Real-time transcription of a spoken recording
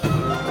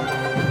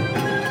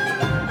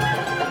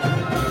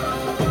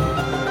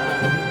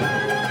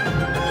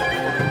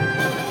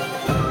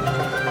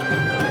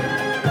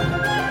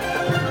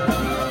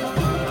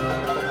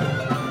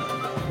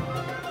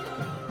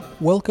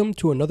Welcome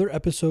to another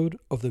episode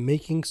of the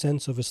Making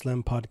Sense of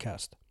Islam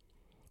podcast.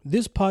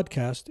 This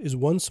podcast is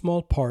one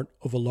small part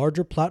of a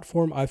larger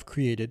platform I've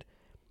created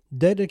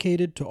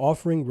dedicated to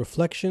offering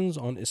reflections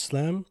on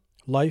Islam,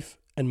 life,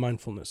 and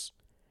mindfulness.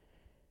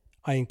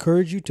 I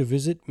encourage you to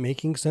visit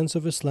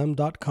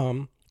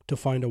makingsenseofislam.com to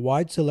find a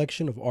wide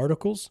selection of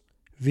articles,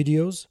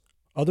 videos,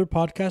 other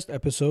podcast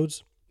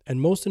episodes, and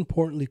most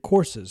importantly,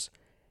 courses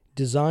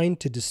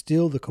designed to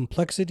distill the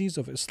complexities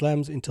of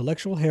Islam's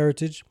intellectual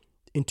heritage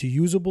into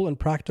usable and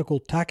practical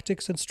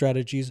tactics and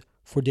strategies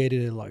for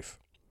day-to-day life.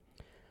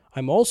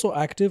 I'm also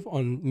active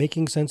on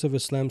Making Sense of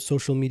Islam's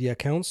social media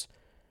accounts,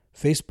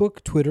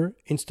 Facebook, Twitter,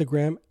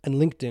 Instagram, and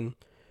LinkedIn,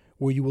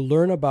 where you will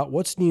learn about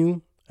what's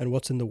new and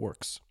what's in the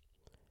works.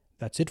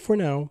 That's it for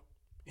now.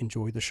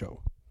 Enjoy the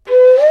show.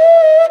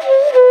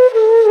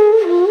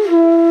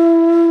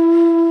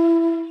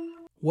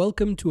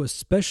 Welcome to a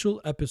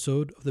special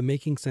episode of the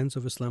Making Sense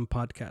of Islam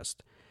podcast.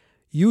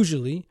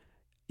 Usually,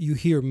 you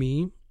hear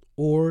me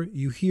or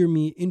you hear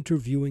me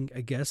interviewing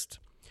a guest.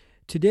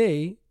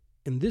 Today,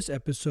 in this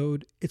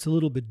episode, it's a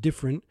little bit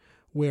different,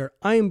 where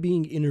I am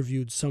being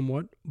interviewed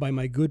somewhat by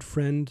my good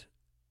friend,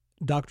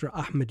 Dr.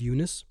 Ahmed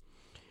Yunus.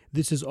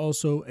 This is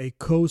also a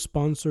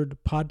co-sponsored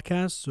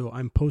podcast, so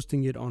I'm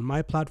posting it on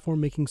my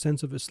platform, Making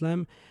Sense of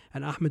Islam,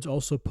 and Ahmed's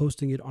also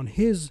posting it on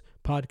his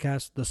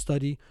podcast, The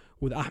Study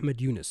with Ahmed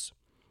Yunus.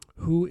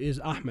 Who is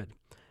Ahmed?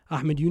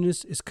 Ahmed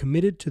Yunus is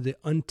committed to the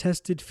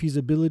untested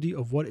feasibility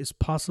of what is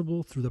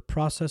possible through the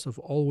process of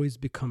always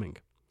becoming.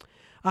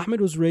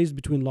 Ahmed was raised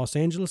between Los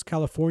Angeles,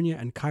 California,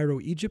 and Cairo,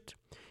 Egypt.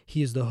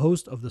 He is the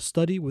host of The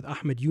Study with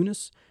Ahmed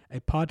Yunus,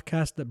 a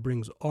podcast that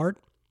brings art,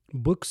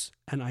 books,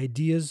 and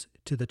ideas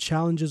to the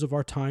challenges of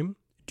our time.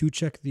 Do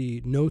check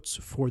the notes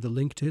for the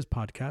link to his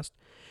podcast.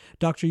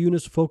 Dr.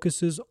 Yunus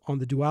focuses on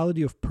the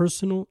duality of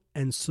personal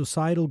and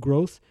societal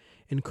growth,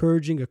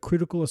 encouraging a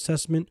critical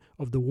assessment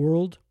of the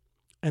world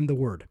and the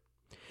word.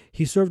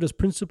 He served as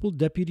Principal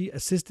Deputy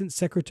Assistant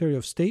Secretary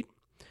of State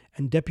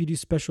and Deputy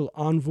Special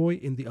Envoy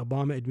in the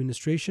Obama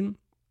administration,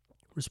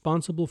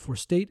 responsible for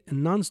state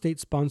and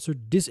non-state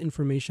sponsored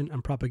disinformation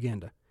and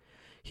propaganda.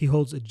 He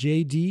holds a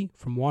JD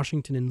from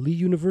Washington and Lee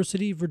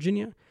University,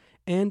 Virginia,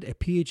 and a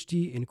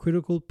PhD in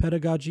critical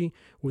pedagogy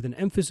with an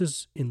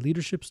emphasis in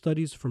leadership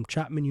studies from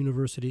Chapman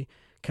University,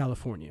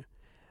 California.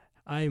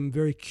 I am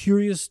very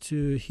curious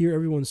to hear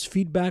everyone's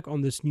feedback on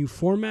this new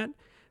format.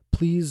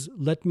 Please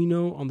let me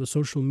know on the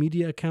social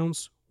media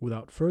accounts.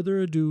 Without further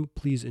ado,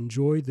 please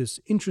enjoy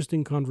this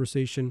interesting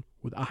conversation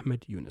with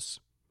Ahmed Yunus.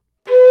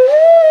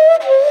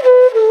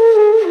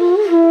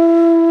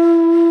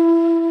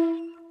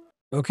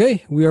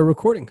 Okay, we are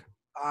recording.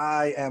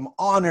 I am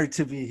honored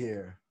to be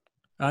here.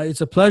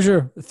 It's a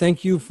pleasure.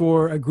 Thank you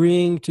for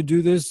agreeing to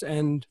do this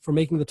and for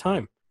making the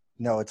time.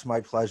 No, it's my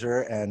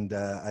pleasure, and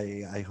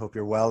I hope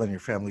you're well and your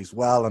family's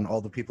well, and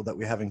all the people that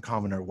we have in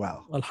common are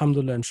well.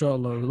 Alhamdulillah,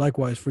 inshallah.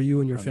 Likewise for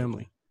you and your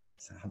family.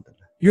 Alhamdulillah.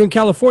 You're in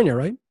California,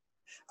 right?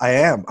 I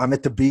am. I'm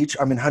at the beach.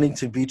 I'm in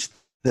Huntington Beach,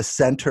 the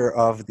center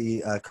of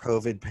the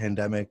COVID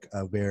pandemic,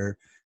 where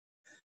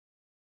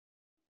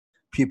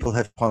people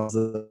have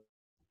positive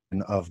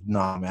of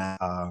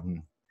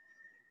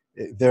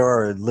there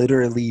are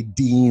literally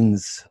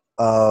deans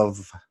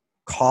of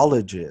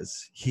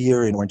colleges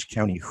here in Orange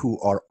County who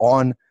are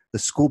on the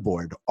school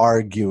board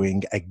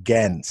arguing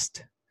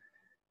against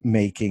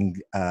making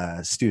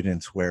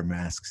students wear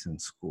masks in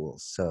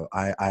schools. So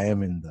I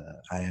am in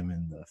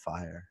the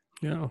fire.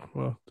 Yeah,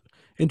 well,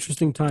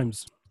 interesting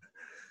times.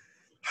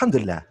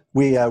 Alhamdulillah.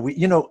 We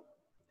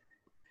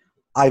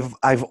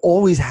I've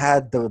always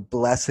had the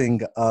blessing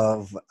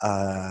of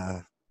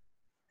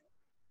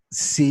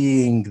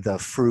seeing the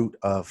fruit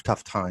of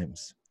tough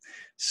times.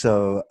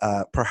 So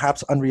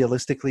perhaps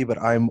unrealistically, but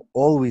I'm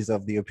always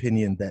of the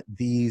opinion that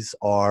these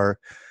are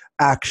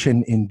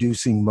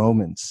action-inducing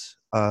moments.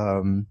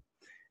 And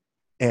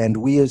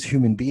we as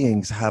human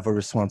beings have a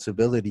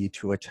responsibility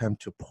to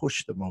attempt to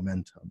push the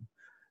momentum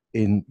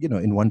in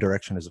one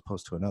direction as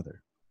opposed to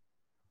another.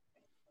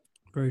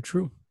 Very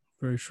true.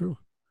 Very true.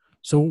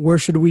 So where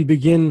should we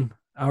begin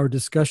our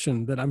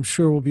discussion that I'm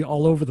sure will be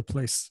all over the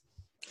place?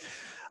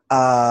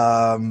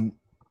 I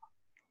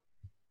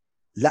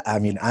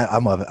mean,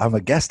 I'm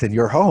a guest in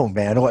your home,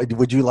 man.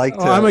 Would you like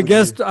to? I'm a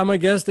guest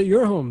at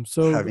your home.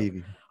 So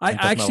Habibi. I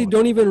actually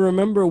don't even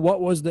remember what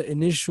was the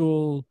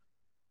initial.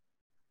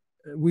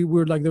 We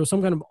were like, there was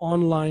some kind of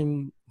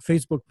online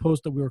Facebook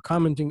post that we were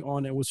commenting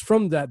on. It was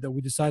from that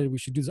we decided we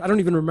should do this. I don't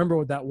even remember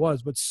what that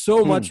was, but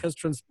so much has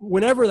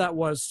whenever that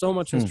was, so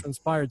much has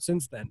transpired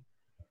since then.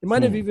 It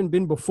might have even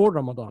been before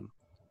Ramadan.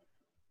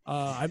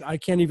 I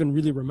can't even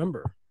really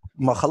remember.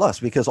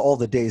 Khalas, because all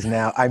the days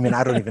now, I mean,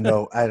 I don't even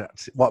know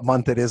what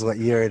month it is, what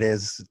year it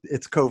is.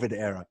 It's COVID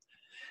era.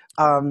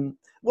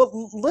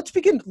 Well, let's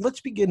begin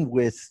with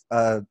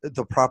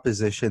the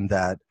proposition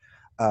that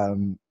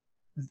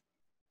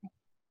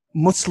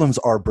Muslims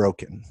are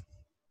broken.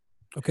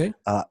 Okay.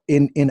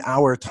 In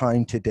our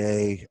time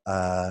today,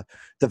 the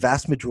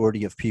vast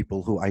majority of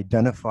people who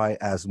identify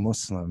as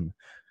Muslim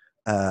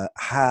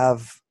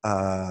have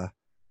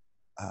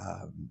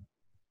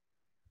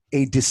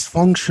a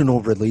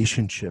dysfunctional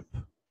relationship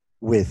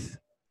with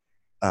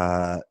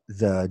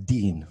the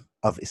deen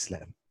of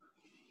Islam.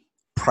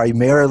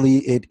 Primarily,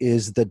 it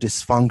is the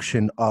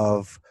dysfunction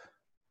of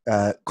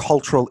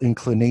cultural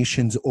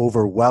inclinations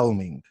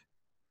overwhelming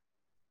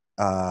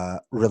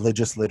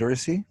religious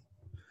literacy,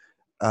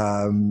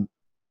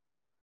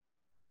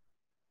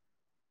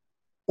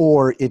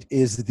 or it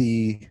is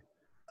the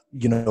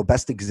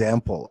best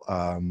example,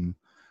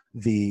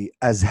 the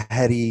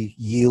Azhari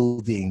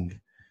yielding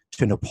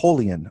to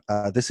Napoleon.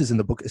 This is in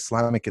the book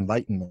Islamic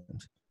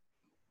Enlightenment.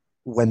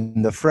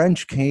 When the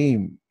French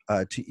came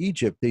to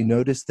Egypt, they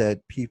noticed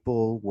that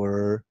people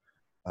were,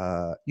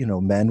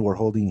 men were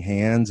holding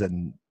hands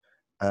and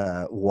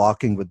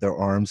walking with their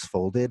arms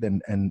folded.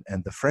 And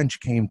the French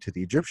came to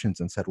the Egyptians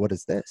and said, "What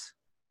is this?"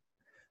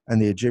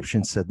 And the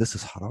Egyptians said, "This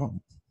is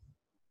haram.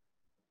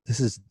 This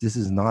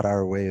is not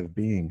our way of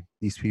being.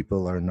 These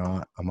people are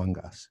not among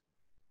us."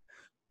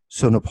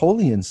 So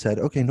Napoleon said,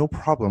 "Okay, no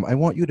problem. I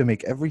want you to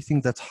make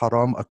everything that's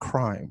haram a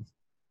crime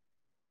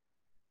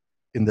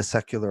in the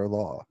secular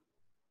law,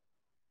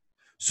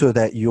 so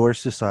that your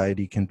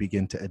society can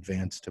begin to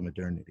advance to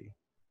modernity."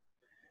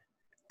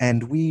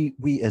 And we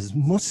as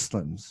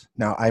Muslims,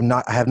 now I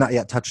have not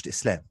yet touched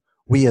Islam.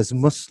 We as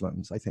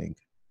Muslims, I think,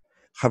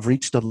 have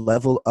reached a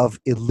level of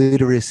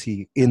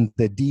illiteracy in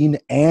the deen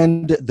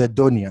and the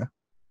dunya,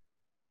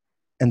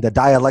 and the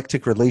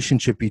dialectic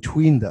relationship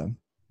between them,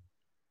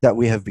 that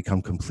we have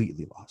become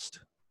completely lost.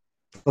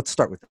 Let's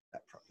start with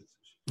that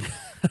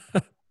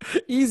proposition.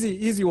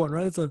 Easy one,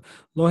 right? It's a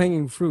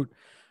low-hanging fruit.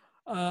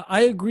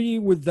 I agree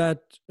with that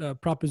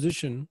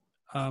proposition.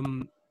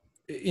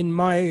 In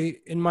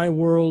my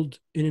world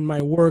and in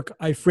my work,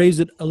 I phrase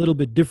it a little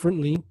bit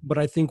differently, but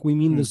I think we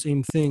mean the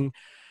same thing.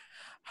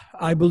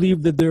 I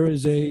believe that there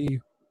is a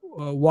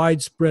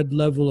widespread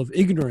level of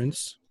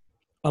ignorance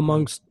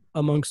amongst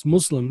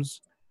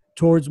Muslims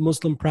towards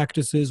Muslim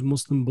practices,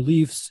 Muslim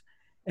beliefs.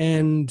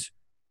 And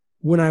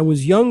when I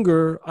was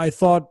younger, I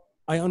thought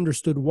I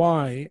understood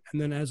why.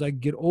 And then as I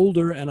get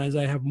older and as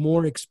I have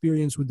more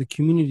experience with the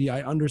community,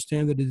 I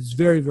understand that it is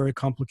very, very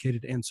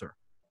complicated answer.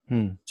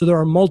 So there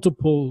are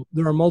multiple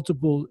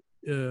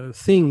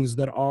things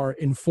that are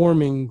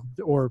informing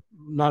or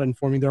not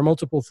informing. There are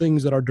multiple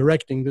things that are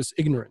directing this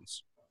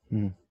ignorance.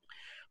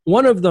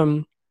 One of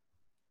them,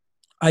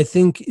 I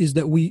think, is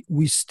that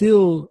we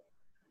still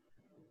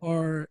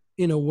are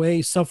in a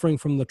way suffering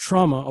from the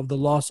trauma of the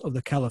loss of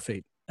the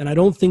caliphate. And I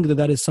don't think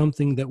that is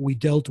something that we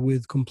dealt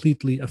with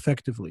completely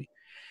effectively.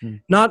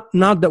 Not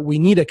that we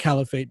need a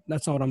caliphate.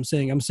 That's not what I'm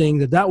saying. I'm saying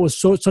that was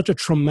such a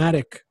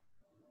traumatic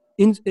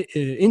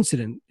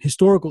incident,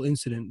 historical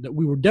incident, that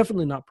we were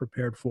definitely not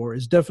prepared for.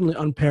 Is definitely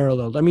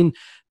unparalleled. I mean,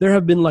 there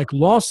have been like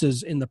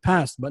losses in the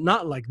past, but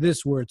not like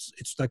this, where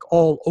it's like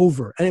all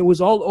over. And it was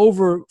all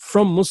over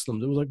from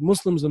Muslims. It was like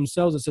Muslims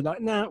themselves that said,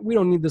 "Nah, we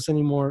don't need this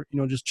anymore.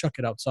 Just chuck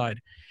it outside."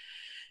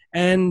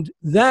 And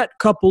that,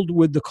 coupled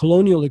with the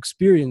colonial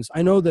experience,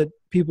 I know that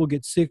people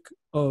get sick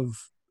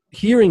of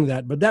hearing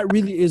that, but that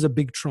really is a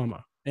big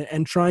trauma.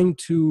 And trying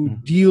to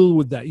deal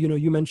with that.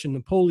 You mentioned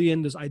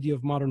Napoleon, this idea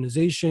of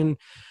modernization.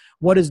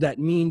 What does that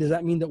mean? Does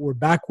that mean that we're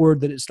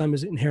backward, that Islam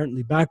is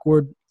inherently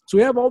backward? So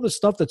we have all this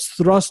stuff that's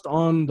thrust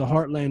on the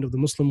heartland of the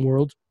Muslim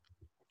world.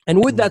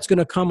 And with that's going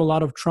to come a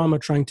lot of trauma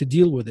trying to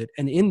deal with it.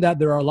 And in that,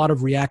 there are a lot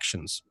of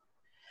reactions.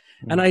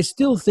 And I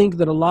still think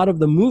that a lot of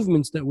the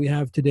movements that we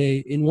have today,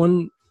 in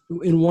one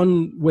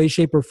way,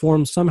 shape, or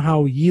form,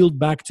 somehow yield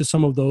back to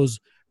some of those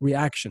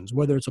reactions,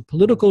 whether it's a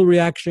political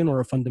reaction or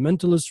a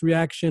fundamentalist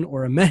reaction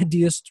or a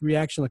Mahdiist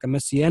reaction, like a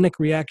messianic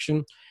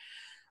reaction.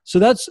 So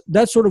that's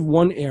sort of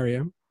one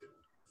area.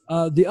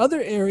 The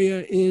other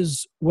area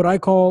is what I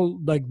call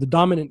like the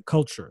dominant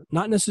culture,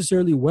 not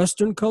necessarily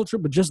Western culture,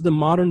 but just the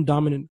modern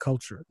dominant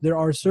culture. There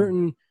are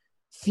certain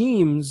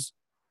themes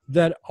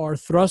that are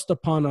thrust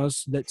upon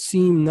us that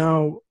seem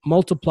now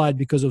multiplied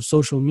because of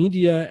social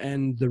media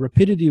and the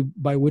rapidity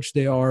by which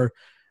they are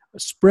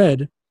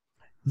spread,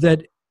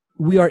 that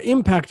we are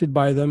impacted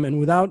by them,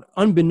 and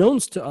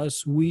unbeknownst to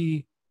us,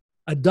 we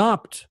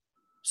adopt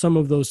some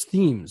of those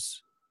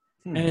themes.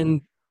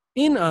 And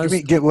in us,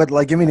 give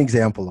me an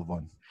example of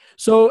one.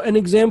 So an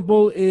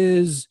example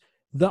is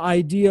the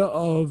idea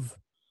of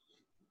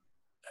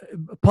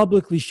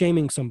publicly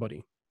shaming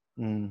somebody,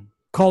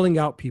 calling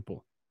out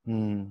people.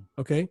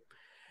 Okay.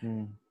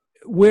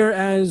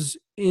 Whereas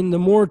in the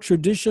more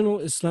traditional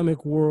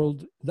Islamic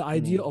world, the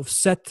idea of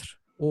satr,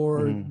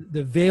 or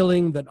the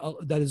veiling,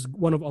 that is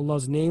one of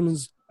Allah's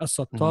names,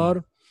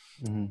 as-sattar,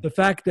 the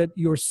fact that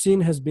your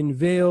sin has been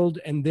veiled,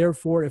 and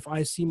therefore if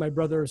I see my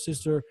brother or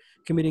sister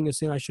committing a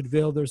sin, I should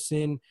veil their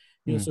sin.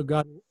 So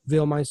God will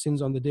veil my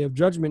sins on the day of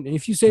judgment. And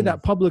if you say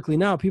that publicly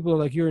now, people are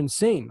like, "You're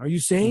insane. Are you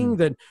saying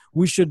that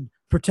we should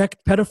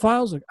protect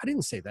pedophiles?" Like, I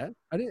didn't say that.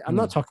 I'm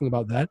not talking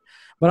about that.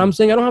 But I'm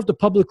saying I don't have to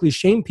publicly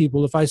shame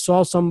people if I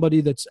saw somebody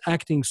that's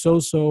acting so,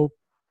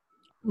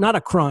 not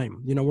a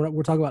crime.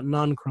 We're talking about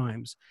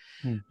non-crimes.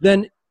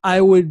 Then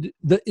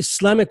the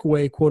Islamic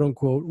way, quote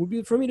unquote, would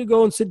be for me to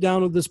go and sit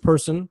down with this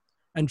person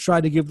and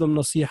try to give them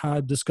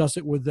nasiha, discuss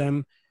it with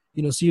them,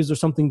 see, is there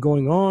something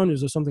going on?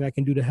 Is there something I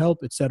can do to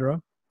help,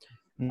 etc.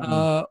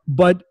 Mm-mm.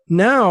 But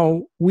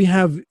now we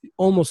have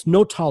almost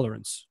no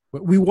tolerance.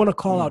 We want to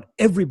call out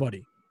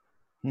everybody.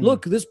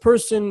 Look, this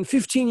person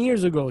 15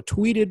 years ago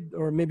tweeted,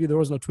 or maybe there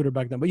was no Twitter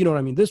back then, but you know what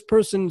I mean? This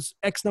person's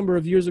X number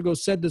of years ago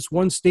said this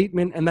one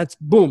statement, and that's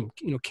boom,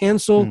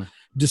 cancel,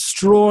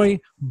 destroy,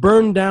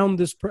 burn down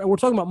this. We're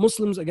talking about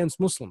Muslims against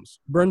Muslims.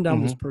 Burn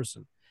down this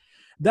person.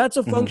 That's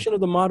a function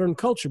of the modern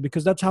culture,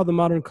 because that's how the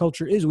modern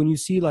culture is. When you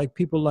see like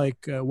people like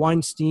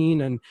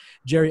Weinstein and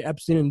Jerry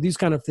Epstein and these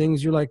kind of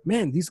things, you're like,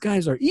 man, these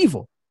guys are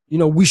evil.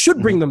 We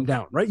should bring them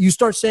down, right? You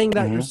start saying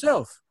that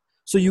yourself.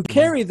 So you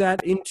carry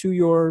that into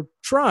your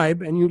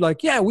tribe, and you're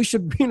like, yeah, we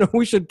should,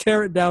 we should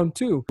tear it down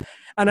too.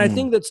 And I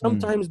think that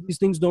sometimes these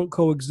things don't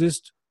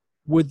coexist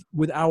with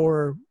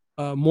our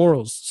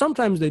morals.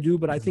 Sometimes they do,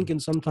 but I think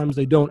sometimes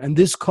they don't. And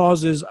this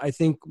causes, I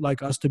think,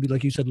 like us to be,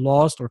 like you said,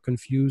 lost or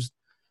confused.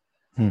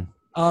 Wait,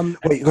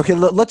 okay,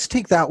 let's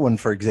take that one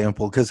for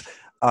example, because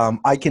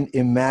I can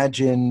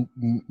imagine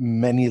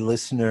many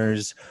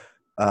listeners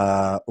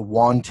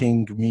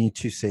wanting me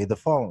to say the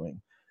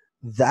following.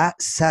 That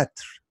satr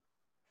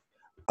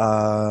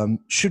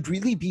should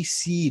really be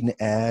seen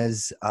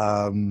as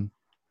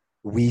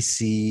we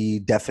see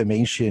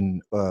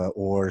defamation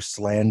or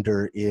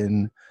slander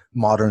in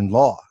modern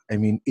law. I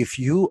mean, if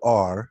you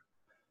are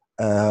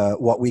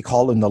what we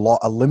call in the law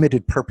a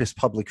limited purpose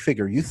public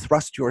figure, you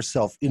thrust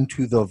yourself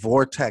into the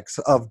vortex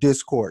of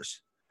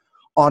discourse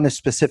on a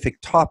specific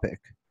topic.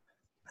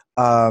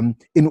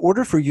 In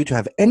order for you to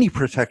have any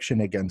protection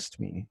against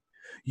me,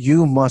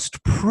 you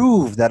must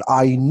prove that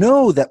I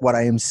know that what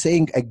I am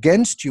saying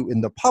against you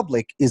in the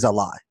public is a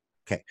lie.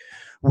 Okay.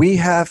 We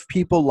have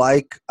people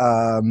like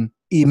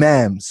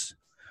imams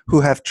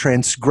who have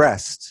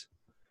transgressed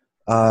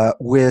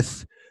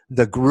with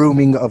the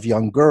grooming of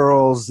young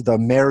girls, the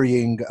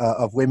marrying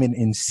of women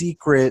in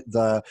secret.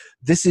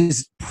 This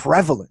is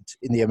prevalent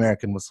in the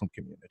American Muslim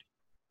community.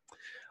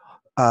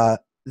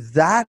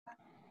 That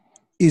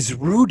is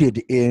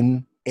rooted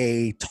in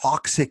a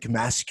toxic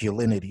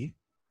masculinity,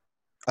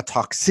 a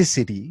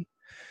toxicity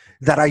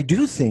that I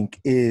do think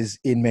is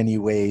in many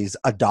ways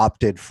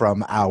adopted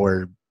from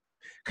our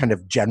kind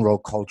of general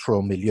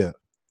cultural milieu.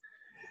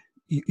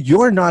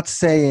 You're not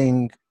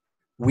saying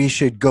we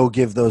should go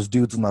give those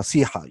dudes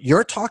nasiha.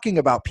 You're talking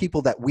about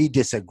people that we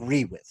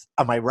disagree with.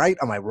 Am I right?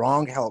 Am I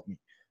wrong? Help me.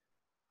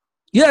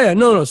 Yeah,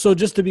 no. So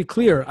just to be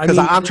clear, because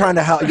I'm trying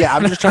to help. Yeah,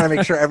 I'm just trying to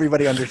make sure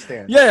everybody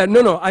understands. Yeah,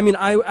 no. I mean,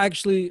 I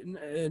actually,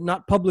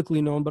 not publicly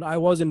known, but I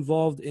was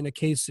involved in a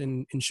case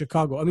in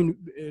Chicago. I mean,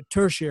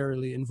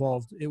 tertiarily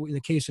involved in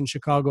a case in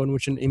Chicago in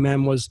which an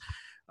imam was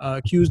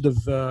accused of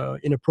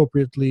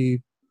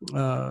inappropriately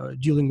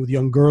dealing with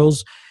young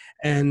girls.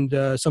 And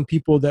some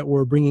people that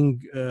were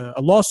bringing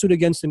a lawsuit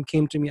against him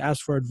came to me,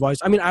 asked for advice.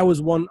 I mean, I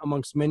was one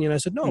amongst many, and I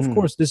said, no, of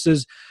course, this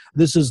is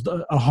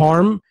a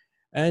harm.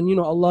 And,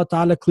 Allah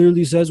Ta'ala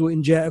clearly says,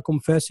 وَإِن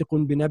جَاءَكُمْ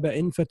فَاسِقٌ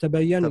بِنَبَإٍ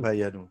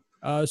فَتَبَيَّنُوا.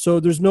 So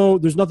there's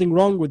nothing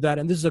wrong with that.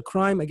 And this is a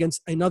crime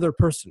against another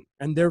person.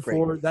 And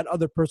therefore, that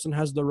other person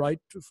has the right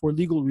for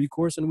legal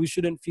recourse. And we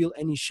shouldn't feel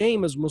any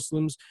shame as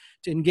Muslims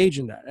to engage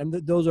in that. And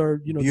those are,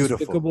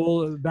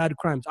 despicable, bad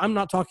crimes. I'm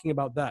not talking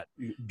about that.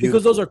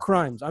 Because those are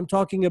crimes. I'm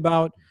talking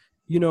about,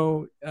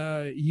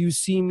 you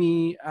see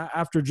me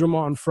after Jummah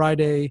on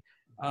Friday.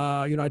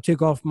 I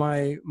take off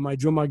my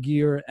Jummah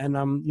gear and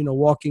I'm,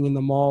 walking in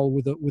the mall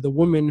with a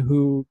woman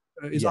who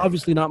is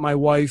obviously not my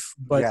wife,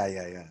 but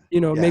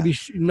maybe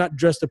not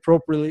dressed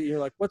appropriately. You're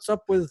like, what's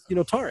up with,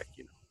 Tariq?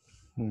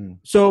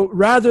 So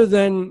rather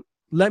than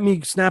let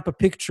me snap a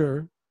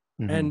picture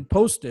and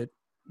post it,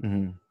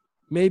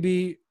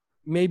 maybe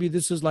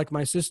this is like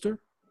my sister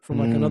from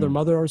like another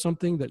mother or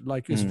something that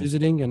like is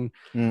visiting,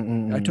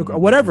 and I took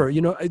whatever,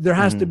 there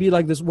has to be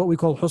like this, what we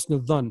call husn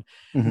al-dhan.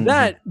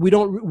 That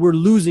we're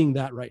losing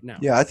that right now.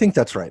 Yeah, I think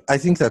that's right.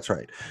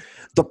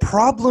 The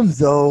problem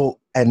though,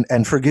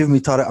 and forgive me,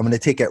 Tariq, I'm going to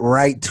take it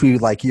right to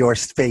like your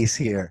space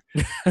here.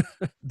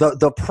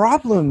 The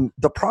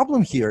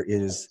problem here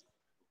is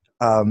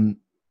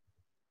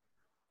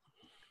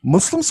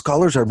Muslim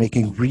scholars are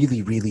making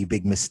really, really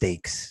big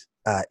mistakes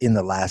in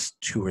the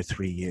last 2 or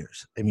 3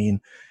 years. I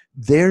mean,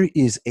 there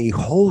is a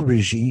whole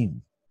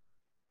regime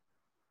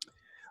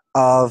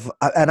of,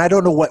 and I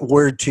don't know what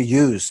word to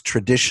use,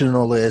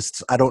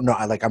 traditionalists. I don't know.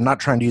 I'm not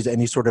trying to use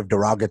any sort of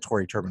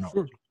derogatory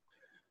terminology.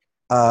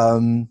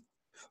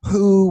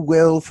 Who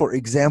will, for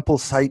example,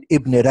 cite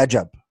Ibn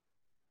Rajab,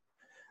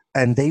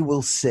 and they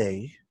will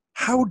say,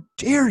 "How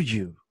dare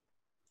you?"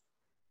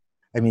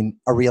 I mean,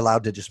 are we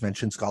allowed to just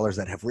mention scholars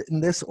that have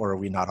written this, or are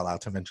we not allowed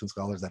to mention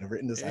scholars that have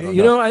written this? I don't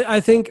know. I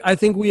think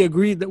we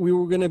agreed that we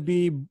were going to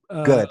be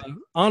good,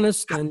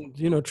 honest, and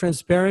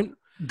transparent.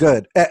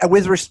 Good,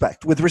 with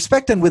respect,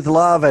 and with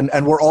love,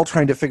 and we're all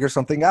trying to figure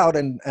something out.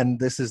 And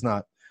this is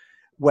not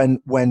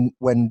when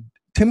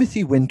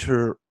Timothy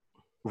Winter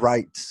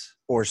writes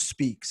or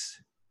speaks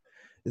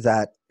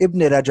that Ibn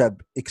Rajab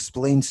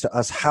explains to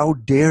us, "How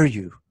dare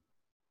you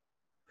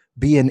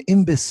be an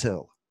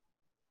imbecile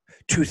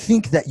to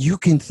think that you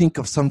can think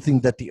of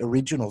something that the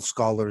original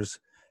scholars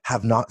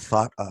have not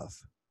thought of.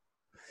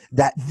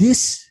 That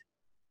this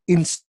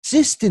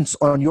insistence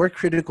on your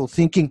critical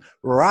thinking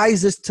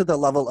rises to the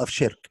level of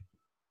shirk.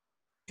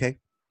 Okay?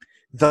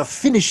 The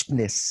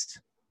finishedness,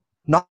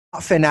 not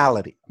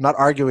finality, not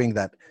arguing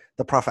that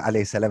the Prophet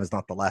ﷺ is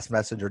not the last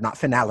messenger, not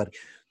finality.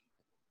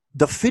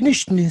 The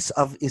finishedness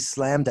of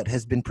Islam that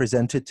has been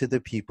presented to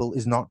the people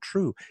is not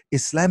true.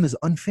 Islam is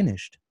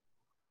unfinished.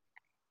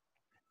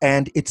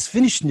 And its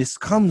finishedness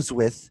comes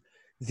with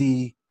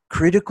the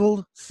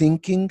critical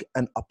thinking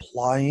and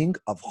applying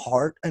of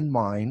heart and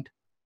mind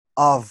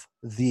of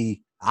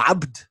the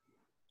abd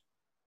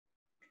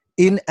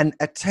in an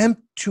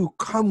attempt to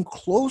come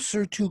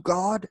closer to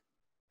God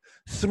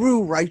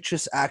through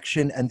righteous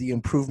action and the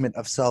improvement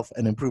of self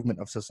and improvement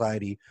of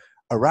society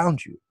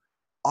around you.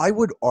 I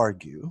would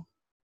argue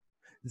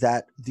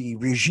that the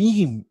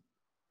regime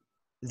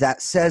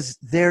that says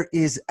there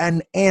is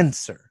an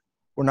answer,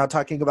 we're not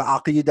talking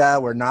about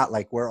aqidah, we're not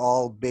like, we're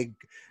all big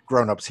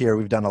grown-ups here,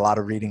 we've done a lot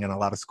of reading and a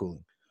lot of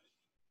schooling,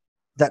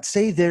 that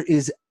say there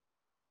is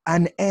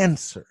an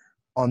answer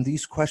on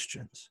these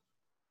questions,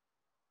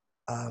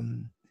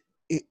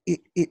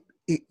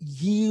 it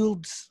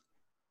yields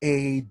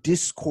a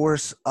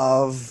discourse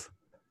of,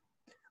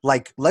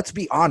 like, let's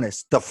be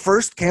honest, the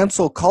first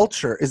cancel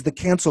culture is the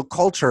cancel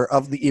culture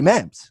of the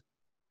imams.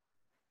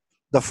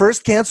 The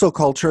first cancel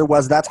culture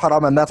was that's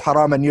haram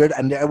and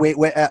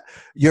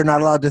you're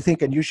not allowed to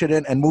think and you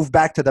shouldn't, and move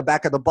back to the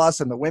back of the bus,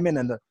 and the women,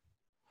 and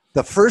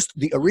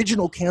the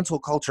original cancel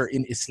culture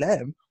in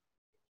Islam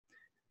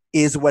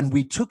is when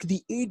we took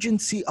the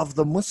agency of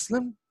the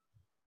Muslim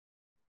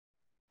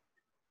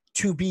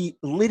to be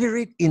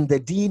literate in the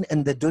deen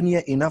and the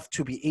dunya enough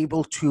to be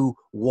able to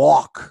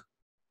walk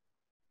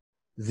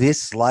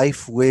this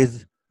life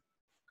with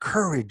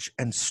courage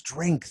and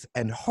strength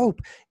and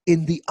hope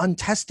in the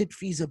untested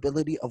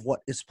feasibility of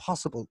what is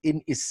possible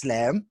in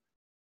Islam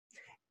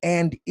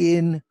and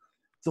in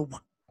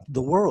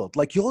the world.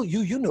 Like you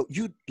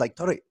like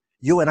Tariq,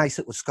 you and I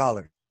sit with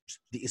scholars.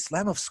 The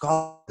Islam of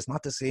scholars is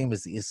not the same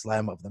as the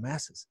Islam of the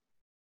masses.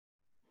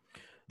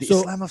 The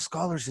Islam of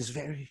scholars is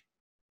very,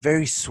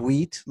 very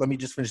sweet. Let me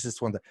just finish this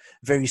one.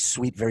 Very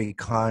sweet, very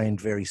kind,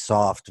 very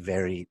soft,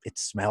 it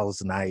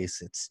smells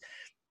nice.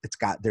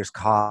 There's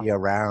coffee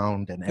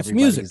around, and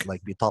everybody's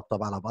like,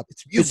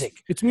 it's music.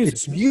 It's music.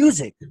 It's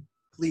music.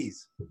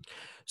 Please.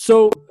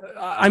 So,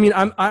 I mean,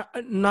 I'm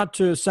not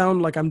to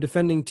sound like I'm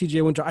defending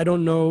T.J. Winter. I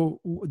don't know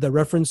the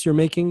reference you're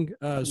making.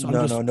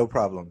 No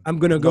problem. I'm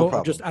going to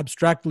go just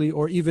abstractly,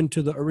 or even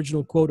to the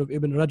original quote of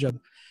Ibn Rajab.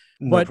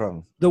 No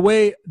problem. The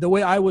way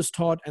I was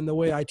taught, and the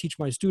way I teach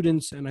my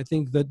students, and I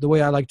think that the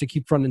way I like to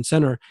keep front and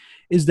center,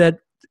 is that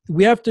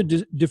we have to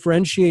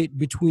differentiate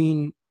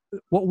between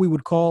what we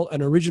would call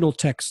an original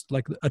text,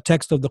 like a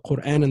text of the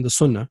Quran and the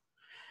Sunnah.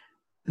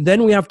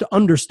 Then we have to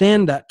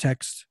understand that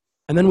text,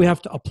 and then we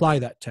have to apply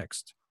that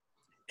text.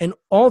 And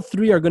all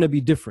three are going to be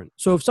different.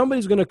 So if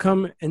somebody's going to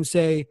come and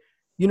say,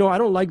 I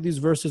don't like these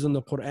verses in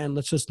the Quran,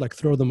 let's just like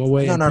throw them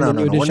away. No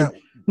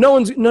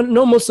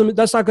Muslim,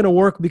 that's not going to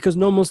work, because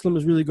no Muslim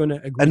is really going to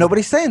agree. And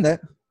nobody's saying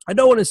that.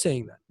 No one is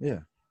saying that. Yeah.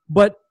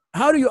 But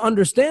how do you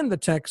understand the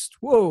text?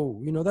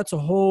 Whoa, that's a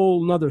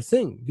whole nother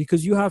thing,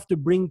 because you have to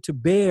bring to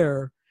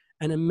bear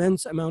an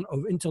immense amount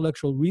of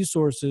intellectual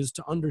resources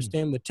to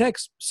understand the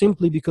text,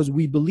 simply because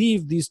we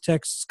believe these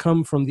texts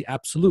come from the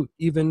absolute,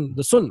 even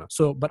the Sunnah.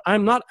 But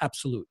I'm not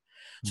absolute.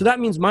 So that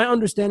means my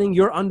understanding,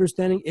 your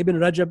understanding, Ibn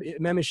Rajab,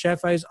 Imam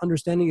Shafi'i's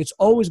understanding, it's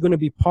always going to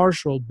be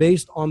partial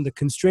based on the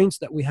constraints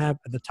that we have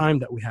at the time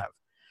that we have.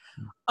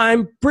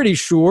 I'm pretty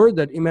sure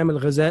that Imam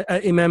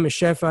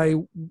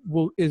Shafi'i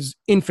is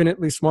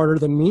infinitely smarter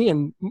than me,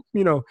 and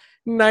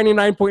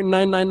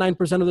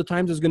 99.999% of the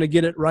times is going to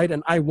get it right,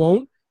 and I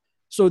won't.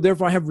 So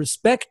therefore, I have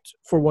respect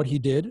for what he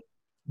did.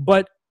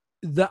 But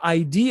the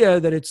idea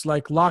that it's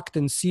like locked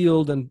and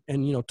sealed and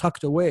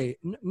tucked away,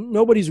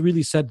 nobody's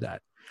really said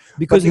that.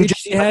 Because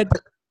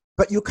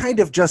but you kind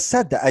of just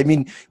said that. I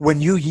mean, when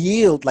you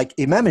yield, like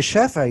Imam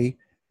Shafi'i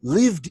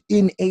lived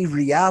in a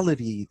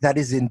reality that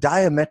is in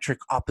diametric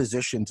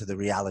opposition to the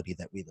reality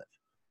that we live.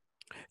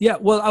 Yeah,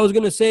 well, I was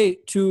going to say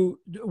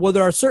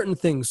there are certain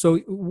things. So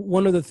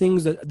one of the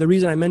things the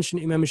reason I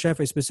mentioned Imam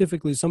Shafi'i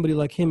specifically, somebody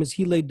like him, is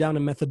he laid down a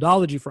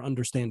methodology for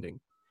understanding.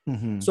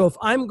 Mm-hmm. So if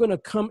I'm going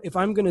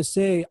to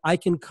say I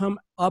can come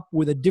up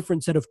with a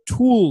different set of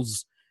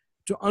tools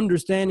to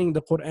understanding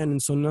the Quran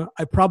and Sunnah,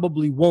 I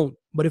probably won't.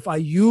 But if I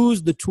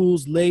use the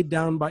tools laid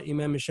down by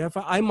Imam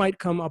Shafi'i, I might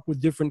come up with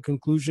different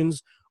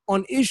conclusions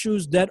on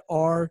issues that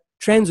are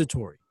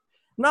transitory.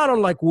 Not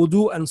unlike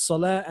wudu and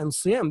salah and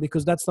siyam,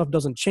 because that stuff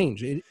doesn't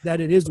change. It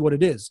is what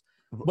it is.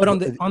 But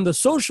on the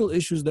social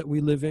issues that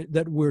we live in,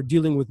 that we're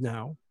dealing with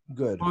now,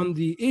 on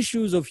the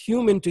issues of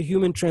human to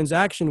human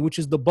transaction, which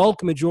is the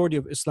bulk majority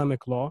of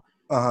Islamic law,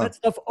 that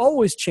stuff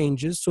always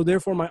changes. So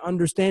therefore, my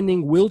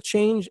understanding will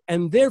change,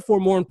 and therefore,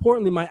 more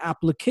importantly, my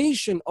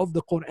application of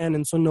the Quran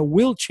and Sunnah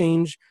will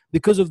change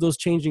because of those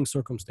changing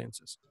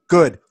circumstances.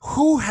 Good.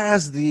 Who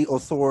has the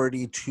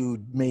authority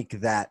to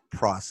make that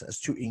process,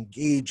 to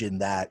engage in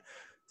that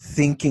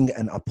thinking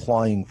and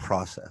applying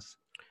process?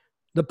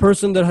 The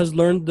person that has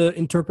learned the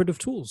interpretive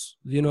tools,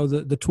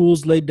 the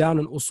tools laid down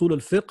in usul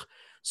al-fiqh.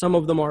 Some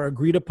of them are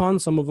agreed upon,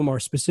 some of them are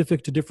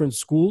specific to different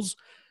schools.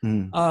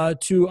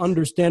 To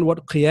understand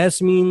what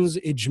qiyas means,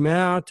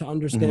 ijma', to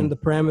understand the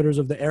parameters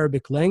of the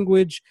Arabic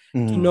language,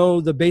 to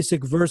know the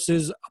basic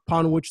verses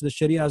upon which the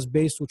Sharia is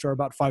based, which are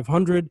about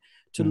 500,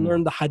 to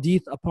learn the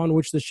hadith upon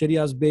which the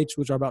Sharia is based,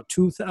 which are about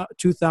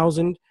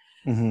 2,000.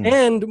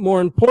 And more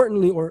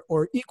importantly,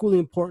 or equally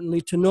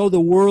importantly, to know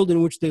the world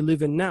in which they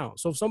live in now.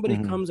 So if somebody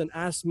comes and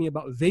asks me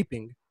about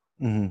vaping,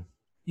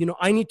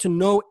 I need to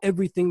know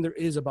everything there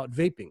is about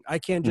vaping. I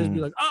can't just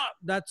be like,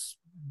 that's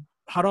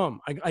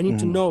haram. I need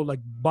to know, like,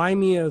 buy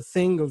me a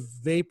thing of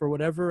vape or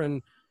whatever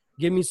and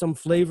give me some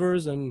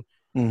flavors and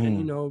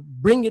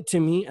bring it to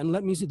me and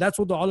let me see. That's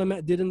what the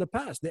ulama did in the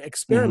past. They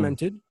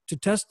experimented to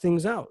test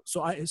things out.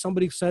 So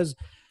somebody says,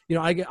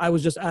 I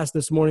was just asked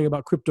this morning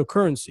about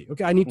cryptocurrency.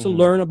 Okay, I need to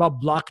learn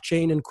about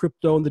blockchain and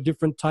crypto and the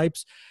different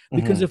types,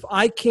 because if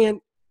I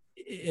can't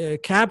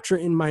capture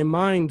in my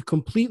mind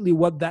completely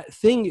what that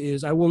thing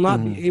is, I will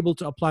not be able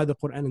to apply the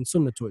Quran and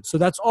Sunnah to it. So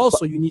that's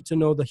also, you need to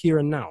know the here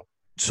and now.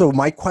 So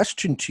my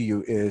question to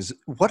you is,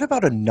 what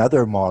about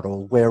another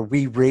model where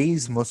we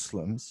raise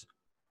Muslims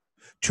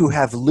to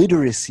have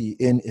literacy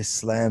in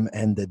Islam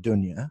and the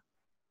dunya,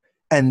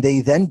 and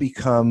they then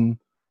become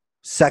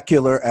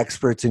secular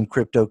experts in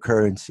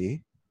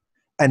cryptocurrency,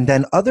 and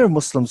then other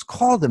Muslims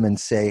call them and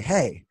say,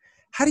 hey,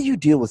 how do you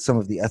deal with some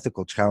of the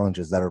ethical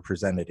challenges that are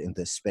presented in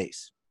this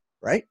space,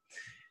 right?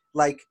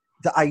 Like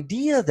the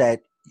idea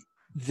that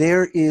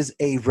there is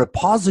a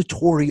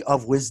repository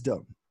of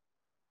wisdom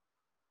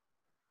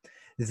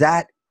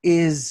that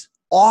is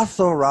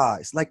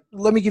authorized. Like,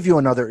 let me give you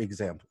another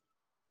example.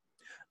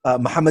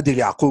 Muhammad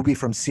al-Yaqubi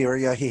from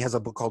Syria, he has a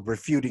book called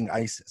Refuting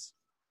ISIS.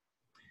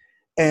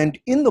 And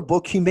in the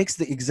book, he makes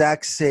the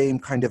exact same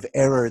kind of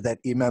error that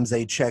Imam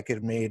Zaid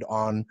Shakir made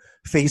on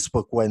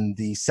Facebook when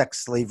the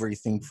sex slavery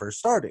thing first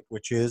started,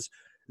 which is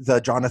the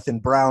Jonathan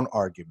Brown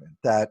argument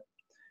that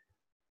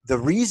the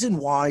reason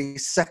why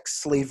sex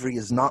slavery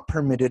is not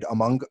permitted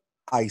among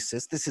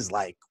ISIS, this is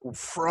like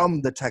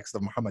from the text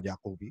of Muhammad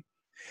Yaqubi,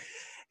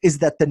 is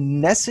that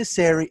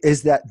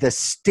the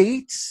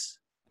states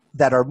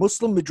that are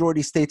Muslim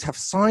majority states have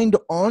signed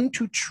on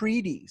to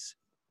treaties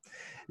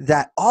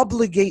that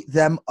obligate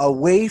them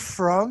away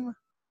from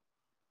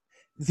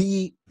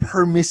the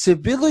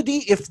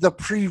permissibility, if the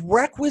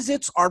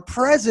prerequisites are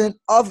present,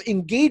 of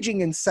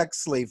engaging in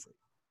sex slavery.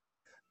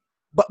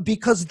 But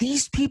because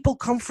these people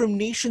come from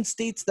nation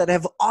states that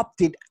have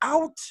opted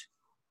out,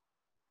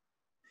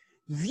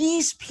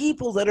 these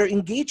people that are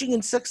engaging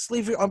in sex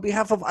slavery on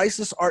behalf of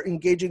ISIS are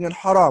engaging in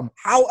haram.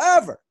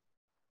 However,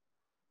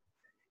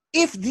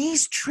 if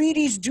these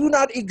treaties do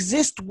not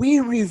exist, we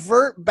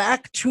revert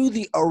back to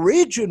the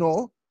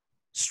original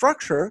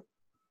structure,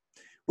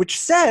 which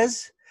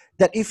says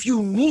that if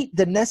you meet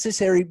the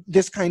necessary,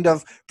 this kind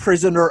of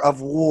prisoner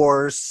of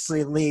war,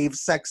 slave,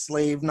 sex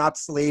slave, not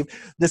slave,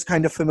 this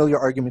kind of familiar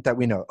argument that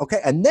we know. Okay,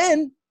 and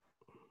then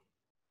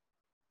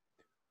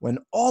when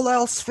all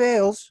else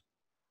fails,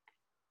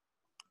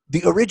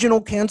 the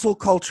original cancel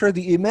culture,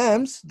 the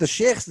imams, the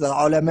sheikhs, the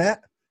ulama,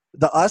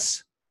 the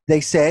us,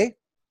 they say,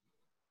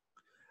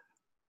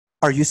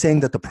 are you saying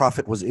that the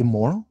Prophet was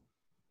immoral?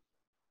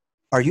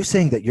 Are you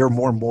saying that you're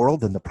more moral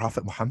than the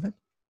Prophet Muhammad?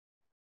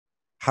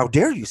 How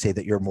dare you say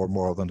that you're more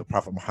moral than the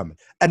Prophet Muhammad?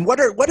 And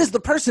what is the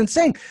person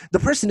saying? The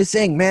person is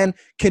saying, man,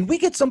 can we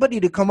get somebody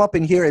to come up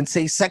in here and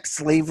say sex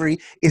slavery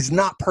is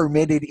not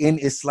permitted in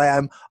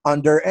Islam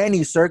under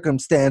any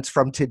circumstance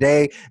from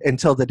today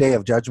until the day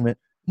of judgment?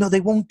 No,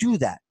 they won't do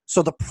that.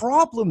 So the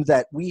problem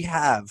that we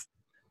have,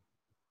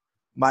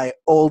 my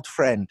old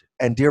friend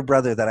and dear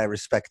brother that I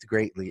respect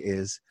greatly,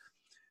 is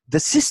the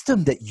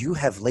system that you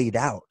have laid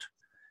out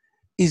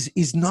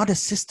is not a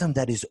system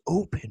that is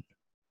open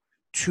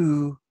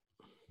to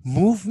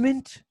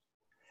movement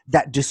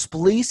that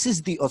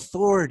displaces the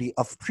authority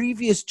of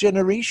previous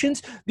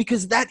generations,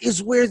 because that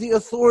is where the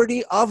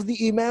authority of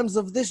the imams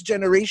of this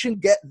generation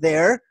get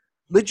their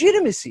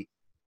legitimacy.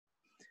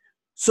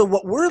 So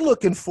what we're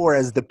looking for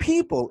as the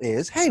people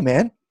is, hey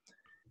man,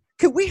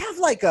 can we have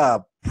like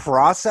a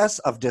process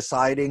of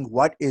deciding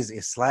what is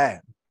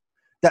Islam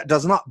that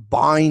does not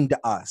bind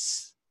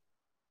us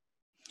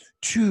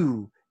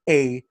to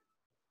a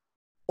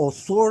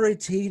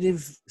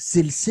authoritative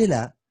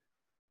silsila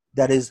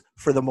that is,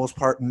 for the most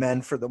part,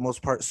 men, for the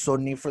most part,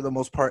 Sunni, for the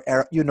most part,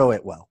 Arab? You know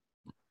it well.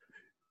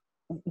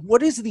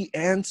 What is the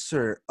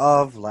answer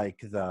of like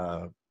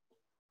the,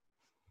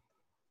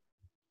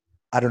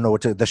 I don't know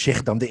what to, the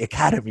Sheikhdom, the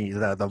academy,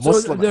 the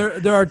Muslim? So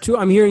there are two,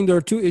 I'm hearing there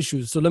are two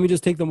issues. So let me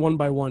just take them one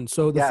by one.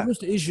 So the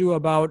first issue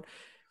about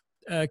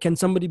can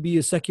somebody be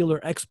a secular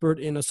expert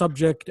in a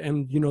subject,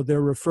 and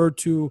they're referred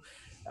to,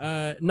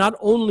 not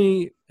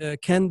only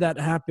can that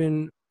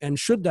happen and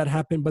should that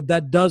happen, but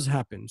that does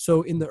happen.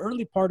 So in the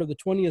early part of the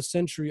 20th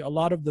century, a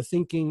lot of the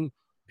thinking,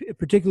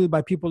 particularly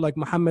by people like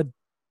Muhammad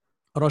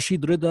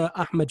Rashid Rida,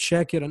 Ahmed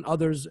Shakir, and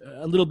others,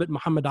 a little bit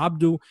Muhammad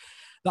Abdu,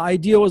 the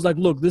idea was like,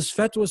 look, this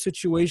fatwa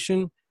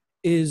situation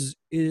is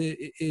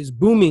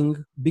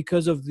booming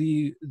because of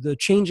the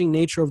changing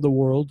nature of the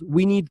world.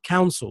 We need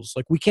councils.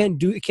 Like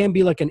it can't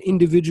be like an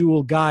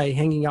individual guy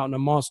hanging out in a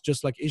mosque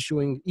just like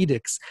issuing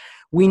edicts.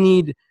 We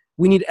need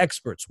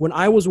experts. When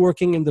I was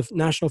working in the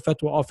National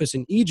Fatwa Office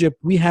in Egypt,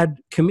 we had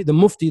the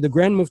Mufti, the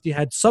Grand Mufti,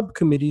 had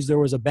subcommittees. There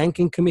was a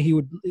banking committee. He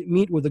would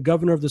meet with the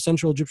governor of the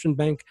Central Egyptian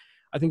Bank.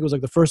 I think it was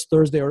like the first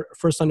Thursday or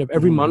first Sunday of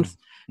every month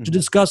to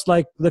discuss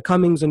like the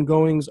comings and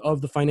goings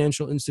of the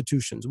financial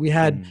institutions. We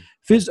had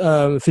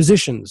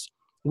physicians,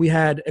 we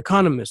had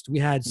economists, we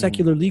had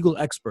secular legal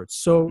experts.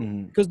 So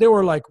because they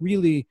were like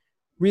really,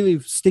 really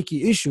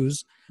sticky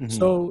issues.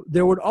 So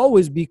there would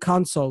always be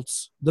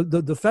consults.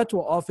 The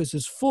Fatwa office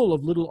is full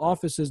of little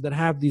offices that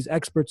have these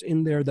experts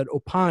in there that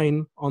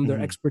opine on their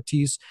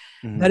expertise.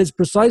 That is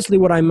precisely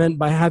what I meant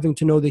by having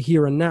to know the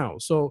here and now.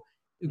 So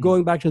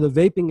going back to the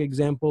vaping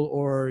example,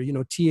 or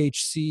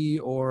THC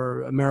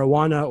or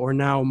marijuana, or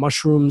now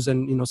mushrooms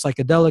and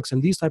psychedelics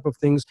and these type of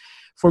things,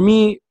 for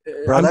me,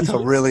 bro, that's a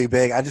really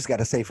big. I just got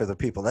to say for the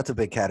people, that's a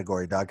big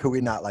category, dog. Could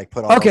we not like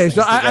put all? Okay,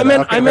 so I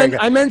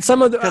meant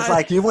some of the, because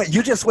like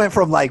you just went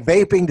from like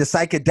vaping to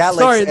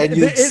psychedelics, and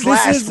you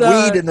slashed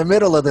weed in the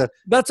middle of the.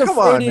 That's a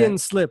Freudian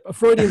slip,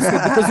 because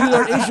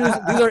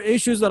these are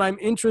issues that I'm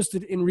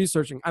interested in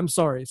researching. I'm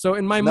sorry. So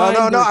in my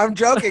mind, no, I'm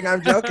joking.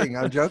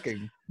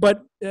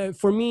 But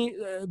for me,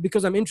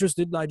 because I'm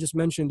interested, I just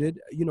mentioned it,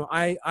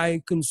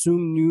 I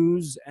consume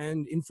news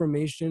and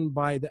information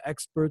by the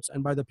experts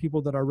and by the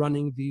people that are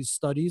running these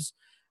studies,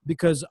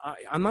 because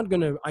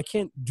I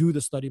can't do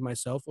the study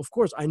myself. Of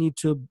course, I need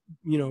to,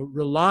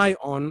 rely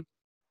on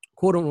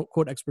quote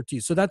unquote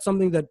expertise. So that's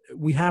something that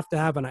we have to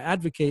have, and I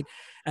advocate.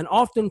 And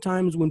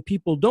oftentimes when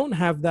people don't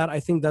have that, I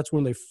think that's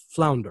when they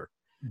flounder.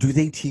 Do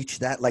they teach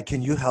that? Like,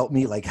 can you help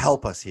me? Like,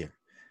 help us here.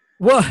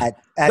 Well,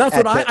 that's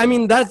what I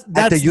mean. That's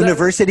at the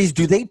universities.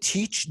 Do they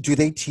teach?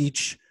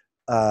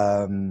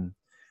 I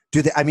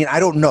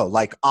don't know.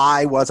 Like,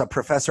 I was a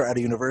professor at a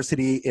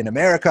university in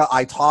America.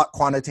 I taught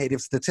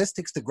quantitative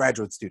statistics to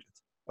graduate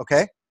students.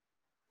 Okay,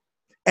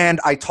 and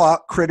I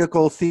taught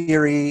critical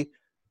theory,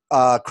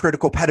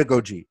 critical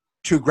pedagogy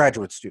to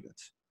graduate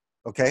students.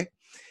 Okay,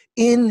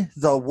 in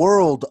the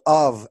world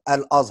of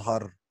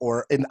Al-Azhar,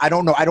 I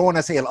don't want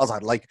to say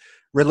Al-Azhar, like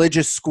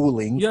religious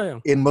schooling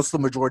in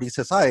Muslim majority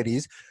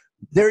societies.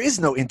 There is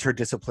no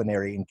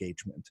interdisciplinary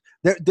engagement.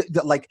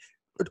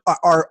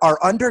 Are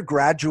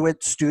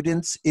undergraduate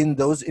students in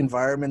those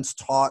environments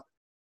taught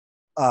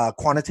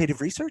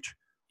quantitative research?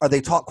 Are they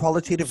taught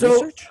qualitative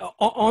research?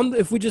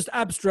 If we just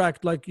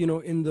abstract, like in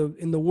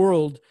the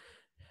world,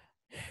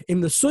 in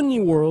the Sunni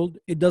world,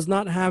 it does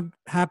not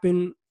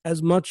happen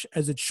as much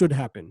as it should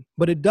happen,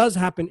 but it does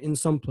happen in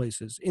some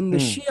places. In the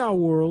Shia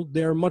world,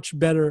 they're much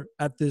better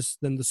at this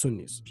than the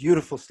Sunnis.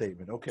 Beautiful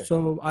statement. Okay.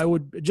 So I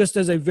would, just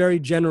as a very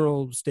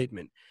general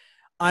statement,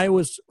 I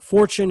was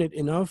fortunate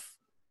enough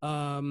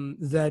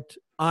that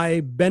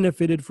I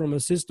benefited from a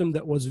system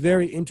that was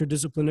very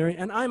interdisciplinary,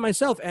 and I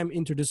myself am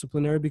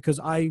interdisciplinary because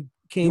I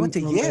came. You went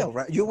to Yale,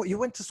 right? You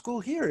went to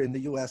school here in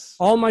the U.S.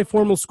 All my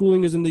formal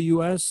schooling is in the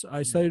U.S.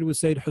 I studied with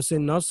Sayyid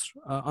Hussein Nasr,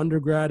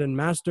 undergrad and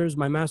master's.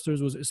 My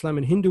master's was Islam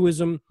and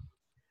Hinduism,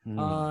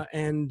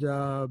 and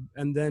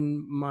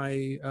then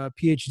my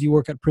PhD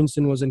work at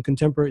Princeton was in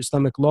contemporary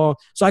Islamic law.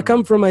 So I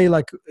come from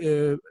a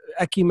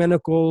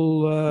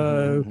ecumenical,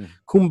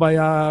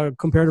 kumbaya,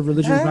 comparative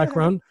religion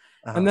background.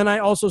 And then I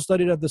also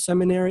studied at the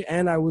seminary,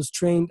 and I was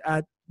trained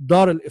at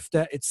Dar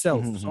al-Ifta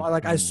itself. So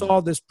I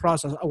saw this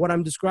process. What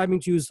I'm describing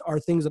to you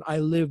are things that I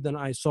lived and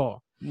I saw.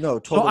 No,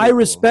 totally. So I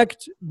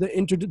respect the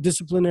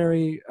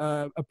interdisciplinary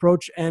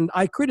approach, and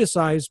I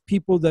criticize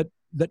people that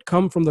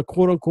come from the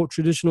quote unquote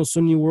traditional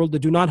Sunni world that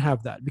do not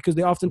have that, because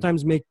they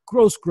oftentimes make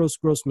gross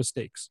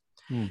mistakes.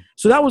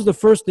 So that was the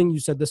first thing you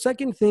said. The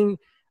second thing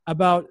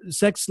about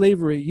sex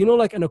slavery,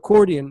 like an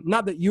accordion,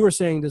 not that you are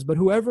saying this, but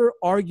whoever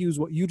argues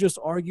what you just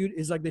argued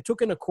is like they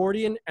took an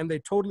accordion and they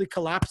totally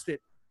collapsed it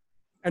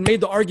and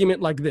made the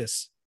argument like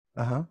this.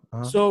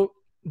 So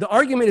the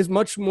argument is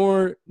much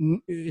more,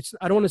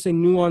 I don't want to say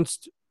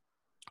nuanced.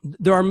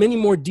 There are many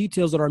more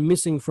details that are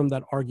missing from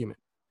that argument.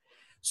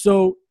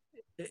 So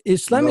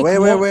Islamic wait.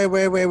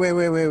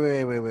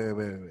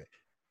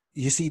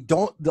 You see,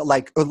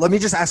 let me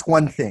just ask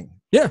one thing.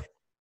 Yeah.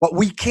 What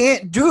we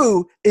can't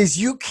do is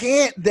you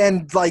can't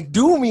then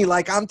do me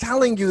like I'm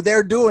telling you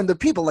they're doing the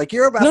people like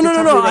you're about.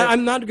 No.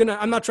 I'm not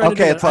trying to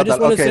do that.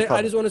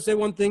 I just want to say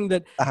one thing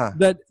that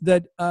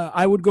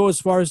I would go as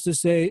far as to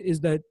say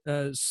is that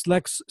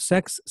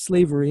sex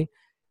slavery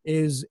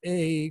is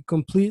a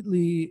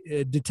completely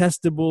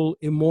detestable,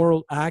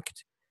 immoral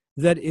act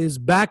that is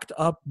backed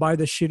up by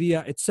the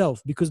Sharia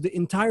itself, because the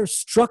entire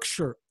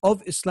structure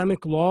of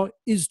Islamic law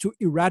is to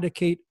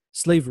eradicate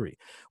slavery.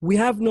 We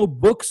have no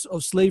books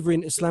of slavery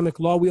in Islamic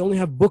law. We only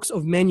have books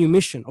of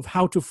manumission, of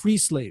how to free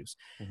slaves.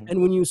 And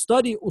when you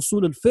study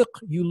usul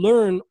al-fiqh, you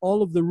learn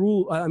all of the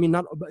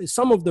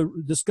some of the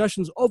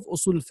discussions of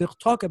usul al-fiqh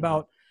talk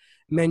about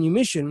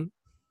manumission.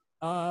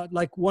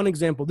 Like one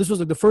example, this was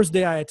like the first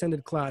day I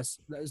attended class.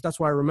 That's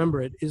why I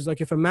remember it, is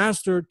like if a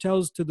master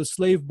tells to the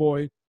slave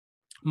boy,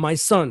 my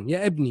son, ya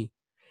ibni.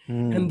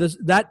 And Mm,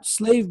 that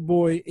slave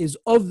boy is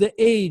of the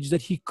age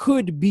that he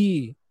could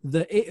be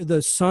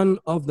the son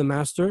of the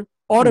master, mm,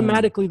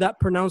 automatically that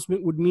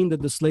pronouncement would mean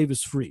that the slave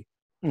is free.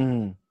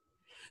 mm.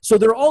 So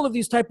there are all of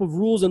these type of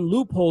rules and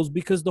loopholes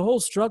because the whole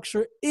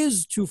structure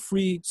is to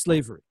free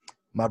slavery.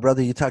 My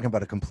brother, you're talking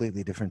about a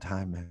completely different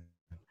time, man.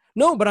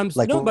 No, but I'm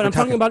Like no, but we're I'm talking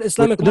talking, about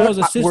Islamic no, law no, as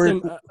a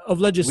system of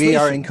we are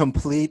legislation. in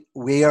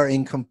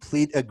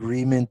complete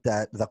agreement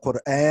that the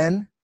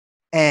Quran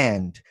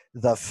and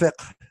the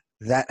fiqh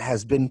that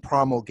has been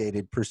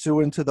promulgated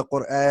pursuant to the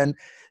Quran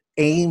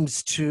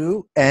aims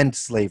to end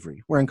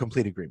slavery. We're in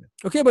complete agreement.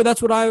 Okay, but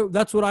that's what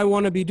I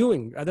want to be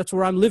doing. That's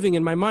where I'm living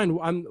in my mind.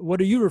 What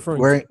are you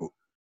referring We're to?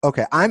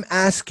 okay. I'm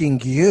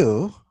asking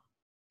you,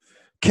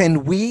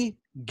 can we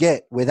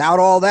get, without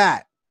all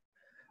that,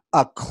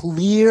 a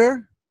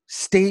clear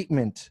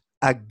statement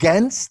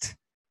against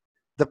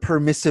the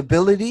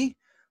permissibility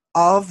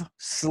of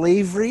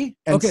slavery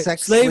and Okay,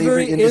 sex slavery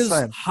slavery in is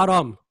Islam?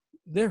 haram.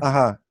 There.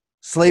 Uh-huh.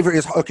 Slavery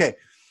is okay.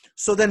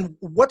 So then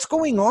what's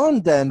going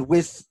on then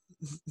with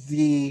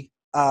the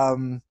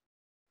well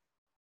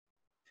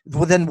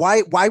then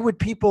why would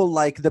people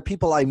like the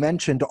people I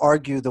mentioned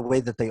argue the way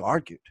that they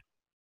argued?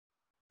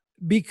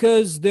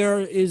 Because there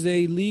is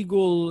a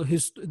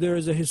there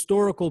is a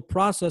historical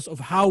process of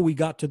how we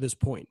got to this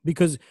point,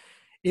 because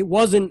it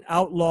wasn't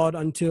outlawed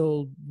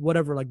until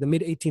whatever, like the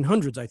mid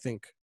 1800s, I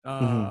think.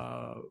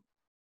 Mhm.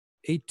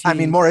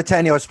 18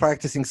 Mauritania was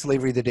practicing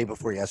slavery the day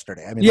before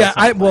yesterday. Yeah,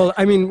 That's not like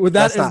I mean, with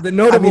that that's as not. the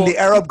notable, The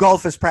Arab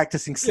Gulf is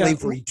practicing yeah,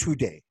 slavery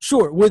today.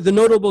 sure, with the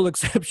notable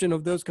exception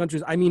of those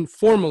countries. I mean,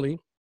 formally,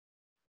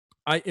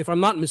 if I'm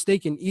not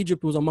mistaken,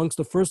 Egypt was amongst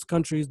the first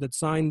countries that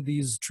signed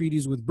these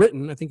treaties with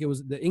Britain. I think it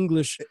was the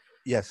English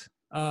Yes.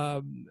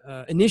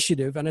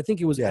 initiative, and I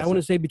think it was, I Yes. want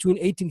to say, between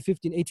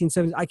 1850 and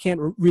 1870. I can't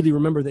really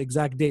remember the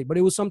exact date, but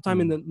it was sometime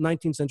in Mm. the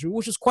 19th century,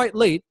 which is quite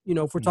late.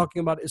 If we're Mm. talking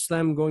about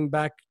Islam going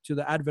back to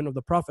the advent of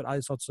the Prophet,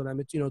 it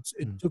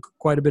Mm. took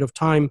quite a bit of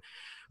time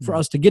for Mm.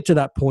 us to get to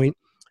that point.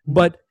 Mm.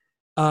 But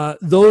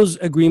those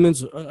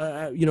agreements,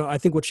 I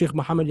think what Sheikh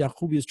Mohammed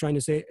Yaqoubi is trying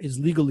to say is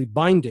legally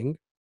binding,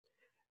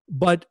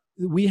 but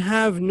we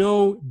have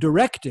no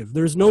directive.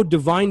 There's no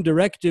divine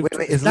directive to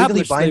Is legally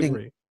establish binding?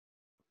 slavery.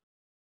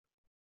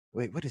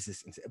 Wait, what is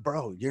this,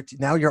 bro?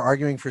 You're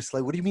arguing for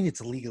slave. What do you mean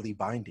it's legally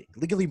binding?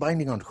 Legally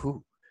binding on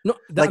who? No,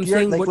 Like I'm you're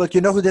saying like, what. look,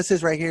 you know who this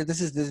is right here?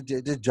 This is this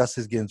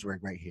Justice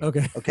Ginsburg right here.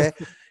 Okay. Okay,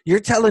 you're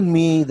telling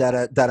me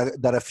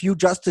that a few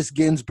Justice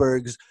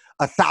Ginsburgs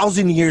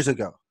 1,000 years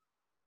ago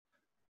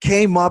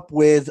came up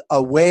with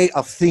a way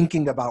of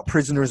thinking about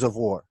prisoners of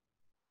war,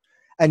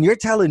 and you're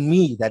telling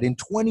me that in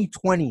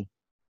 2020,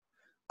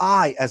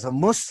 I, as a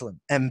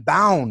Muslim, am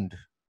bound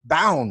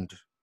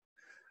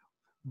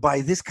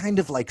by this kind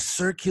of like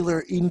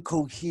circular,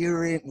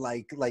 incoherent,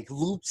 like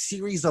loop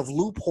series of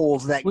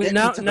loopholes that Wait, get me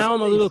to the now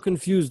I'm a little place.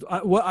 confused.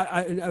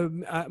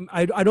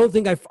 I don't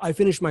think I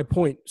finished my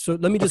point. So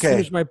let me just Okay,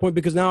 finish my point,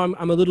 because now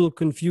I'm a little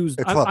confused.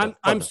 I'm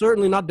Tfadal.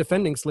 certainly not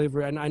defending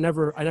slavery, and I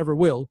never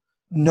will.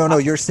 No, I,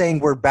 you're saying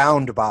we're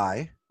bound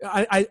by.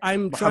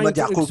 I'm trying Muhammad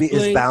to Yaqoubi is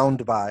explain.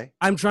 bound by.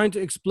 I'm trying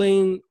to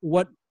explain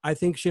what I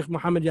think Sheikh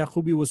Mohammed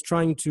Yaqoubi was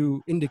trying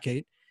to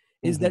indicate,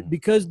 is that Mhm.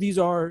 because these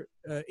are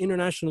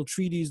international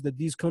treaties that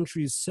these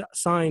countries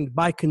signed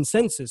by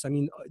consensus, I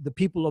mean, the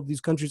people of these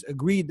countries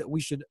agreed that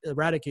we should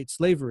eradicate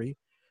slavery,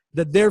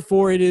 that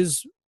therefore it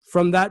is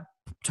from that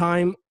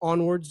time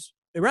onwards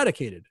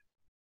eradicated.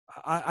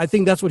 I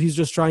think that's what he's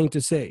just trying to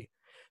say,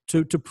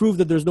 to prove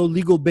that there's no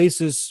legal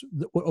basis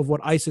of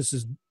what ISIS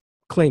is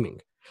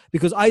claiming.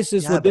 Because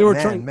ISIS, Yeah, what they but were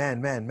trying.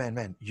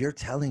 man, you're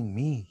telling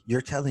me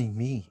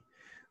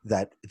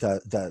that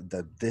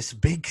the this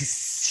big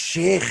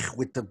sheikh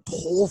with the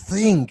whole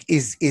thing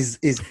is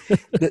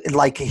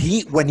like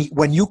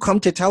when you come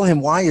to tell him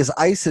why is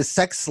ISIS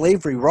sex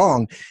slavery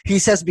wrong, he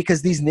says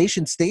because these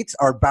nation states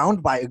are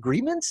bound by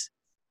agreements,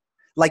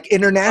 like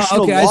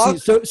international Okay, I law,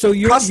 see. So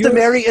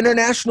customary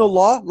international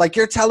law. Like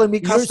you're telling me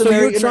you're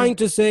customary trying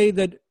to say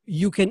that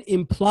you can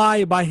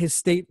imply by his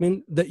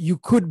statement that you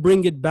could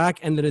bring it back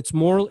and that it's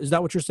moral. Is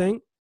that what you're saying?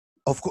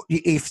 Of course,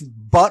 if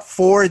but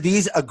for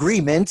these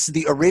agreements,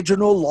 the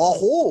original law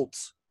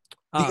holds.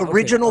 The Okay,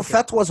 original okay.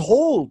 fatwas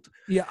hold.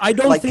 Yeah, I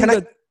don't Like, think can I?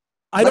 that.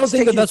 I don't Let's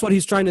think take that you. that's what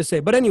he's trying to say.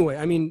 But anyway,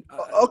 I mean,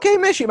 Okay,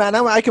 Meshi, man,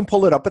 I can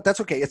pull it up, but that's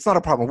okay. It's not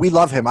a problem. We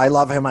love him. I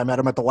love him. I met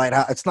him at the White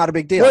House. It's not a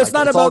big deal. well, it's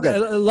Like, not it's all about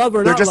good. love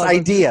or They're not just love.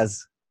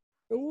 ideas.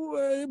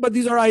 But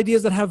these are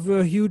ideas that have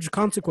huge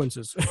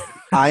consequences.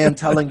 I am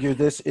telling you,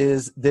 this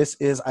is.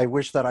 I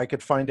wish that I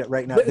could find it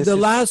right now. This the is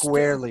last,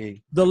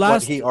 squarely the what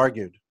last, he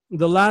argued.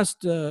 the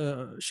last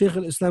Sheikh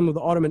al-Islam of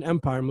the Ottoman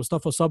Empire,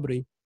 Mustafa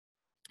Sabri,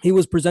 he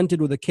was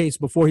presented with a case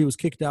before he was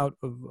kicked out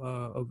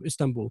of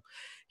Istanbul.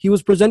 He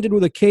was presented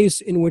with a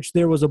case in which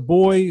there was a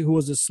boy who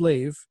was a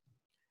slave,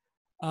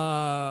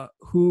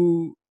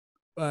 who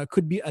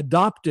could be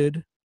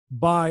adopted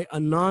by a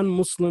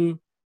non-Muslim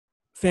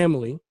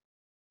family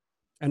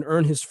and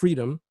earn his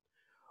freedom,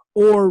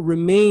 or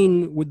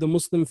remain with the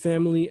Muslim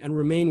family and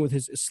remain with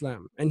his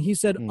Islam. And he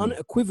said Mm,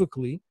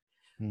 unequivocally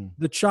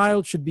the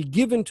child should be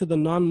given to the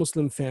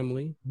non-Muslim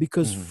family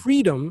because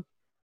freedom,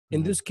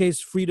 in this case,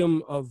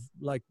 freedom of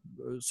like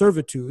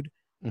servitude,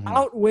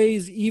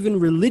 outweighs even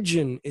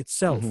religion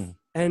itself.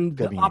 And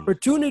the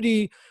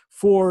opportunity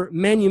for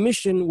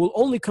manumission will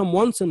only come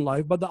once in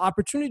life, but the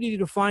opportunity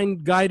to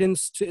find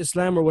guidance to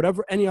Islam or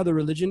whatever, any other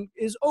religion,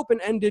 is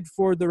open-ended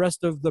for the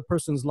rest of the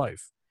person's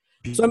life.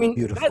 So I mean,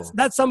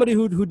 that's somebody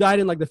who died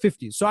in like the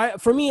 50s. So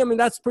for me, I mean,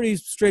 that's pretty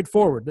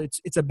straightforward.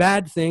 It's a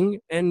bad thing,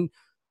 and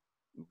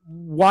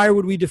why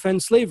would we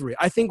defend slavery?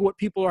 I think what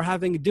people are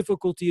having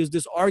difficulty is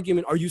this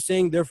argument. Are you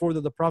saying therefore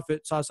that the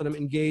Prophet ﷺ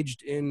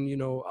engaged in,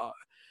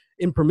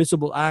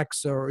 impermissible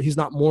acts, or he's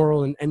not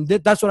moral? And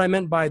that's what I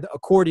meant by the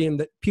accordion,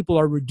 that people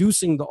are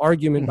reducing the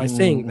argument by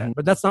saying that.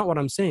 But that's not what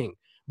I'm saying,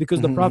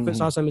 because the Prophet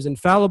ﷺ is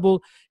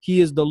infallible.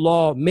 He is the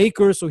law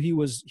maker. So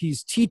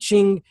he's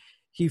teaching,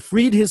 he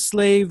freed his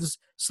slaves.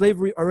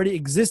 Slavery already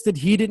existed.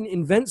 He didn't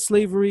invent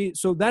slavery.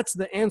 So that's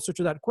the answer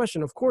to that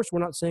question. Of course, we're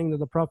not saying that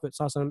the Prophet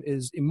ﷺ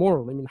is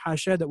immoral. I mean,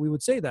 hasha that we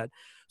would say that.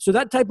 So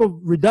that type of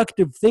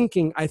reductive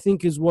thinking, I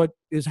think,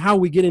 is how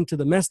we get into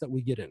the mess that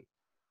we get in.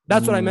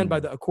 That's what I meant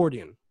by the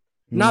accordion.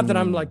 Not that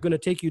I'm like going to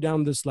take you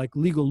down this like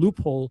legal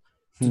loophole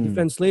to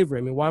defend slavery.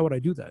 I mean, why would I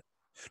do that?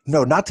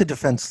 No, not to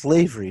defend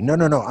slavery. No.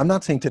 I'm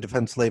not saying to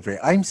defend slavery.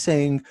 I'm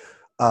saying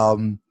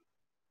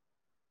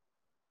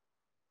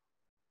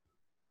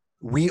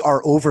we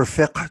are over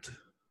fiqh.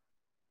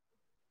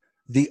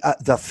 The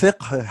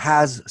fiqh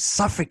has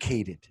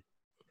suffocated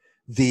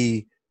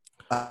the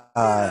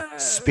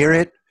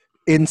spirit,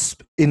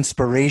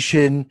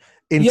 inspiration,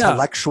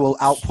 intellectual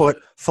output,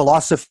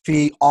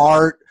 philosophy,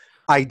 art,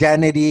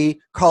 identity,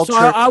 culture. So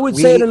I would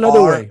say it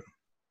another way.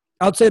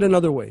 I'll say it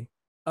another way.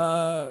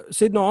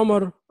 Sayyidina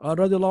Umar,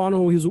 radiallahu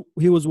anhu,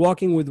 he was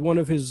walking with one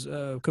of his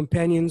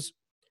companions.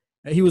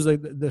 He was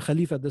like the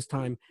Khalifa at this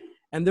time.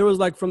 And there was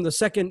like from the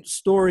second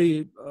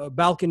story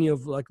balcony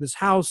of like this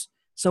house,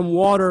 some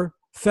water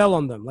fell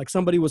on them. Like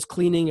somebody was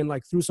cleaning and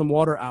like threw some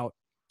water out.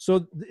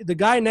 So the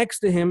guy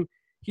next to him,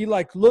 he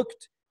like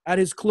looked at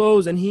his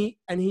clothes and he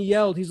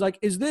yelled, he's like,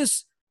 is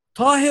this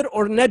tahir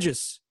or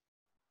najis?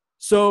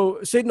 So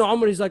Sayyidina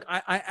Umar, he's like,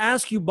 I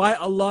ask you by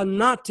Allah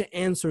not to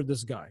answer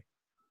this guy,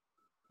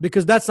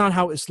 because that's not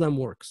how Islam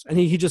works. And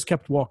he just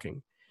kept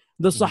walking.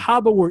 The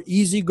Sahaba were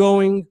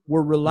easygoing,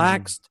 were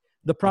relaxed.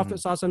 The Prophet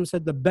ﷺ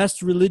said the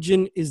best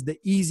religion is the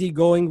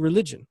easygoing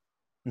religion.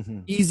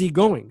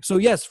 Easygoing. So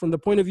yes, from the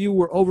point of view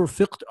we're over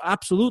fiqh,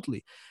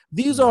 absolutely.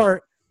 These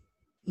are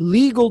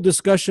legal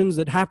discussions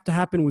that have to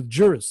happen with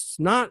jurists,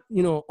 not,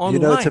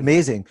 online. It's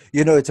amazing.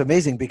 It's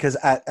amazing because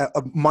at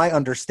my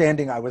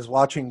understanding, I was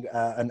watching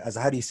an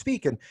Azhari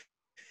speak, and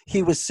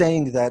he was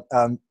saying that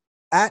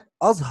at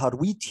Azhar,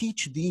 we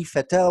teach the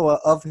fatwa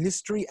of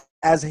history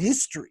as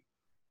history.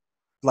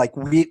 Like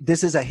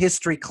this is a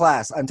history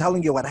class. I'm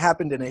telling you what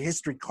happened in a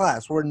history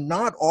class. We're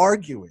not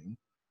arguing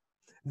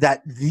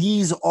that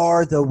these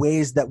are the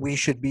ways that we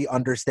should be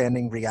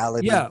understanding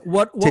reality. Yeah,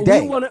 what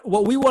today.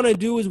 we want to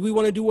do is we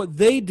want to do what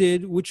they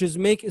did, which is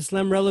make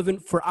Islam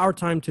relevant for our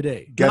time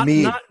today.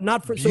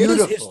 Not for. So it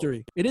is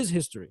history. It is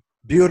history.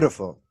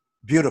 Beautiful.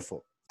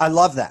 I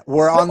love that.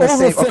 We're on the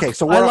same. Okay,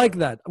 so I like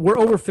that. We're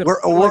over fiqh.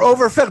 We're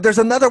over fiqh. There's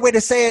another way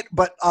to say it,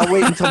 but I'll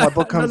wait until my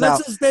book comes out.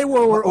 Let's just stay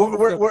where we're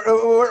over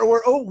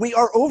we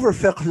are over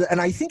fiqh, and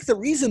I think the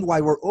reason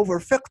why we're over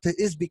fiqh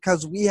is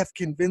because we have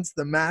convinced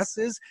the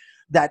masses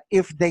that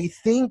if they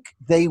think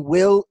they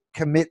will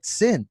commit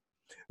sin,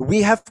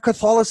 we have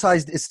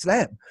Catholicized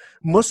Islam.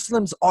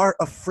 Muslims are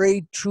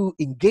afraid to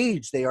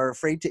engage. They are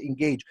afraid to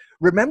engage.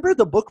 Remember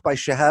the book by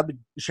Shahab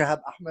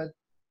Ahmed?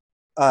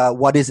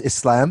 What is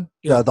Islam?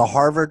 Yeah. The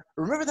Harvard.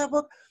 Remember that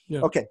book?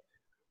 Yeah. Okay.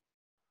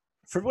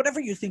 For whatever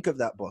you think of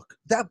that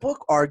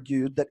book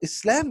argued that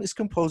Islam is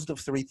composed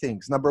of three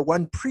things. Number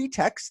one,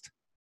 pretext,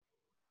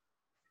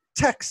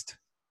 text,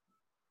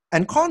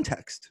 and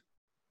context.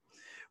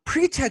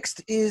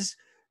 Pretext is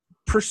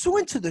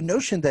pursuant to the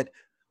notion that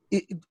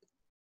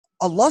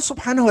Allah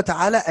subhanahu wa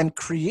ta'ala and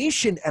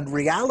creation and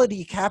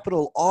reality,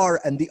 capital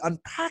R, and the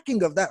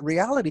unpacking of that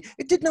reality,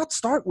 it did not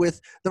start with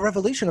the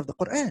revelation of the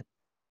Quran.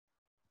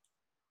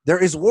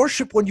 There is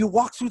worship when you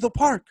walk through the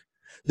park.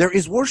 There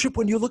is worship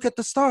when you look at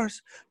the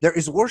stars. There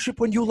is worship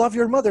when you love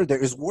your mother.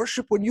 There is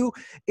worship when you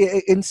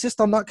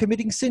insist on not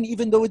committing sin,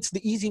 even though it's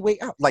the easy way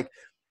out. Like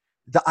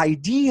the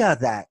idea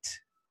that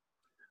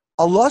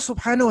Allah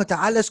subhanahu wa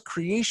ta'ala's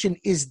creation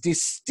is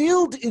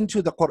distilled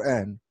into the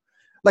Quran.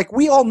 Like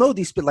we all know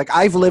these people. Like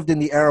I've lived in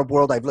the Arab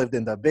world. I've lived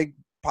in the big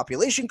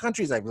population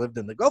countries. I've lived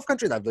in the Gulf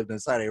countries. I've lived in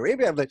Saudi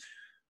Arabia.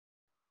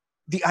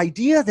 The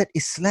idea that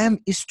Islam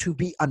is to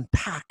be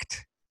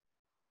unpacked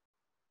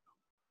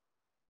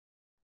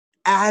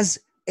as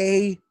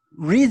a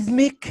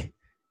rhythmic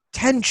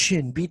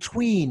tension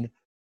between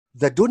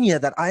the dunya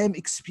that I am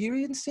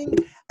experiencing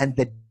and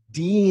the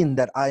deen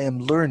that I am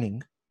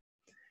learning,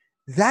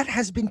 that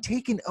has been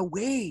taken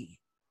away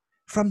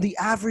from the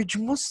average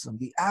Muslim.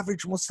 The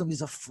average Muslim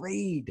is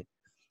afraid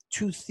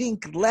to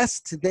think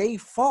lest they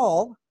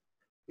fall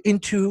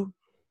into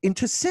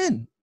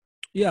sin.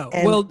 Yeah,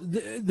 and, well,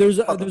 there's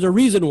a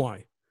reason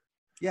why.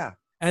 Yeah.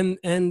 And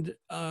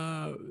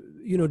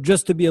you know,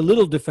 just to be a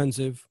little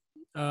defensive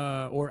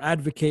or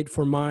advocate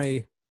for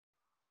my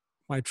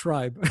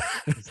tribe,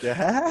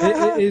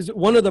 is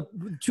one of the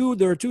two.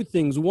 There are two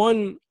things.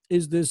 One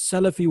is this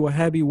Salafi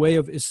Wahhabi way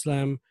of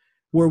Islam,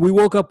 where we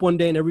woke up one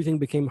day and everything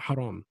became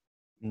haram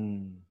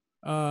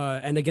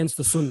and against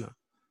the Sunnah.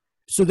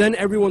 So then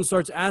everyone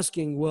starts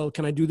asking, well,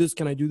 can I do this?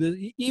 Can I do this?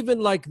 Even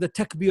like the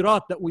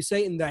takbirat that we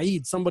say in the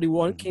Eid. Somebody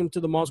came to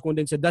the mosque one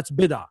day and said, that's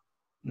bid'ah.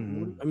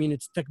 I mean,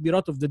 it's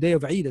takbirat of the day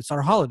of Eid. It's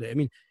our holiday. I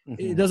mean,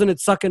 doesn't it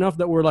suck enough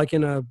that we're like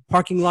in a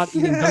parking lot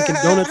eating Dunkin'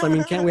 Donuts? I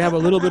mean, can't we have a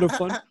little bit of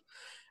fun?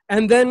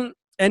 And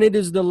it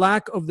is the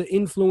lack of the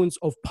influence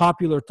of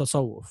popular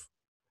tasawwuf.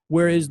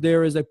 Whereas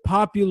there is a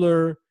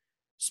popular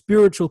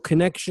spiritual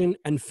connection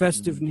and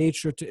festive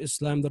nature to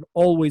Islam that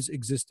always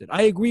existed.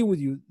 I agree with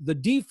you. The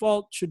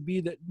default should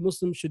be that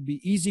Muslims should be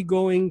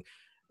easygoing,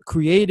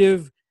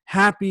 creative,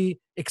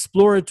 happy,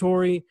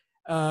 exploratory,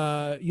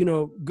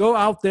 go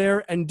out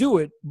there and do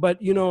it.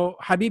 But,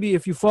 Habibi,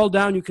 if you fall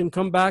down, you can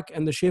come back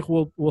and the Shaykh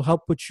will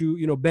help put you,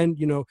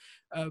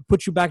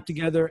 put you back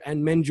together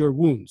and mend your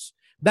wounds.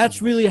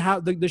 That's really how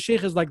the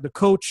Shaykh is like the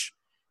coach,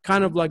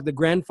 kind of like the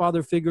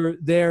grandfather figure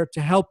there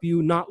to help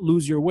you not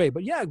lose your way.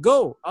 But yeah,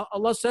 go.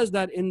 Allah says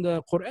that in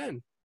the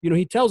Quran.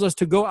 He tells us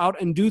to go out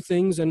and do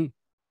things and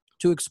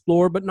to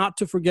explore, but not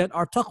to forget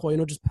our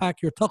taqwa. Just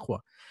pack your taqwa.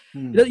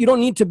 You don't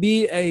need to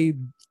be a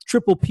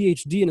triple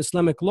PhD in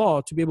Islamic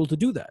law to be able to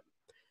do that.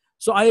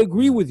 So I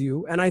agree with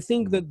you. And I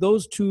think that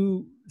those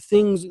two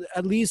things,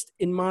 at least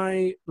in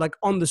my, like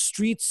on the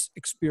streets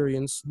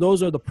experience,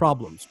 those are the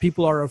problems.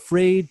 People are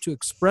afraid to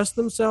express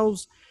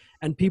themselves.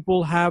 And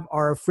people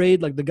are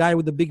afraid, like the guy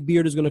with the big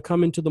beard is going to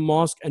come into the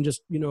mosque and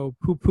just,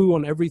 poo-poo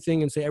on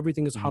everything and say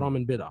everything is haram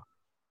and bid'ah.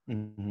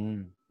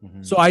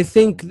 So I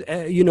think,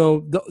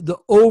 the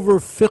over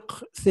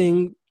fiqh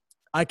thing,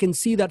 I can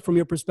see that from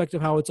your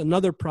perspective, how it's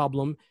another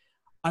problem.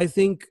 I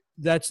think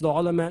that's the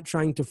ulama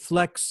trying to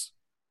flex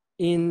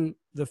in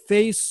the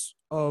face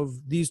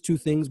of these two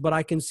things. But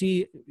I can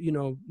see,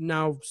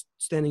 now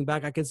standing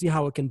back, I can see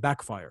how it can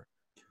backfire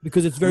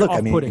because it's very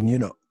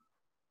off-putting.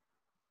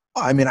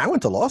 I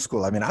went to law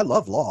school. I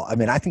love law.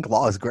 I think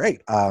law is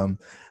great.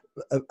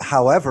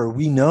 However,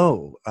 we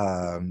know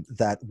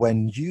that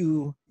when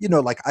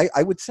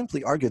I would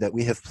simply argue that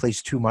we have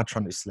placed too much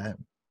on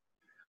Islam.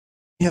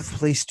 We have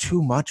placed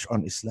too much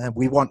on Islam.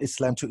 We want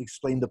Islam to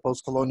explain the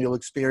post-colonial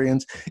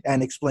experience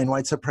and explain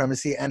white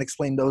supremacy and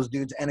explain those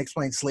dudes and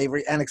explain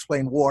slavery and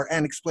explain war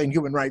and explain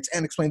human rights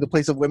and explain the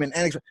place of women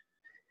and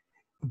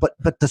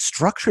But the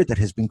structure that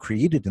has been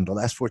created in the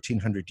last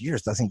 1400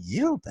 years doesn't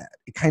yield that.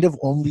 It kind of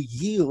only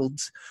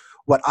yields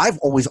what I've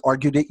always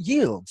argued it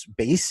yields: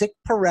 basic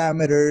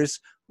parameters,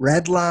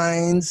 red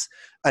lines,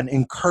 an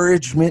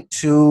encouragement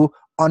to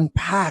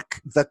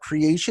unpack the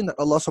creation that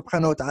Allah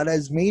subhanahu wa ta'ala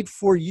has made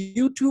for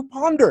you to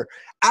ponder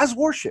as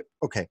worship.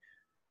 Okay.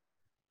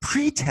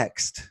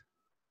 Pretext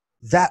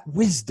that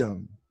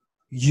wisdom.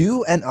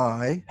 You and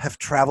I have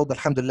traveled,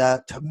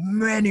 alhamdulillah, to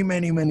many,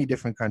 many, many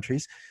different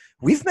countries.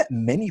 We've met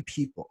many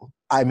people,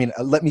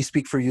 let me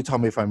speak for you, tell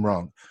me if I'm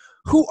wrong,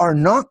 who are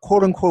not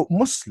quote unquote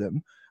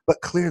Muslim, but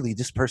clearly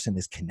this person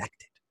is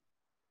connected.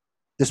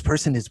 This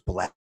person is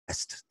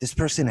blessed. This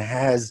person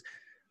has,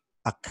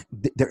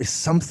 there is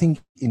something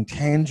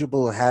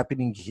intangible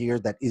happening here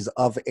that is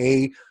of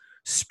a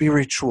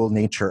spiritual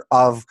nature,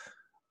 of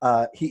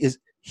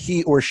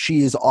he or she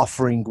is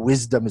offering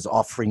wisdom, is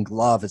offering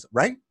love,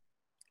 right?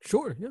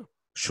 Sure, yeah.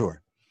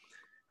 Sure.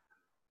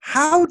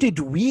 How did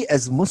we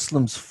as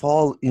Muslims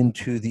fall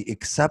into the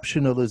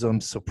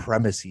exceptionalism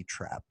supremacy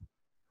trap?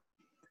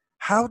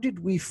 How did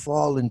we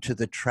fall into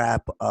the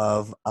trap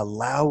of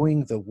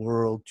allowing the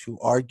world to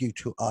argue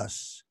to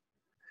us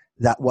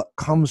that what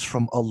comes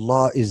from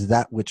Allah is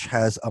that which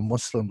has a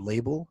Muslim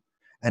label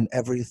and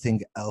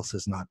everything else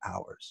is not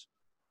ours?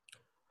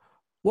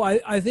 Well,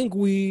 I think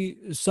we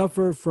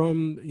suffer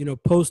from,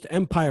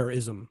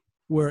 post-empirism,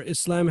 where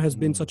Islam has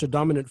been such a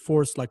dominant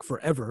force like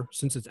forever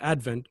since its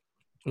advent.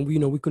 And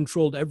we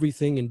controlled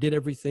everything and did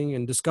everything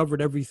and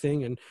discovered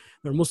everything, and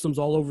there are Muslims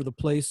all over the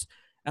place.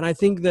 And I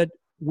think that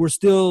we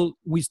still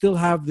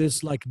have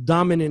this like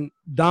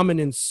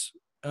dominance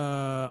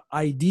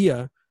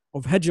idea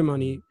of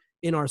hegemony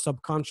in our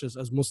subconscious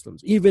as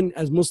Muslims, even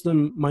as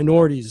Muslim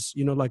minorities,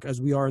 like as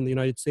we are in the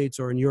United States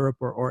or in Europe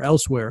or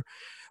elsewhere.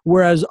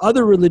 Whereas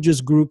other religious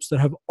groups that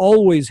have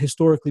always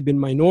historically been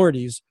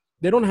minorities,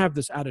 they don't have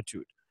this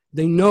attitude.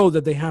 They know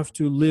that they have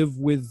to live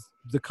with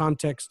the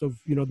context of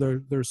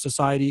their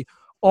society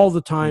all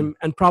the time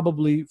and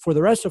probably for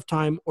the rest of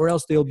time, or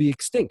else they'll be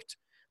extinct.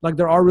 Like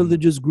there are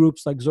religious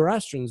groups like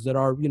Zoroastrians that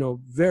are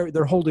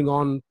they're holding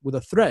on with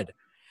a thread.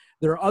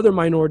 There are other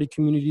minority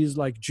communities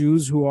like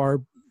Jews who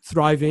are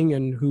thriving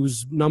and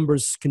whose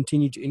numbers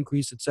continue to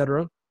increase,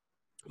 etc.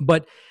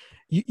 But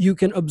you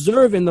can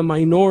observe in the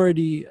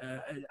minority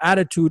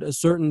attitude a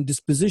certain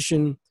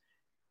disposition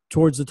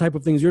towards the type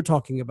of things you're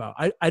talking about.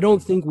 I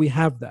don't think we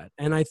have that.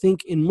 And I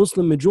think in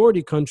Muslim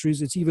majority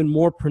countries, it's even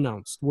more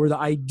pronounced, where the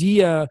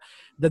idea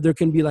that there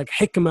can be like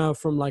hikmah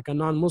from like a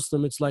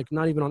non-Muslim, it's like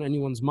not even on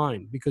anyone's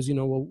mind, because, you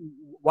know, well,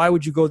 why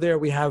would you go there?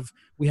 We have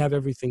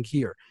everything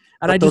here.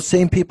 And but those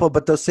same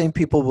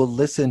people will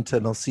listen to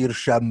Nasir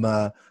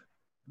Shamma,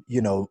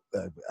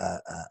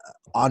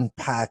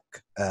 unpack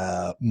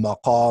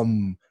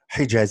Maqam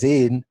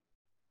Hijazin,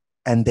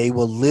 and they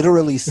will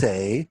literally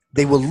say,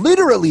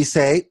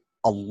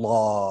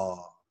 Allah.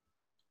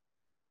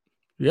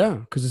 Yeah,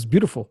 because it's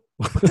beautiful.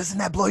 But doesn't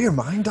that blow your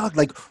mind, dog?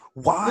 Like,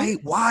 why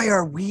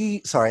are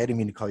we, sorry, I didn't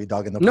mean to call you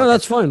dog in the podcast. No,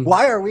 that's fine.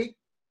 Why are we,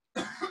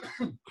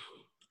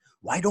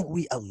 why don't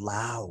we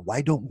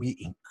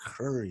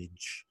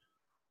encourage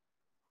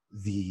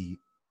the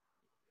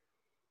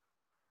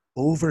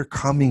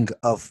overcoming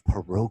of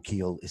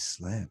parochial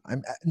Islam?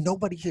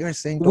 Nobody here is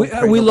saying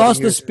we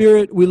lost the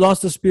spirit. We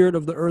lost the spirit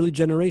of the early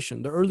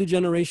generation. The early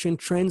generation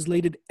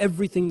translated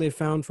everything they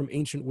found from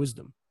ancient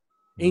wisdom,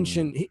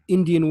 ancient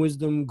Indian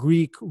wisdom,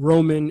 Greek,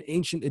 Roman,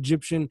 ancient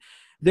Egyptian.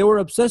 They were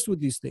obsessed with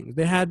these things.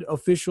 They had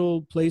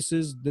official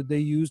places that they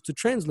used to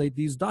translate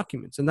these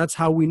documents. And that's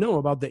how we know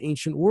about the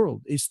ancient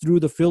world, is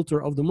through the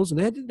filter of the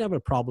Muslim. They didn't have a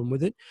problem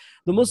with it.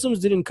 The Muslims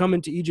didn't come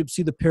into Egypt,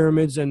 see the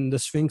pyramids and the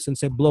Sphinx and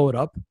say, blow it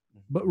up.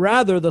 But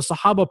rather, the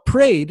Sahaba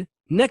prayed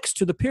next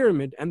to the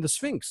pyramid and the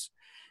Sphinx.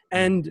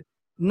 And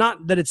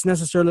not that it's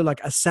necessarily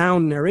like a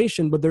sound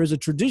narration, but there is a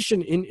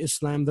tradition in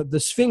Islam that the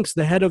Sphinx,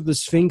 the head of the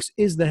Sphinx,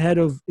 is the head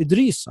of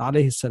Idris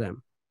alayhi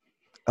salam.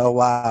 Oh,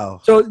 wow.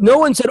 So no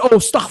one said, oh,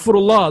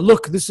 astaghfirullah,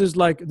 look, this is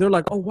like, they're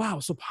like, oh, wow,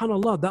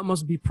 subhanallah, that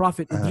must be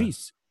Prophet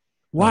Idris.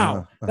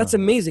 Wow, that's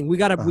amazing. We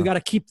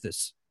gotta keep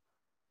this.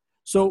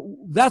 So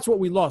that's what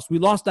we lost. We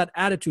lost that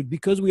attitude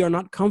because we are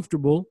not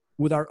comfortable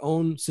with our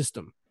own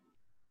system.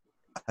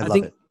 I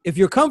think it. If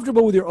you're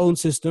comfortable with your own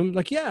system,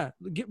 like, I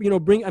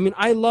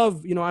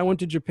love, I went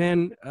to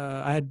Japan.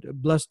 I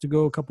had blessed to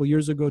go a couple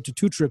years ago to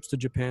 2 trips to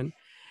Japan.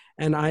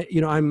 And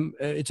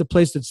it's a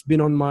place that's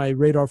been on my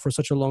radar for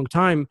such a long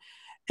time.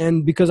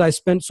 And because I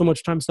spent so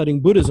much time studying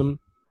Buddhism,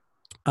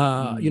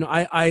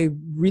 I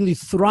really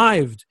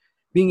thrived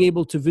being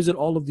able to visit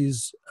all of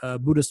these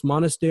Buddhist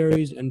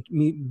monasteries and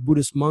meet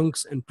Buddhist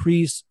monks and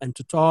priests and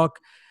to talk.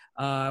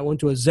 I went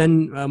to a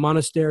Zen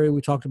monastery.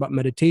 We talked about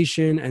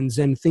meditation and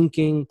Zen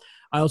thinking.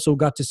 I also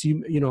got to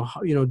see,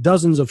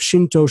 dozens of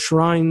Shinto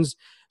shrines.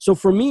 So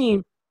for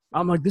me,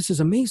 I'm like, this is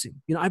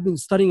amazing. I've been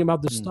studying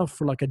about this stuff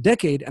for like a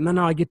decade, and then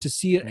now I get to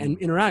see it and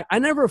interact. I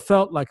never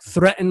felt like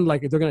threatened,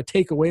 like they're going to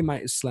take away my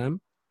Islam,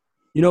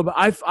 but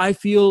I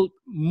feel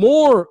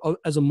more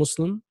as a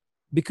Muslim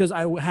because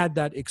I had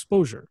that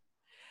exposure.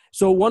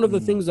 So one of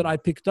the things that I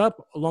picked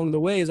up along the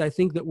way is I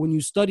think that when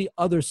you study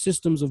other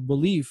systems of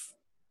belief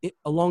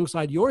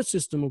alongside your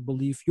system of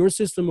belief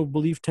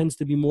tends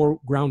to be more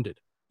grounded.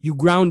 You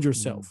ground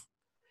yourself.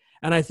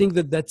 And I think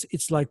that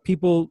it's like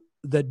people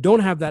that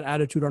don't have that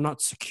attitude are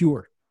not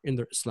secure in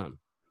their Islam.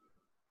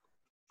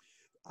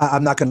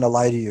 I'm not going to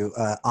lie to you.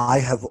 I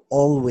have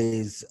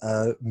always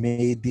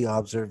made the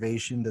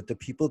observation that the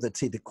people that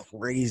say the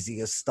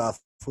craziest stuff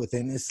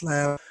within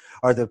Islam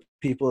are the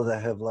people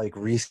that have like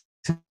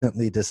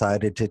recently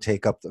decided to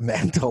take up the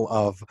mantle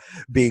of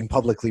being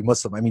publicly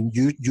Muslim. I mean,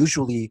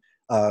 usually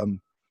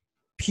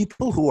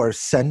people who are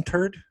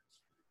centered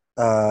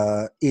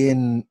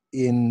in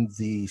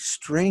the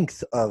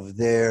strength of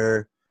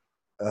their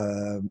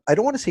I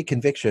don't want to say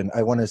conviction,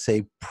 I want to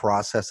say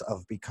process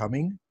of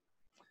becoming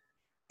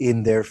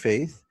in their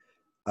faith.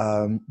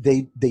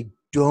 They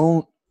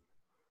don't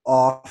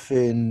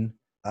often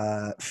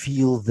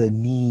feel the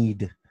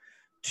need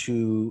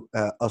to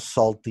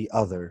assault the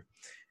other.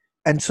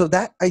 And so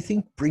that, I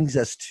think, brings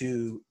us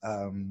to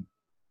can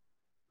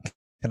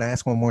I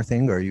ask one more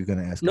thing, or are you going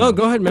to ask? No,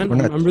 go ahead, man.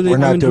 We're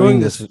not doing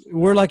this.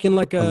 We're like in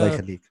a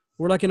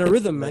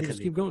rhythm, man.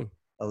 Just keep going.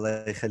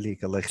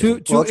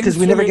 Because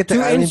we never get to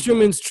two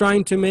instruments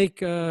trying to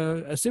make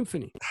a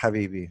symphony.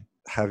 Habibi.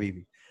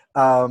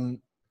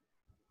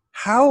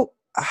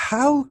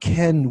 How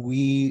can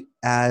we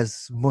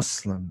as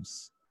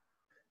Muslims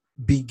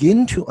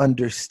begin to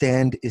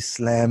understand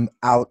Islam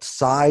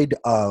outside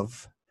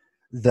of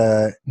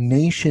the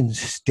nation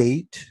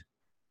state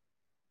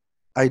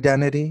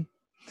identity,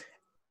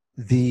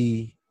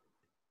 the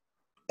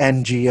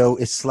NGO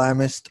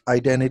Islamist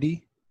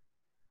identity,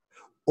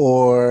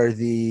 or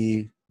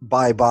the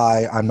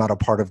bye-bye, I'm not a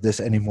part of this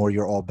anymore,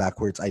 you're all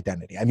backwards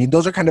identity? I mean,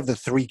 those are kind of the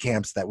 3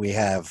 camps that we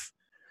have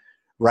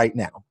right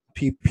now.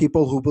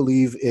 People who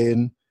believe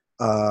in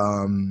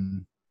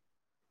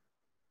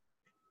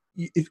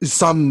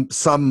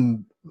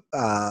some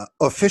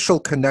official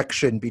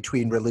connection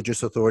between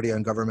religious authority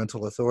and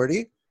governmental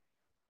authority.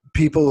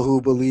 People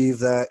who believe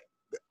that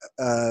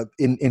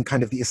in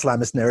kind of the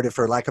Islamist narrative,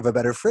 for lack of a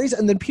better phrase,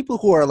 and then people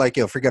who are like,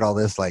 forget all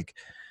this, like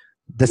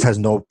this has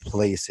no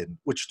place in,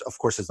 which of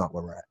course is not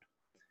where we're at.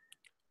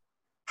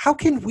 How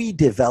can we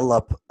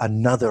develop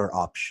another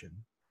option?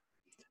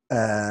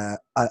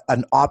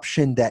 An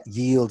option that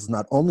yields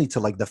not only to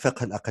like the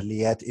fiqh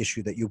al-aqalliyat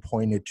issue that you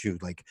pointed to,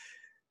 like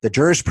The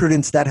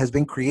jurisprudence that has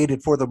been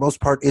created for the most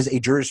part is a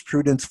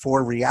jurisprudence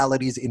for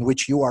realities in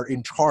which you are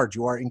in charge,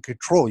 you are in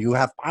control, you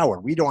have power.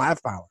 We don't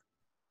have power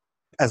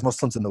as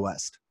Muslims in the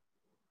West.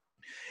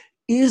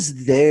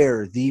 Is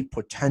there the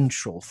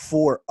potential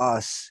for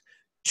us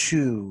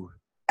to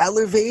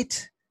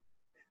elevate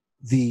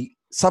the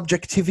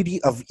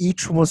subjectivity of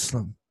each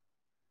Muslim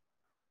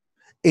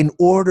in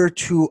order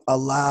to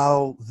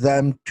allow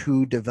them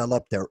to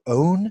develop their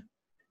own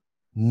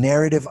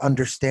narrative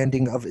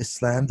understanding of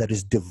Islam that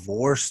is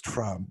divorced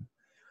from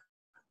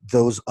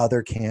those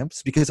other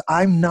camps? Because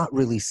I'm not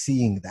really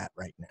seeing that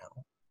right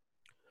now.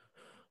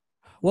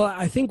 Well,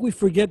 I think we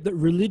forget that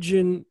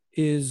religion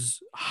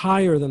is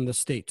higher than the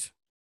state.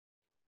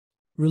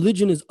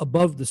 Religion is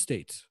above the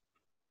state.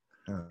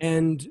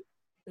 And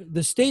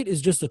the state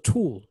is just a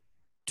tool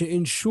to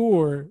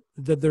ensure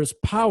that there's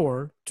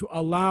power to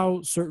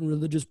allow certain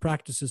religious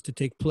practices to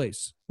take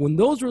place. When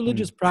those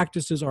religious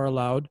practices are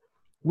allowed,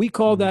 we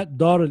call that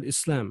Dar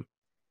al-Islam,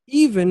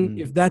 even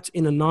if that's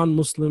in a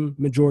non-Muslim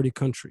majority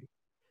country.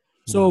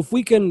 So if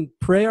we can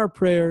pray our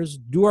prayers,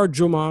 do our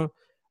Jummah,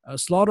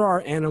 slaughter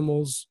our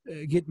animals,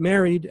 get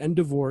married and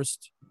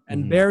divorced,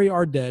 and bury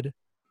our dead,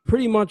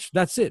 pretty much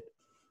that's it.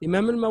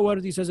 Imam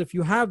al-Mawardi says if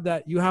you have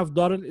that, you have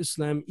Dar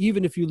al-Islam,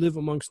 even if you live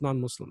amongst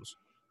non-Muslims.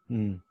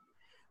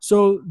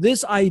 So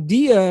this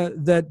idea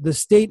that the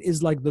state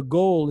is like the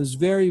goal is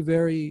very,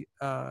 very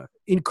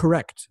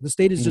incorrect. The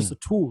state is just a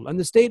tool, and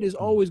the state is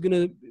always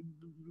going to,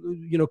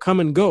 come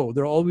and go.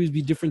 There'll always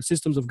be different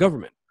systems of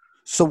government.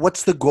 So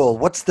what's the goal?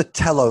 What's the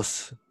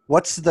telos?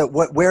 What's the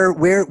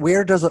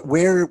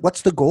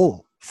what's the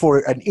goal for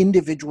an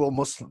individual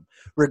Muslim,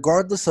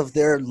 regardless of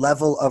their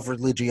level of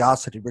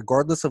religiosity,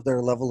 regardless of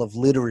their level of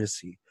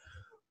literacy?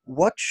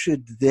 What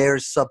should their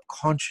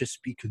subconscious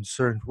be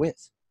concerned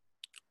with?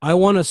 I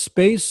want a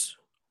space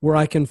where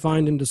I can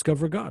find and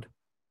discover God.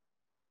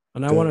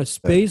 And I want a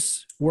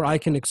space where I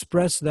can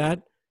express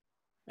that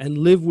and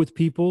live with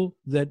people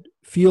that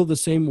feel the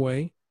same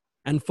way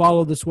and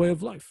follow this way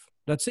of life.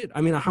 That's it.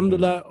 I mean,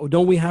 alhamdulillah,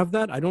 don't we have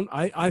that?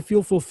 I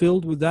feel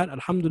fulfilled with that.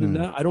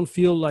 Alhamdulillah. I don't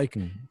feel like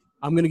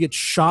I'm going to get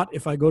shot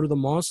if I go to the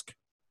mosque.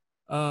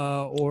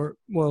 Some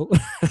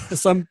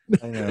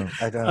I know,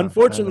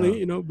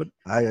 unfortunately, but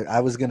I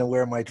was going to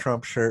wear my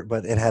Trump shirt,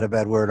 but it had a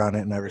bad word on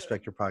it, and I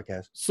respect your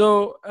podcast.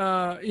 So,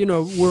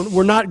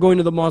 we're not going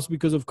to the mosque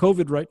because of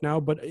COVID right now,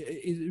 but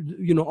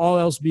all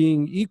else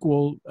being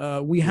equal,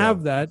 we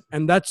have that,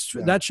 and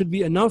that should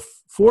be enough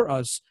for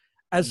us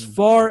as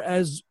far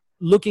as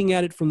looking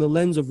at it from the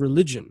lens of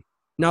religion.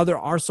 Now, there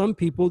are some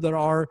people that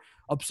are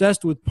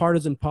obsessed with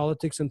partisan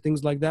politics and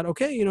things like that.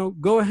 Okay,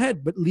 go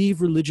ahead, but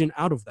leave religion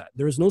out of that.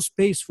 There is no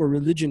space for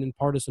religion in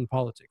partisan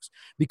politics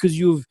because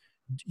you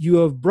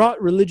have brought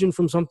religion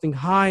from something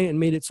high and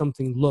made it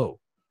something low.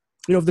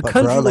 If the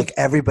country, like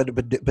everybody,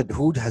 but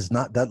who has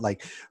not done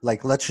like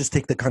let's just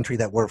take the country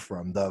that we're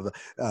from. The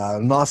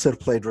Nasser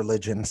played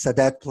religion,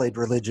 Sadat played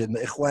religion, the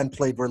Ikhwan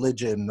played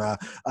religion. The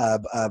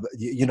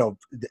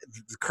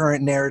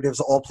current narratives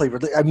all play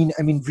religion.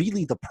 I mean,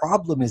 really, the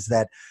problem is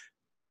that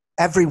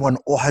everyone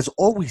has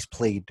always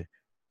played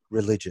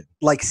religion.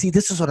 Like, see,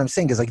 this is what I'm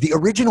saying is like the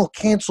original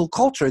cancel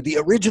culture, the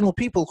original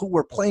people who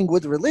were playing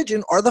with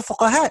religion are the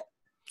fuqahat,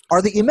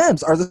 are the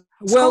imams, are the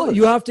scholars. Well,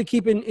 you have to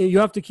keep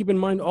in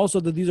mind also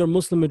that these are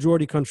Muslim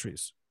majority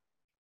countries.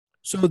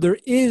 So there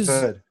is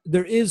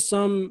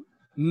some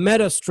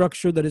meta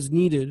structure that is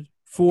needed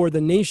for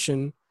the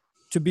nation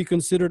to be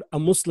considered a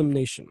Muslim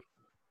nation.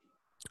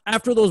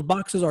 After those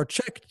boxes are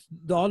checked,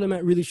 the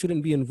ulama really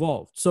shouldn't be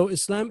involved. So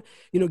Islam,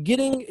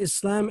 getting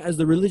Islam as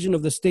the religion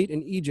of the state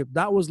in Egypt,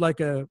 that was like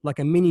a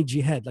mini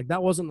jihad. Like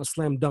that wasn't a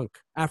slam dunk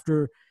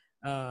after,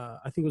 I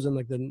think it was in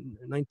like the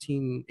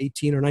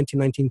 1918 or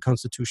 1919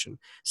 constitution,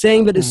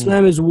 saying that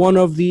Islam is one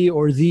of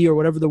or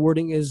whatever the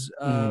wording is,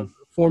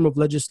 form of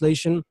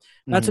legislation.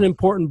 That's an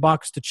important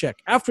box to check.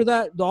 After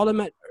that, the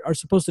ulama are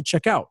supposed to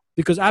check out,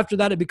 because after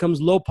that it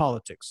becomes low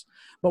politics.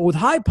 But with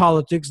high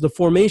politics, the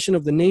formation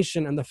of the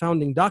nation and the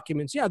founding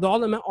documents, the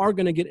ulama are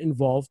going to get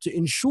involved to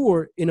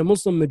ensure in a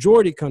Muslim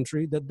majority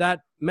country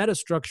that meta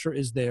structure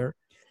is there.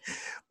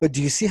 But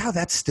do you see how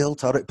that's still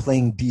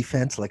playing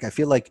defense? Like, I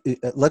feel like,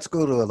 let's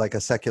go to like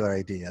a secular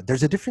idea.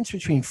 There's a difference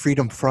between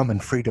freedom from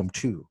and freedom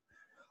to.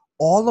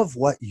 All of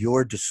what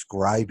you're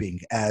describing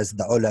as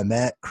the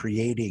ulama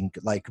creating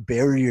like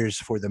barriers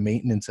for the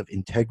maintenance of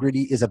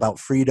integrity is about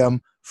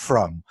freedom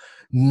from.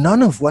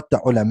 None of what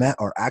the ulama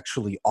are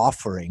actually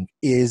offering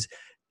is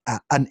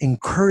an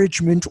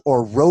encouragement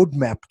or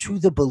roadmap to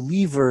the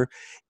believer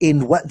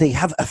in what they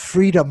have a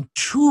freedom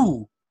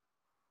to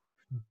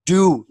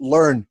do,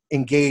 learn,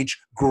 engage,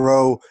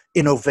 grow,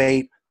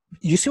 innovate.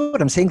 You see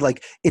what I'm saying?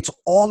 Like, it's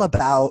all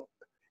about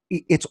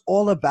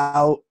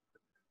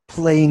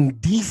playing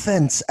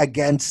defense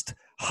against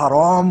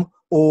haram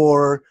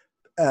or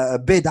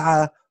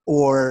bid'ah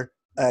or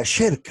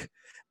shirk.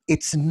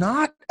 It's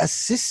not a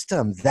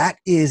system that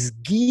is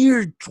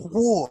geared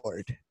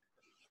toward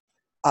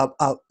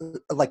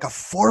like a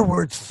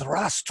forward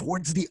thrust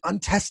towards the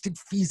untested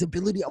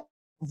feasibility of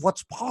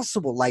what's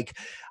possible. Like,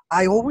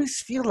 I always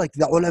feel like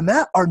the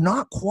ulama are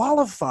not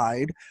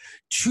qualified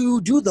to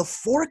do the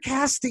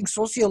forecasting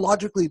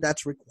sociologically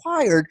that's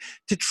required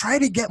to try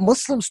to get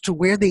Muslims to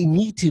where they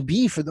need to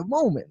be for the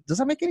moment. Does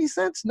that make any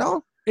sense?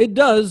 No? It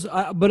does,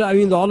 but I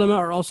mean, the ulama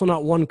are also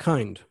not one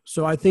kind.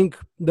 So I think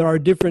there are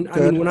different. I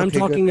mean, Good. when I'm Okay,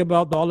 good. talking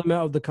about the ulama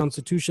of the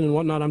Constitution and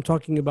whatnot, I'm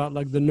talking about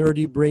like the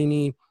nerdy,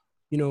 brainy,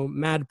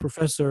 mad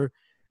professor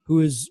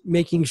who is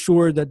making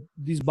sure that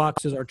these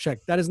boxes are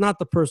checked. That is not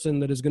the person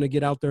that is going to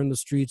get out there in the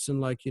streets and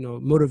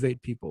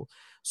motivate people.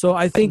 So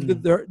I think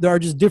that there are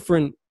just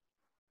different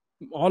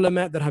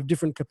ulama that have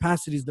different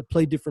capacities that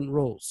play different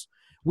roles.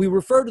 We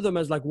refer to them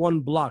as like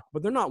one block,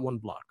 but they're not one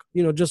block.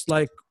 Just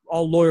like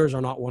all lawyers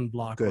are not one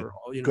block.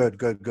 Good.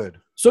 Good.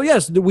 So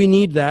yes, we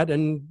need that,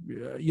 and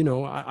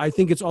I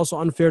think it's also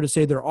unfair to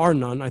say there are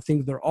none. I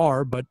think there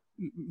are, but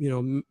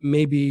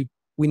maybe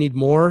we need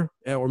more,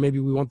 or maybe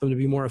we want them to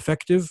be more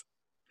effective.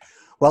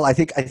 Well, I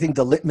think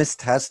the litmus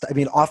test, I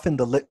mean, often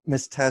the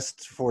litmus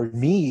test for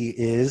me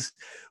is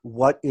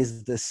what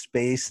is the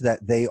space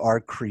that they are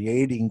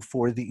creating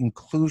for the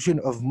inclusion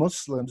of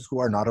Muslims who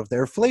are not of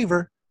their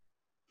flavor.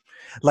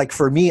 Like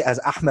for me, as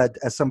Ahmed,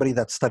 as somebody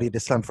that studied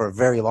Islam for a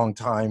very long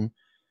time,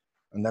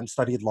 and then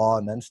studied law,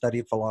 and then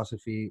studied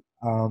philosophy,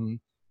 I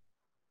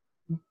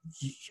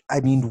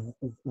mean,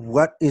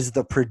 what is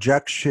the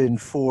projection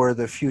for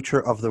the future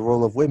of the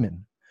role of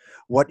women?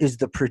 What is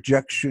the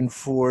projection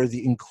for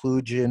the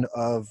inclusion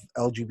of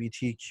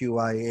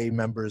LGBTQIA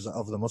members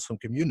of the Muslim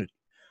community?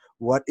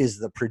 What is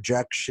the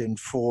projection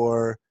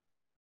for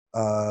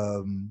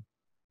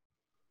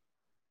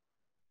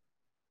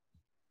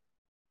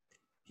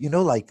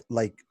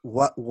like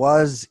what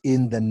was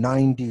in the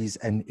 90s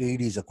and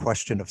 80s a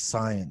question of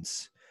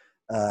science?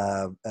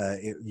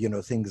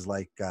 Things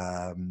like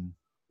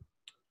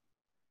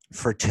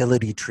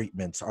fertility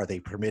treatments, are they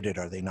permitted,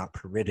 are they not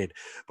permitted,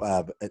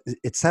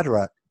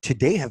 etc.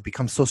 Today have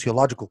become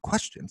sociological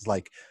questions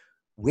like,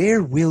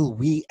 where will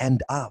we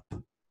end up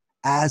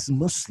as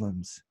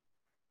Muslims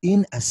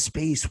in a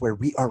space where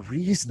we are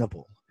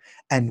reasonable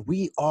and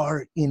we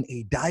are in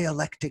a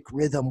dialectic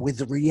rhythm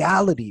with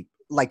reality?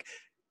 Like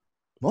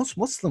most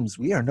Muslims,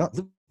 we are not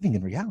living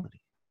in reality.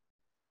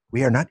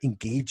 We are not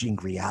engaging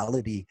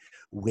reality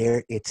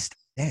where it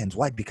stands.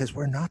 Why? Because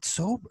we're not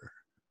sober.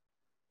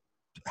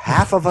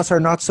 Half of us are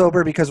not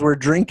sober because we're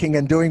drinking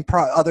and doing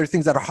other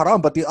things that are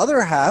haram, but the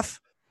other half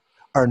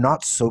are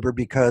not sober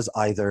because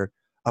either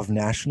of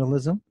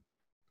nationalism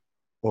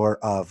or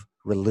of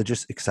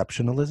religious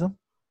exceptionalism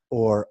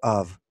or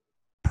of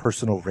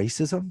personal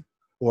racism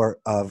or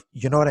of,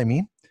 you know what I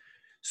mean?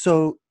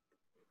 So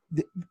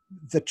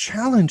the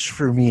challenge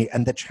for me,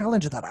 and the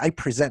challenge that I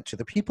present to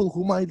the people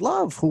whom I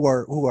love, who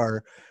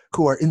are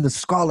in the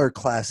scholar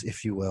class,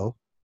 if you will,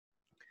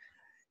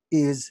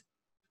 is,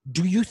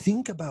 do you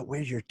think about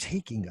where you're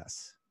taking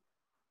us?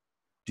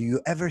 Do you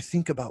ever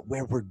think about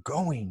where we're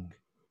going,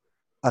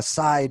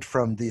 aside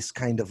from this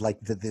kind of like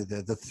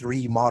the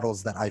three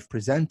models that I've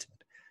presented?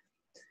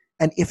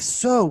 And if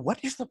so,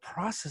 what is the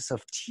process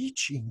of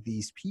teaching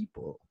these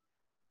people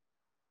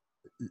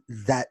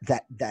that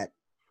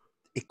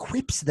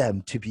equips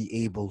them to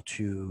be able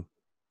to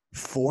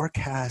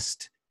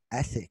forecast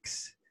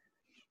ethics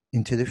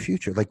into the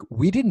future? Like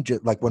we didn't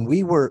like when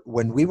we were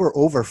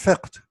over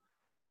fiqh,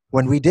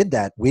 when we did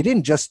that, we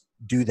didn't just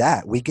do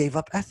that. We gave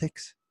up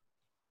ethics.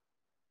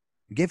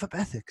 We gave up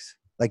ethics.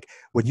 Like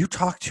when you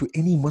talk to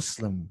any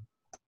Muslim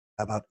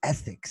about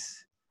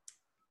ethics,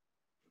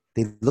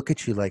 they look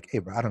at you like, hey,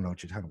 bro, I don't know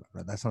what you're talking about,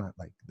 bro. That's not,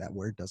 like, that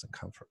word doesn't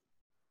come from.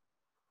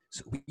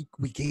 So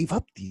we gave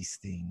up these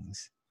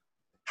things.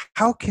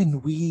 How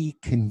can we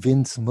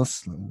convince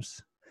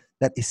Muslims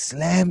that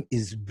Islam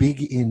is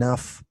big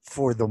enough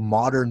for the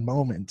modern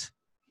moment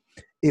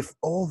if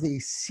all they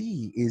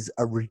see is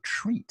a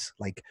retreat?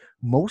 Like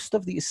most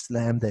of the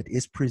Islam that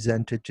is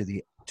presented to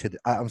the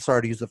I'm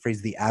sorry to use the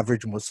phrase, the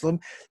average Muslim,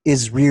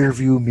 is rear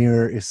view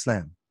mirror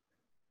Islam.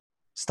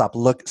 Stop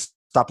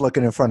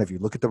looking in front of you.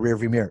 Look at the rear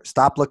view mirror.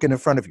 Stop looking in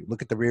front of you.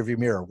 Look at the rear view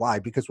mirror. Why?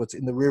 Because what's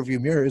in the rear view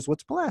mirror is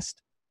what's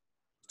blessed.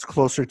 It's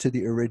closer to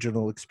the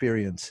original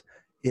experience.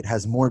 It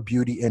has more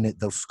beauty in it.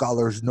 Those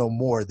scholars know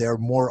more. They're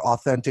more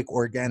authentic,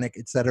 organic,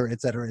 et cetera,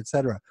 et cetera, et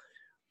cetera.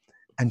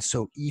 And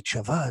so each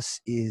of us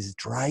is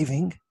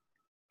driving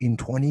in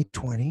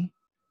 2020,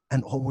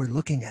 and all we're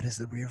looking at is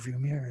the rearview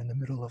mirror in the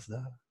middle of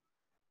the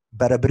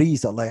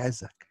Barabriz, Allah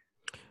Yazzak.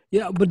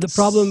 Yeah, but the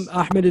problem,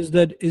 Ahmed, is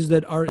that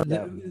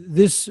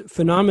this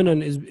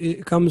phenomenon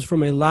it comes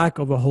from a lack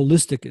of a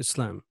holistic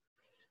Islam.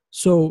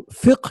 So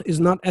fiqh is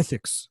not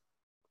ethics.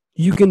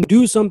 You can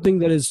do something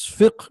that is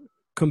fiqh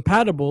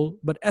compatible,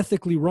 but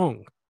ethically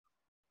wrong.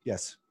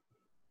 Yes.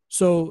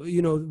 So,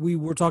 we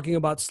were talking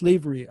about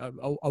slavery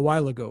a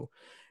while ago.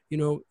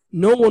 No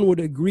one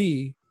would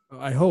agree,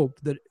 I hope,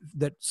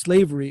 that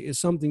slavery is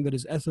something that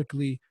is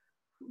ethically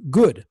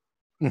good.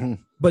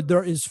 Mm-hmm. But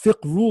there is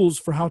fiqh rules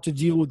for how to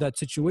deal with that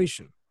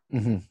situation.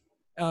 Mm-hmm.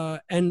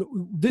 and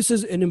this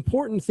is an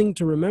important thing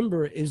to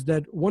remember, is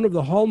that one of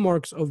the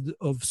hallmarks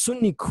of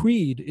Sunni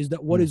creed is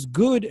that what is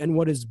good and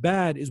what is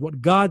bad is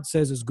what God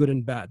says is good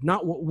and bad,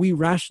 not what we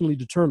rationally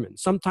determine.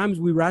 Sometimes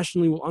we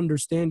rationally will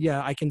understand,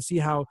 yeah, I can see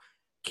how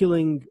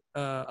killing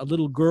a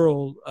little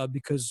girl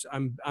because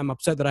I'm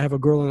upset that I have a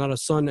girl and not a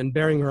son, and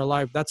burying her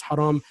alive, that's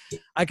haram.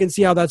 I can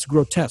see how that's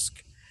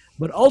grotesque.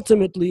 But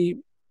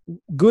ultimately,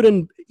 good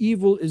and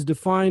evil is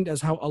defined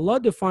as how Allah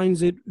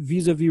defines it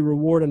vis-a-vis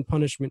reward and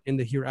punishment in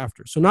the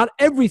hereafter. So not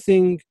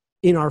everything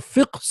in our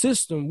fiqh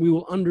system we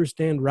will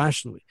understand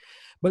rationally.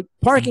 But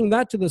parking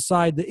that to the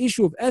side, the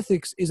issue of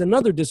ethics is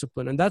another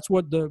discipline, and that's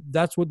what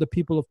the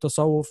people of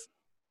tasawwuf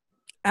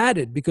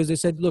added, because they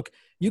said, look,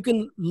 you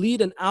can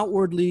lead an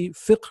outwardly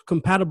fiqh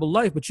compatible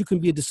life, but you can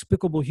be a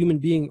despicable human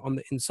being on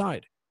the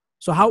inside.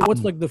 So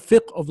what's like the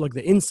fiqh of like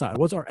the inside?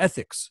 What's our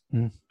ethics?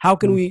 How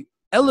can we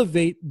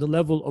elevate the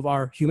level of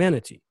our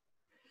humanity?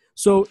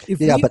 So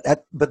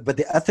but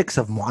the ethics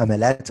of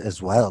mu'amalat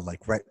as well,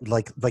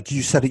 like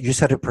you said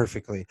it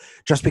perfectly.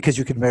 Just because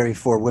you can marry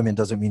 4 women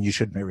doesn't mean you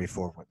should marry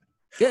 4 women.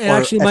 Yeah, it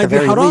actually might be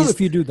haram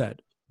if you do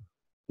that.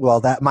 Well,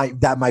 that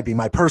might be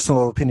my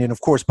personal opinion, of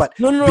course, but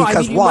no.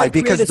 Because why?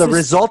 Because the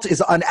result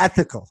is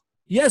unethical.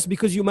 Yes,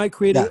 because you might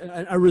create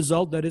a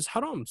result that is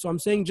haram. So I'm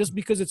saying just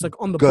because it's like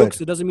on the books,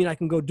 it doesn't mean I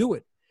can go do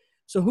it.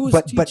 So who's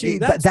teaching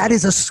that? But that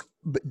is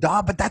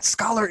but that's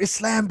scholar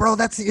Islam, bro.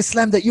 That's the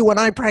Islam that you and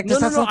I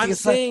practice. No.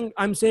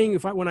 I'm saying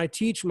when I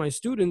teach my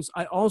students,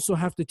 I also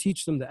have to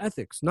teach them the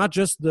ethics, not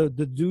just the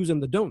do's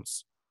and the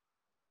don'ts.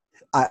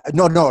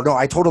 No.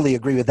 I totally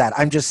agree with that.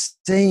 I'm just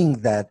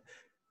saying that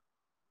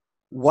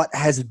what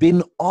has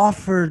been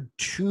offered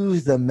to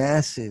the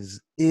masses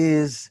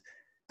is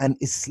an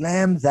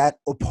Islam that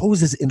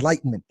opposes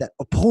enlightenment, that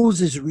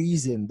opposes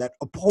reason, that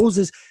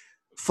opposes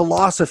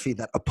philosophy,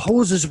 that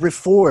opposes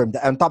reform.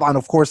 And Taban,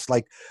 of course,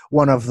 like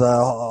one of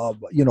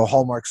the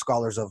hallmark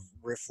scholars of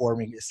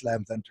reforming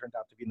Islam then turned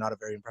out to be not a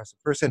very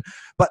impressive person.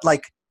 But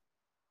like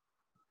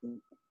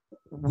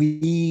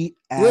you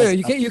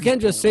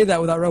can't just say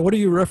that without. What are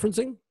you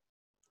referencing?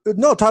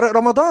 No, Tariq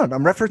Ramadan.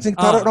 I'm referencing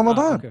Tariq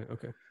Ramadan.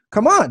 Okay.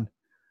 Come on.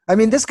 I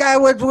mean, this guy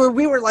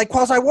we were like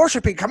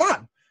quasi-worshipping. Come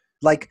on.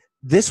 Like,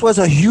 this was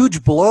a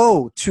huge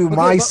blow to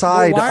my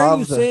side. Why are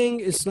you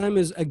saying Islam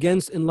is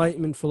against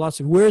Enlightenment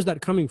philosophy? Where is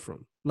that coming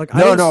from? Like,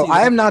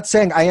 I am not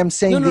saying. I am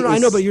saying. No, I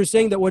know, but you're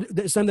saying that what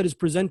the Islam that is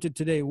presented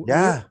today.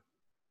 Yeah.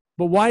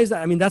 But why is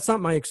that? I mean, that's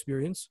not my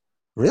experience.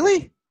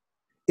 Really?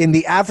 In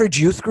the average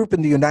youth group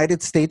in the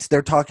United States,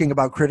 they're talking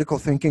about critical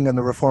thinking and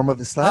the reform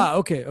of Islam.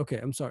 Okay.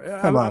 I'm sorry.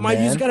 Come on, man.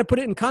 You just got to put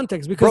it in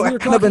context, because we were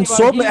talking memorize,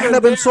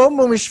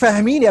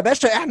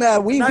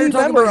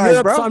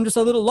 bro. So I'm just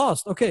a little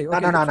lost. Okay. No.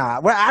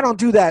 Well, I don't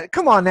do that.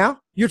 Come on now.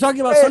 You're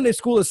talking about Sunday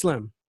school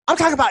Islam. I'm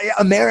talking about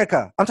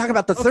America. I'm talking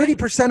about the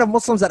 30% of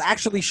Muslims that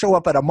actually show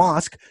up at a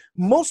mosque.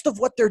 Most of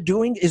what they're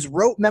doing is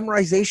rote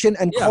memorization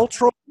and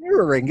cultural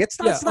mirroring. It's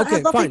not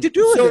have nothing to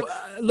do with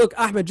it. Look,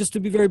 Ahmed, just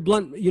to be very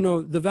blunt,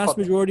 the vast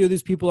majority of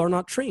these people are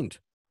not trained.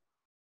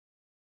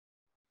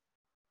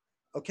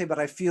 Okay, but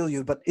I feel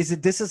you. But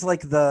this is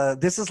like the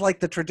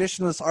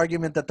traditionalist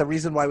argument that the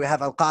reason why we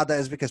have Al-Qaeda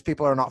is because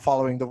people are not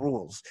following the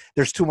rules.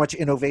 There's too much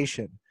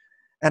innovation.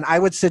 And I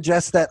would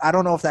suggest that I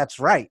don't know if that's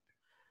right.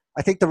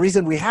 I think the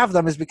reason we have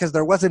them is because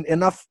there wasn't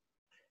enough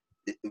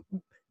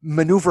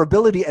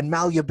maneuverability and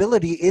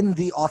malleability in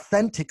the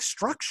authentic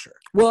structure.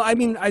 Well, I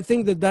mean, I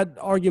think that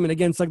argument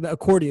against like the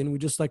accordion, we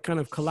just like kind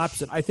of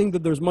collapse it. I think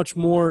that there's much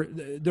more.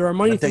 There are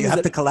many things you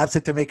have to collapse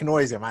it to make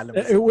noise.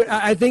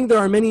 I think there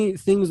are many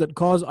things that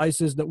cause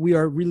ISIS that we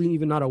are really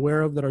even not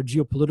aware of, that are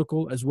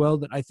geopolitical as well,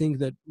 that I think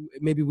that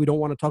maybe we don't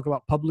want to talk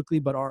about publicly,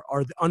 but are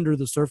under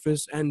the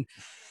surface. And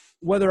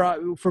whether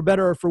for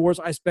better or for worse,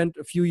 I spent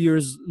a few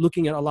years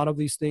looking at a lot of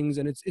these things,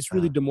 and it's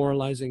really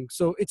demoralizing.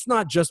 So it's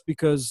not just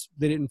because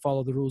they didn't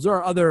follow the rules. There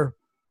are other,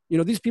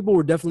 these people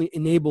were definitely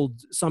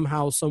enabled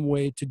somehow, some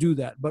way to do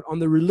that. But on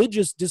the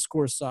religious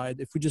discourse side,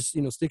 if we just,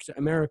 stick to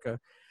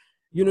America,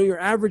 your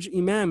average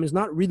imam is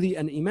not really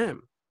an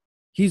imam.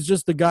 He's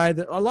just the guy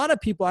that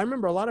I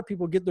remember a lot of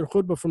people get their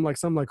khutbah from like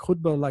some like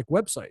khutbah like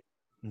website.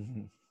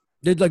 Mm-hmm.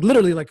 They'd like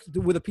literally like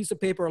with a piece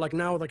of paper, or like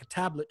now with like a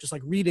tablet, just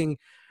like reading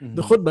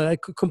the khutbah, like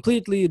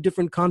completely a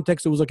different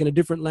context. It was like in a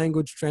different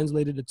language,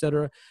 translated,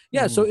 etc.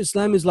 Yeah, so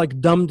Islam is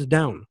like dumbed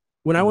down.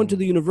 When I went to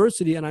the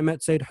university and I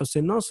met Sayyid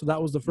Hussein Nasr, that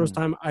was the first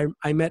time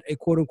I met a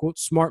quote unquote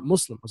smart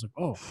Muslim. I was like,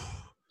 oh,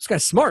 this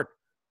guy's smart.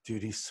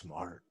 Dude, he's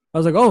smart. I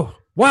was like, oh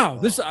wow,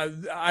 this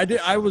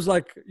I was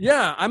like,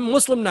 yeah, I'm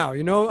Muslim now.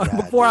 Yeah,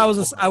 before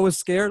dude, I was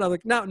scared. I was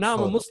like, now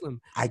I'm a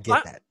Muslim. I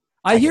get that.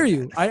 I hear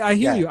you. I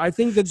hear you. I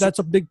think that's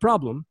a big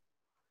problem.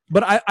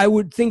 But I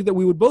would think that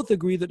we would both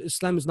agree that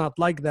Islam is not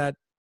like that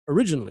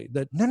originally.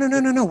 That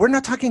No. We're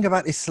not talking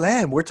about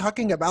Islam. We're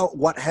talking about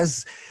what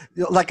has,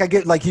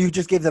 like you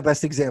just gave the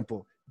best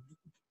example.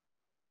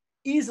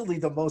 Easily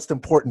the most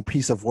important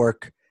piece of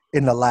work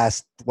in the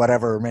last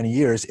whatever many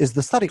years is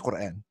the study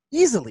Quran.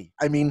 Easily.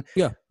 I mean,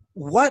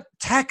 what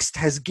text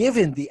has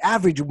given the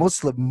average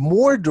Muslim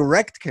more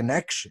direct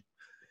connection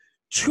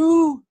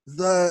to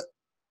the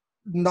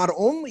not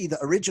only the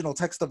original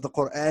text of the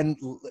Quran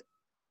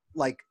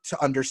like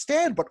to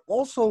understand, but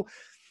also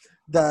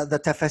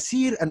the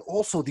tafasir and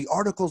also the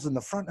articles in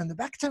the front and the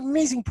back. It's an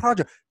amazing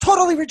project.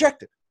 Totally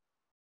rejected.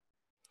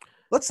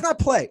 Let's not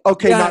play.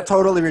 Okay, Yeah. not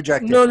totally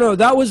rejected. No,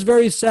 that was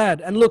very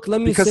sad. And look,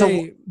 let me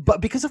say,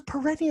 because of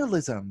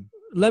perennialism.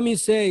 Let me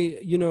say,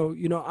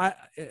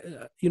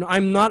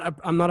 I'm not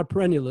a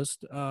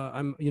perennialist.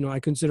 I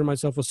consider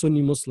myself a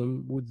Sunni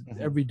Muslim with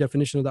every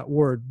definition of that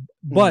word.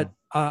 But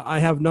I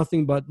have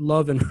nothing but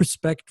love and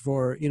respect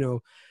for,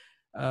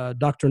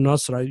 Dr.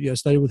 Nasr. I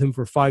studied with him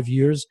for 5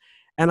 years.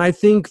 And I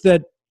think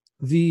that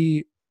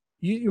you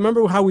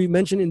remember how we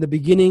mentioned in the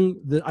beginning,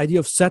 the idea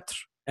of satr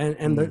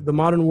and the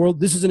modern world?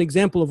 This is an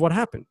example of what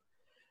happened.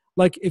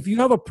 Like, if you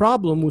have a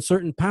problem with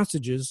certain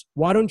passages,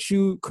 why don't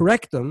you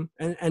correct them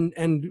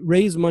and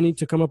raise money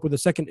to come up with a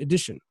second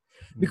edition?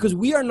 Because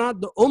we are not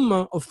the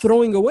ummah of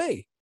throwing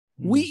away.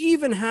 We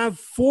even have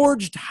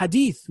forged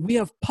hadith. We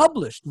have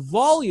published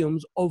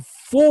volumes of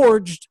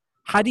forged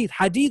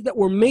hadith that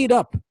were made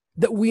up,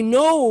 that we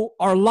know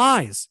are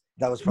lies.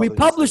 We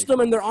published them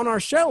and they're on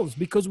our shelves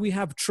because we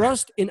have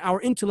trust in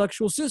our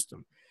intellectual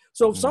system.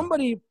 So if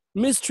somebody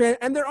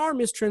and there are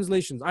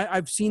mistranslations.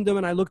 I've seen them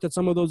and I looked at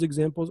some of those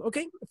examples.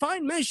 Okay,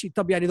 fine, meshi.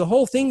 The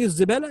whole thing is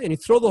zibala and you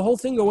throw the whole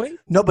thing away?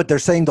 No, but they're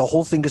saying the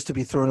whole thing is to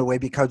be thrown away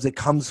because it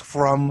comes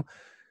from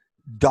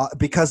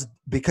because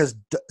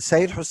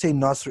Sayyid Hussein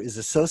Nasr is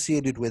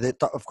associated with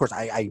it. Of course,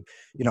 I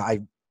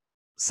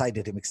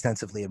cited him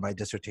extensively in my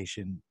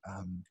dissertation.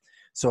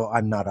 So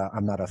I'm not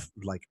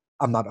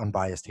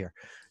unbiased here.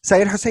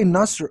 Sayyid Hussein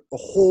Nasr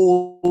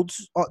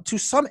holds to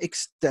some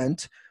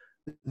extent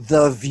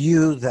the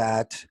view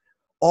that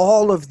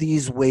all of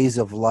these ways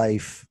of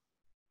life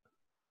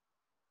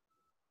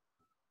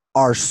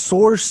are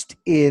sourced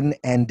in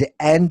and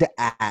end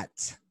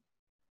at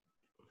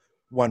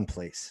one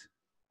place.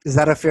 Is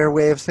that a fair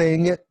way of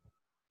saying it?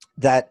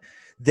 That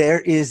there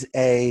is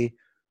a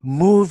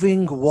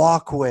moving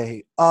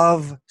walkway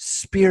of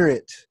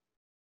spirit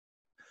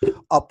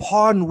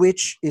upon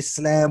which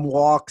Islam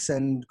walks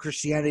and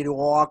Christianity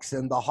walks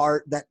and the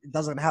heart that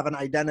doesn't have an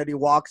identity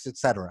walks,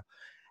 etc.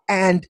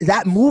 And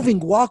that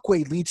moving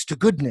walkway leads to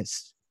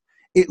goodness.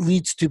 It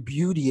leads to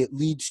beauty. It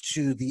leads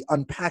to the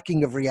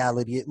unpacking of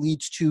reality. It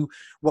leads to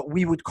what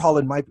we would call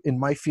in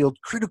my field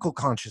critical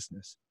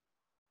consciousness.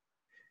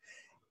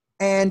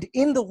 And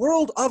in the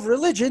world of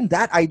religion,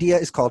 that idea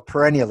is called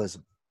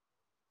perennialism.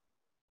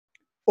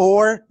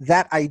 Or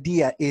that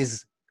idea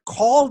is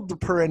called the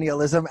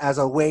perennialism as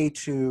a way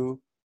to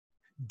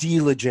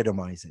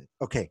delegitimize it.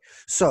 Okay,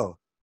 so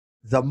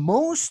the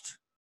most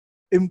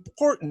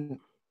important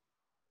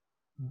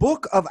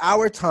book of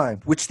our time,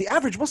 which the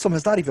average Muslim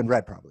has not even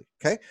read probably,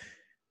 okay?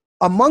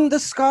 Among the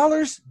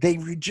scholars, they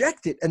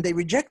reject it. And they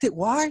reject it,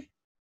 why?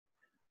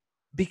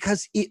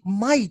 Because it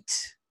might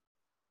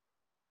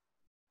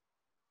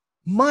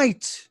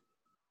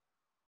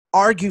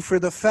argue for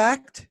the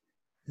fact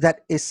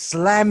that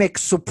Islamic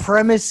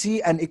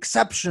supremacy and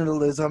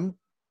exceptionalism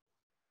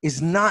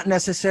is not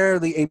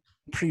necessarily a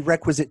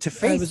prerequisite to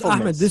faithfulness.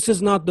 Ahmed, this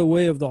is not the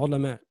way of the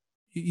ulama.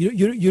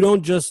 You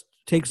don't just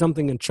take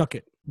something and chuck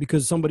it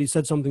because somebody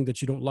said something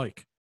that you don't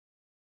like,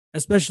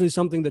 especially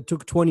something that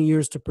took 20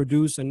 years to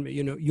produce, and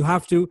you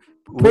have to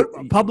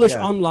publish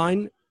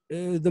online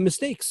the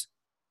mistakes.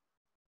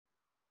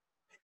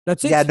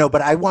 That's it. Yeah, no,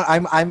 but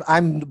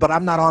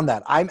I'm not on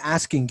that. I'm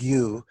asking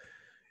you.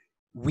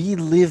 We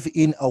live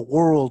in a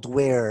world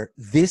where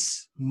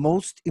this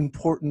most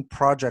important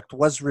project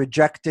was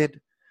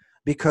rejected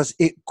because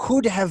it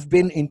could have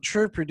been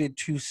interpreted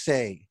to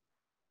say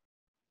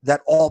that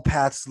all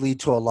paths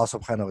lead to Allah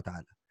subhanahu wa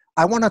ta'ala.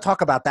 I want to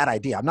talk about that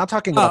idea. I'm not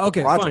talking about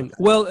the project. Fine.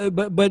 Well,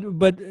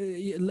 but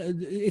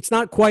it's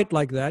not quite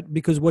like that,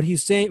 because what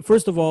he's saying,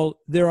 first of all,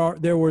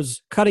 there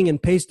was cutting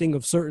and pasting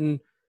of certain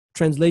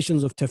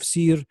translations of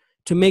tafsir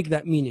to make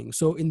that meaning.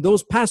 So in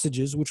those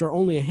passages, which are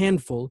only a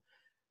handful,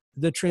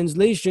 the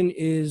translation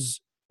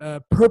is on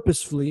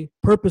purpose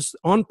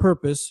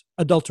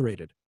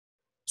adulterated.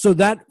 So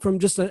that from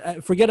just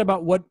forget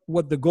about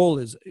what the goal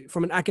is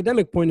from an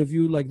academic point of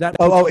view, like that.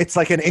 Oh, it's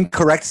like an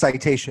incorrect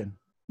citation.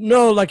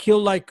 No, like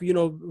he'll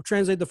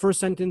translate the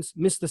first sentence,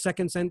 miss the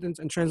second sentence,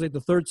 and translate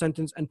the third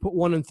sentence, and put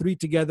 1 and 3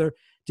 together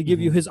to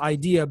give you his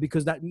idea,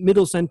 because that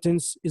middle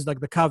sentence is like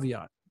the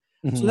caveat.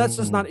 So that's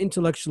just not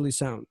intellectually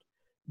sound.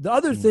 The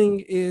other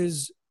thing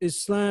is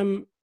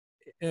Islam,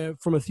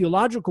 from a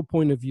theological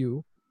point of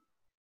view,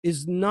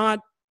 is not.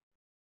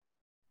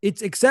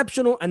 It's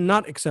exceptional and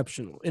not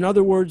exceptional. In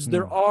other words,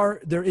 there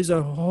are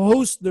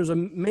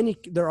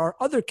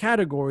other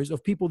categories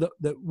of people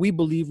that we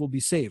believe will be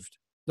saved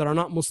that are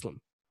not Muslim.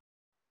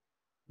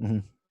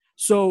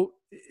 So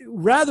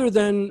rather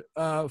than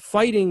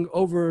fighting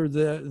over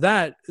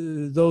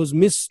those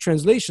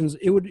mistranslations,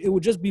 it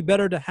would just be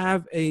better to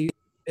have an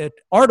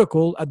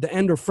article at the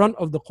end or front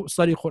of the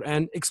study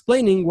Quran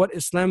explaining what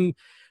Islam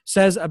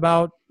says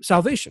about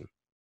salvation.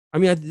 I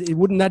mean,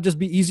 wouldn't that just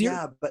be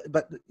easier?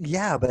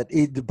 Yeah, but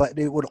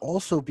it would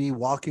also be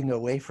walking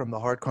away from the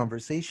hard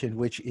conversation,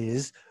 which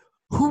is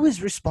who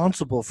is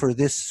responsible for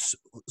this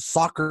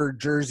soccer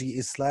jersey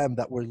Islam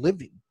that we're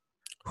living?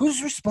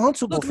 Who's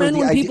responsible Look, for man, the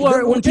when idea? people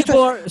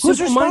are Who's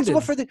simple-minded,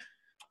 responsible for the?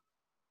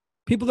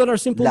 people that are La,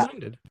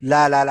 simple-minded.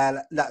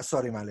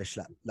 sorry, Malish,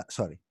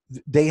 sorry.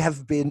 They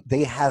have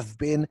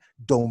been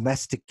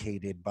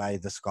domesticated by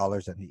the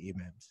scholars and the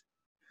imams.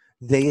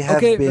 They have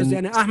Okay, been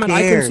and Ahmed,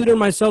 I scared. consider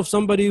myself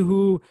somebody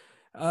who,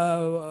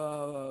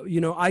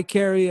 I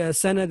carry a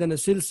sanad and a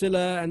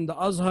silsila and the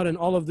Azhar and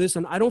all of this,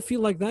 and I don't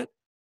feel like that.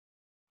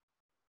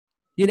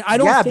 I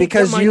don't think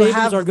because that my you neighbors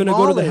have are going to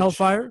go to the knowledge.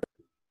 hellfire.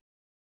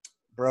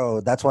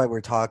 Bro, that's why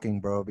we're talking,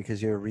 bro, because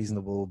you're a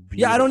reasonable,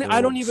 Yeah, beautiful, I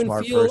don't even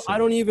smart feel person. I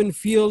don't even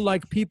feel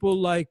like people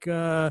like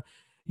the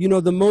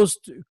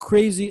most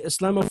crazy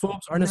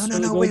Islamophobes are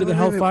necessarily going to the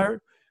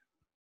hellfire.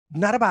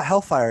 Not about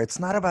hellfire. It's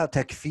not about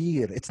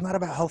takfir. It's not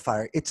about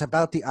hellfire. It's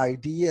about the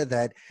idea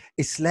that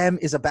Islam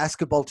is a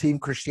basketball team,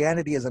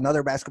 Christianity is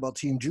another basketball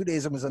team,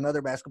 Judaism is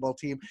another basketball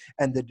team,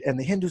 and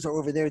the Hindus are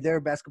over there, they're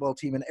a basketball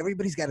team, and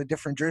everybody's got a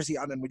different jersey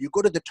on. And when you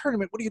go to the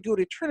tournament, what do you do at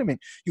a tournament?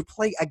 You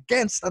play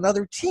against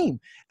another team,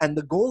 and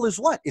the goal is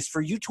what? Is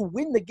for you to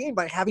win the game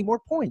by having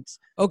more points.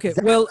 Okay,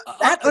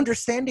 that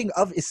understanding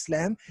of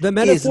Islam, the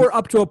metaphor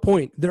up to a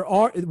point.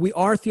 We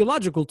are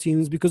theological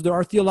teams because there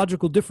are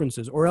theological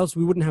differences, or else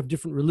we wouldn't have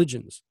different religions.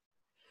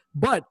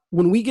 But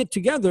when we get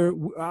together,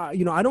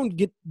 I don't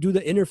do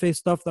the interfaith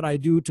stuff that I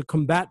do to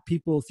combat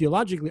people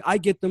theologically. I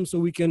get them so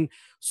we can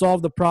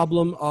solve the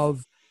problem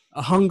of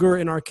hunger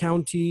in our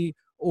county,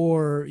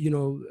 or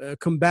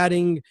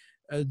combating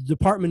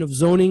Department of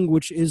Zoning,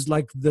 which is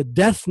like the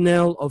death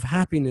knell of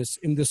happiness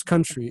in this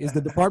country, is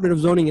the Department of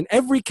Zoning in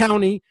every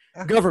county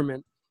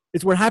government.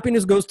 It's where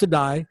happiness goes to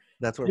die.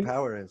 That's where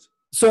power is.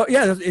 So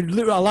yeah,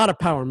 a lot of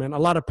power, man. A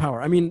lot of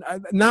power. I mean,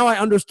 now I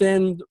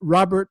understand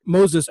Robert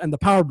Moses and the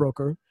power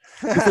broker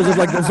because of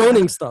like the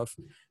zoning stuff.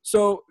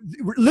 So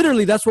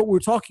literally, that's what we're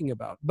talking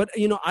about. But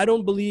I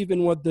don't believe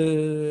in what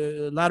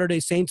the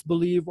Latter-day Saints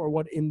believe or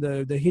what in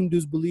the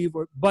Hindus believe.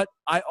 But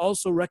I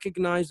also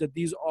recognize that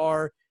these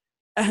are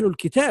Ahlul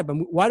Kitab.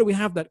 And why do we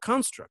have that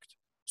construct?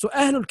 So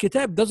Ahlul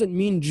Kitab doesn't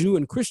mean Jew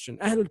and Christian.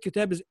 Ahlul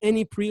Kitab is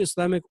any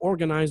pre-Islamic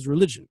organized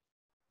religion.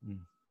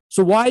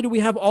 So why do we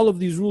have all of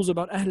these rules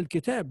about Ahlul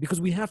Kitab? Because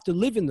we have to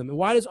live in them. And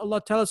why does Allah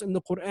tell us in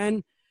the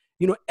Quran,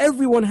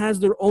 everyone has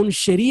their own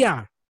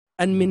sharia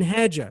and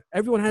minhaja.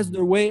 Everyone has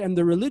their way and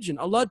their religion.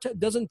 Allah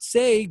doesn't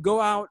say go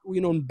out,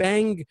 and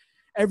bang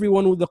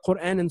everyone with the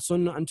Quran and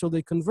Sunnah until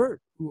they convert.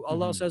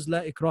 Allah says,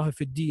 La ikraha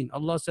fid deen.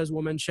 Allah says,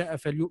 وَمَنْ شَاءَ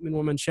فَلْيُؤْمِنْ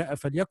وَمَنْ شَاءَ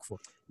فَلْيَكْفُرْ.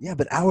 Yeah,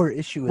 but our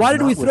issue is why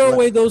did we throw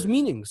away those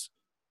meanings?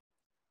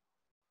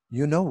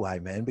 You know why,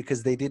 man?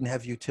 Because they didn't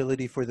have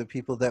utility for the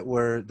people that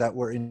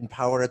were in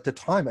power at the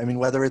time. I mean,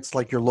 whether it's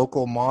like your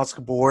local mosque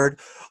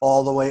board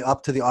all the way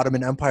up to the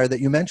Ottoman Empire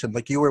that you mentioned.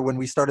 Like when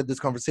we started this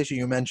conversation,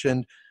 you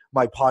mentioned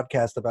my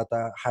podcast about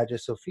the Hagia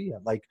Sophia.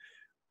 Like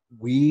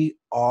we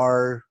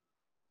are,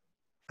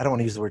 I don't want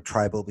to use the word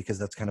tribal because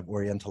that's kind of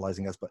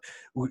orientalizing us, but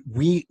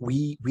we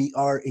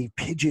are a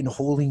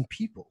pigeonholing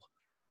people.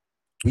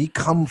 We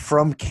come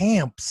from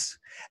camps,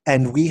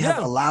 and we have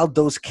allowed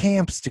those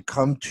camps to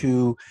come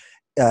to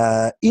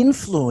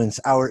influence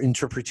our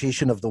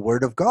interpretation of the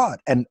Word of God.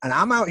 And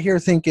I'm out here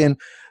thinking,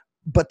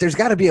 but there's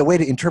got to be a way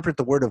to interpret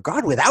the Word of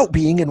God without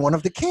being in one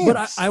of the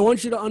camps. But I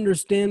want you to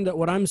understand that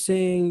what I'm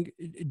saying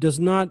does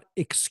not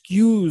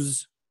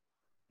excuse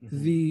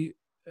the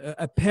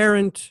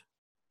apparent,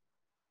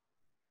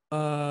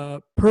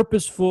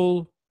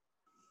 purposeful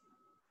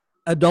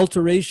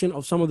adulteration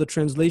of some of the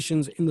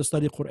translations in the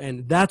study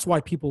Quran. That's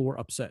why people were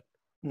upset.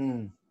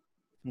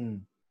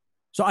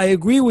 So I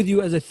agree with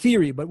you as a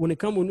theory, but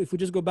if we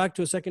just go back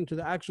to a second to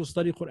the actual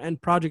study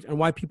Quran project and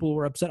why people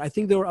were upset, I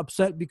think they were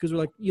upset because they're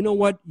like, you know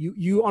what,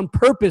 you on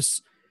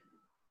purpose,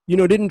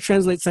 didn't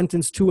translate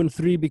sentence 2 and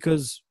 3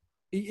 because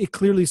it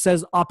clearly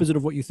says opposite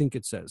of what you think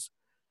it says.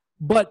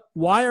 But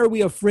why are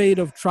we afraid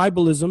of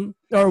tribalism,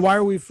 or why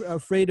are we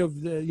afraid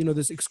of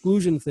this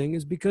exclusion thing?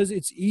 Is because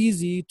it's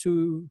easy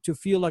to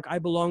feel like I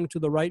belong to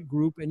the right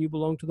group and you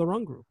belong to the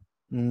wrong group.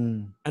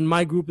 And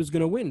my group is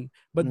going to win.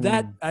 But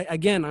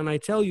I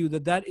tell you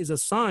that is a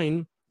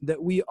sign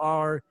that we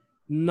are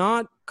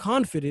not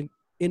confident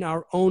in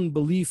our own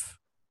belief.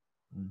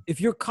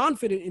 If you're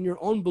confident in your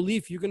own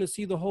belief, you're going to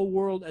see the whole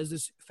world as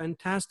this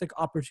fantastic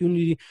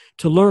opportunity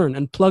to learn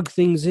and plug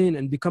things in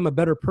and become a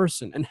better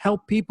person and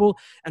help people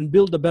and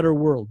build a better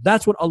world.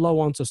 That's what Allah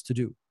wants us to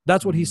do.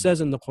 That's what He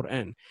says in the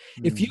Quran.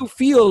 If you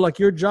feel like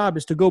your job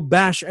is to go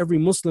bash every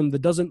Muslim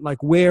that doesn't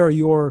like wear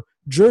your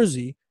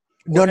jersey,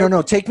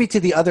 No. Take me to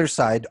the other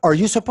side. Are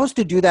you supposed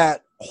to do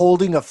that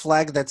holding a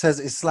flag that says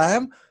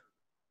Islam?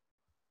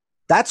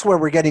 That's where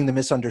we're getting the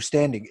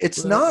misunderstanding.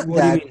 It's not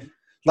that,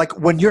 like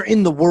when you're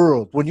in the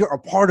world, when you're a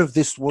part of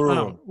this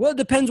world. Well, it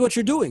depends what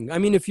you're doing. I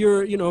mean, if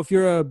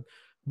you're a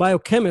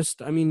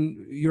biochemist,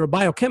 you're a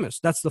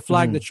biochemist. That's the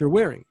flag that you're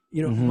wearing.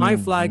 My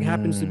flag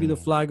happens to be the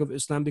flag of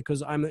Islam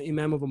because I'm an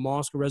imam of a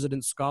mosque, a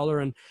resident scholar,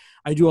 and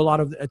I do a lot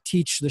of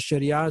teach the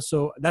Sharia.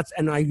 So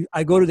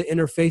I go to the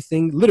interfaith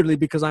thing literally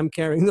because I'm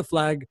carrying the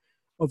flag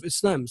of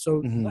Islam.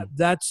 So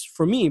that's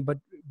for me. But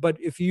but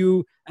if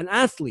you an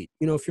athlete,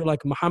 if you're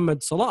like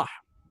Muhammad Salah,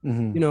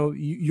 Mm-hmm.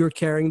 you're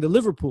carrying the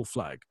Liverpool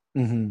flag.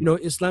 Mm-hmm.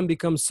 Islam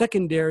becomes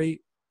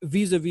secondary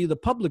vis-a-vis the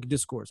public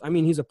discourse. I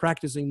mean, he's a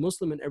practicing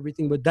Muslim and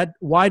everything, but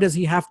why does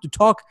he have to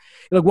talk?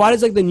 Like, why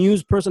does like the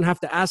news person have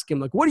to ask him,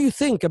 like, what do you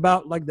think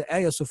about like the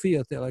Hagia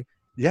Sophia thing? Like,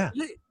 Yeah.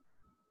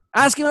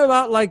 ask him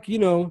about like,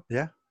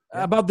 Yeah.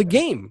 about the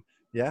game.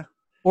 Yeah.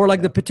 Or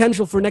like Yeah. the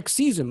potential for next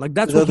season. Like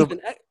that's The- what the-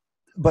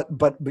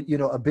 But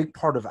a big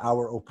part of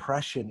our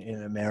oppression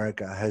in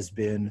America has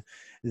been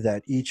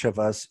that each of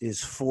us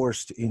is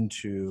forced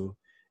into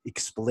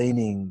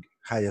explaining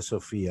Hagia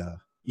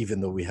Sophia,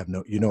 even though we have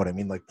no, you know what I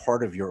mean? Like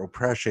part of your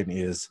oppression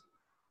is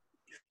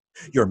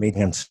your main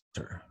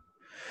answer,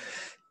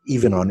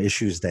 even on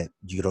issues that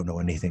you don't know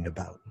anything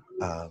about.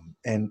 I'm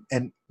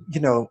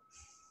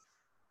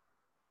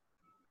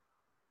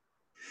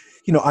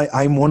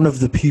one of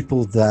the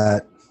people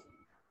that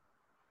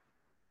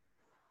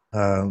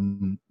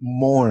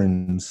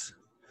mourns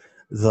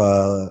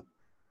the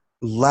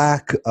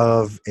lack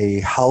of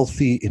a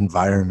healthy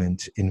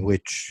environment in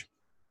which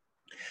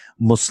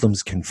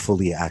Muslims can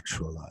fully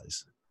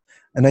actualize.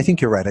 And I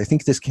think you're right. I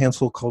think this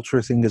cancel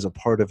culture thing is a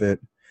part of it.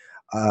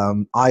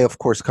 I, of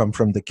course, come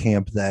from the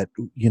camp that,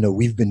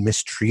 we've been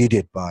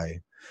mistreated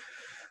by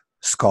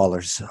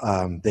scholars.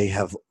 They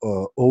have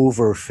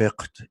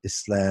over-fiqhed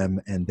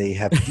Islam, and they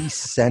have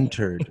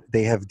decentered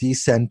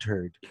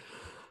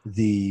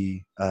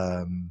the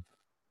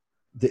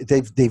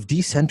they've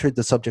decentered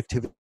the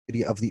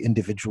subjectivity of the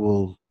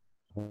individual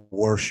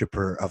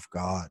worshipper of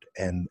God,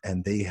 and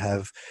they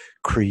have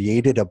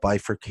created a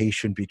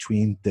bifurcation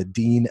between the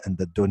deen and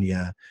the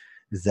dunya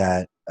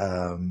that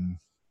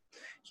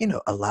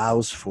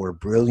allows for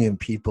brilliant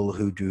people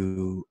who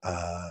do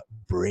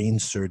brain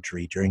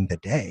surgery during the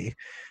day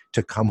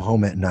to come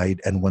home at night,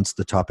 and once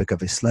the topic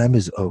of Islam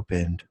is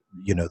opened,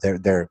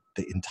 they're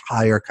the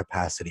entire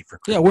capacity for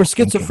yeah, we're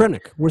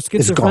schizophrenic. We're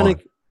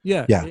schizophrenic.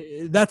 Yeah,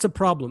 that's a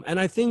problem. And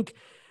I think,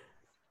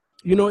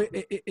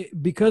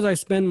 because I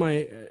spend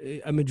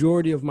a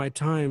majority of my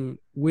time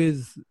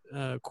with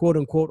quote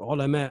unquote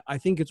ulama, I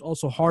think it's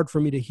also hard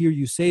for me to hear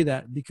you say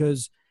that,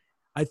 because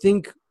I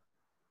think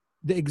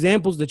the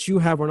examples that you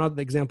have are not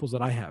the examples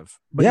that I have.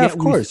 But yeah, of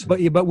course. But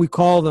we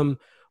call them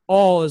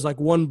all as like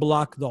one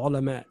block, the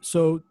ulama.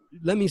 So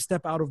let me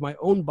step out of my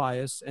own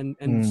bias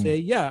and say,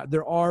 yeah,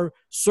 there are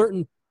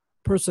certain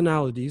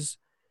personalities,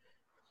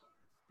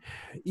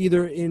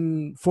 either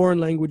in foreign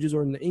languages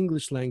or in the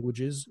English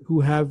languages,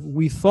 who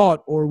we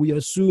thought or we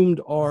assumed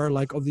are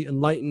like of the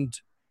enlightened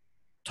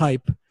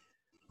type,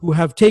 who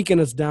have taken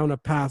us down a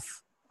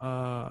path,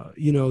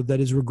 that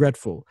is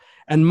regretful.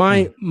 And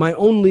my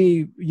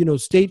only,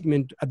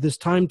 statement at this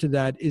time to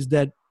that is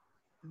that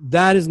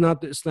is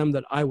not the Islam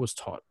that I was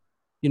taught.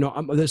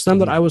 The Islam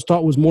that I was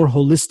taught was more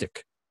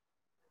holistic,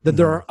 that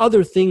there are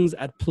other things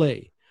at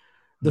play.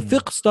 The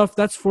fiqh stuff,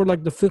 that's for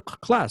like the fiqh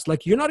class.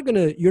 Like you're not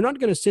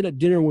gonna sit at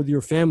dinner with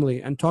your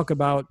family and talk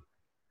about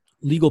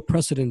legal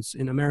precedents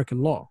in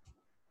American law,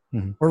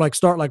 or like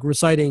start like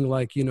reciting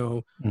like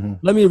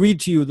let me read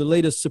to you the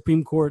latest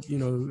Supreme Court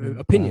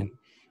opinion,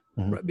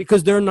 right?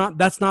 Because they're not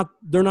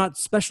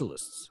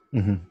specialists.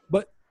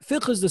 But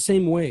fiqh is the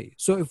same way.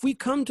 So if we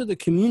come to the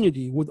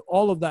community with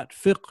all of that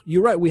fiqh,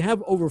 you're right, we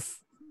have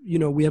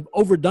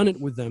overdone it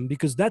with them,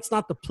 because that's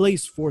not the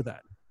place for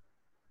that.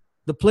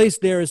 The place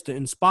there is to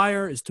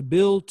inspire, is to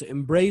build, to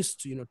embrace,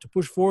 to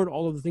push forward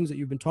all of the things that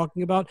you've been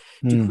talking about,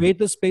 to create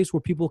the space where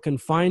people can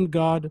find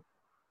God,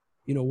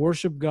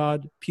 worship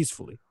God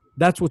peacefully.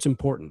 That's what's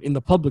important in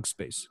the public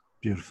space.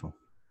 Beautiful.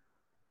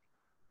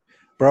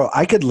 Bro,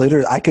 we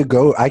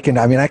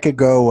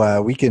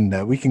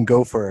can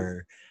go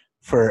for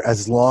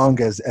as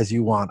long as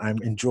you want.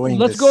 I'm enjoying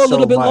Let's this go a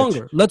little so bit much.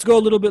 longer. Let's go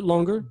a little bit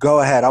longer. Go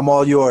ahead. I'm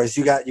all yours.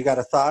 You got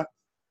a thought?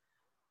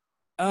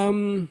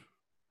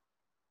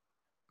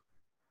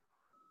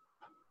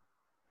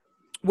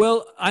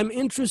 Well, I'm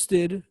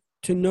interested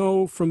to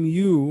know from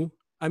you.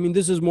 I mean,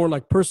 this is more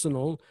like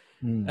personal.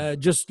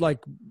 Just like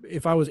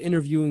if I was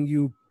interviewing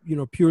you,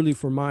 purely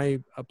for my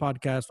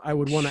podcast, I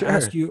would want to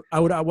ask you. I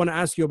want to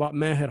ask you about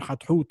Maher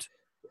Hathout.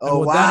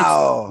 Oh,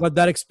 wow! What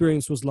that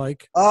experience was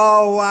like.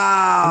 Oh,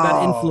 wow! And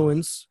that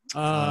influence.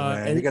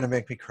 Man, you're gonna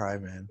make me cry,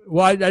 man.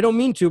 Well, I don't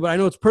mean to, but I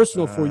know it's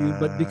personal for you.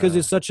 But because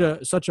it's such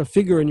a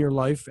figure in your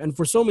life, and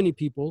for so many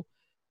people.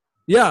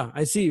 Yeah,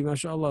 I see,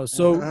 mashallah.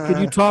 So could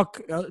you talk,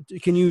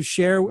 can you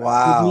share with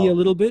me a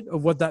little bit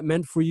of what that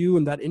meant for you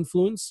and that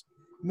influence?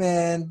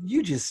 Man,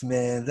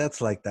 that's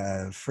like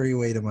the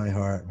freeway to my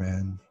heart,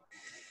 man.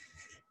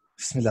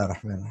 Bismillah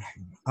ar-Rahman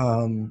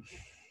ar-Rahim.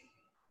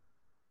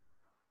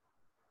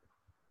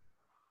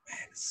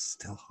 Man, it's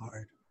still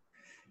hard.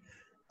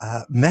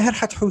 Maher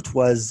Hathout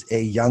was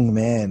a young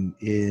man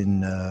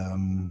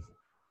in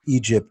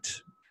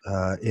Egypt,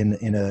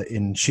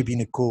 in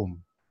Shibin Qum.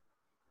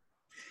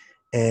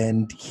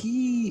 And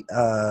he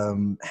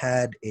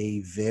had a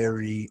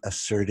very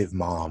assertive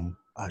mom.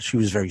 She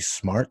was very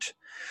smart.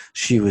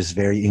 She was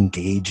very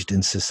engaged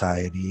in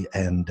society,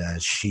 and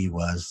she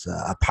was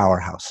a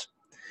powerhouse.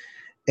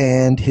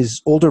 And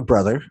his older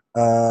brother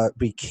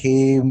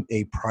became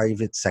a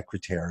private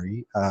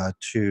secretary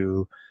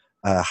to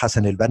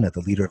Hassan al-Banna,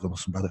 the leader of the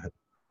Muslim Brotherhood.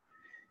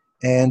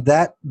 And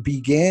that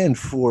began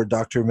for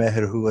Dr.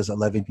 Meher, who was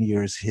 11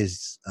 years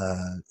his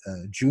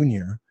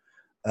junior,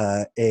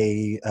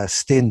 a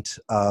stint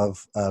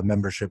of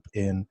membership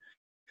in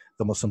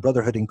the Muslim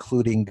Brotherhood,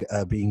 including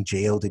being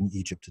jailed in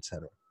Egypt,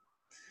 etc.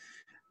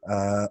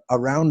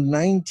 Around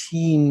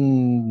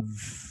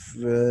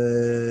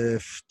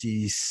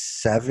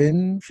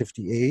 1957,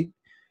 58,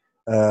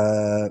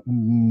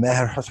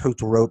 Meher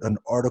Hathout wrote an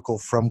article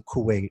from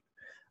Kuwait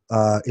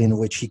in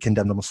which he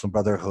condemned the Muslim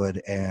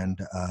Brotherhood and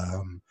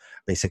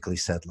basically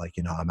said, like,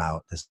 I'm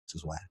out, this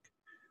is whack.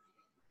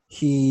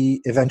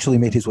 He eventually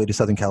made his way to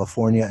Southern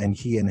California, and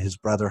he and his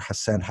brother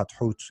Hassan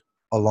Hathout,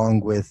 along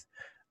with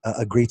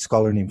a great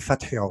scholar named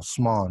Fathi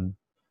Osman,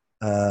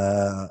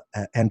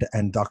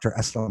 and Dr.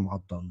 Aslam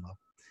Abdullah.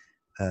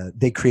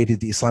 They created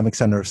the Islamic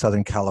Center of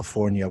Southern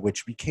California,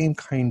 which became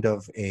kind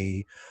of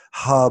a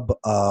hub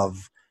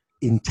of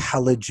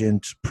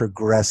intelligent,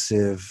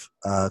 progressive,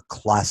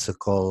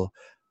 classical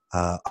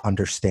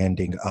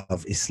understanding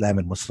of Islam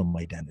and Muslim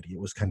identity.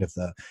 It was kind of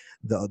the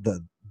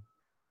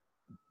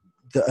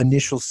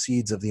initial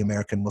seeds of the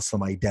American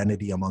Muslim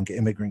identity among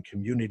immigrant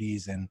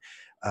communities, and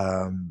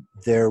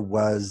there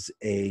was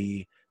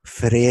a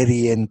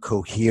Freirean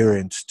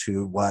coherence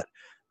to what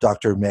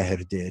Dr.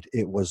 Meher did.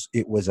 It was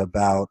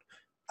about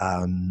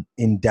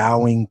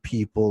endowing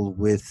people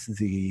with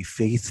the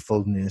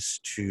faithfulness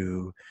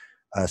to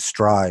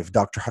strive.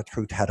 Dr.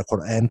 Hathout had a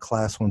Quran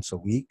class once a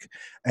week,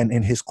 and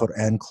in his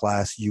Quran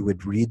class, you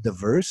would read the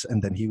verse,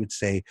 and then he would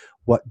say,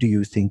 "What do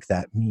you think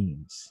that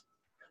means?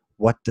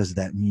 What does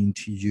that mean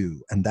to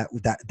you?" And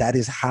that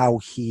is how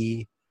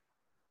he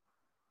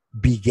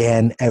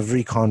began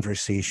every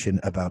conversation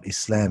about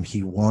Islam.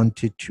 He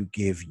wanted to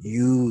give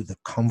you the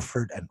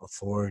comfort and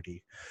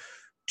authority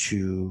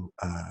to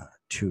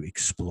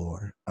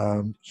explore.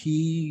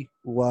 He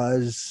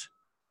was,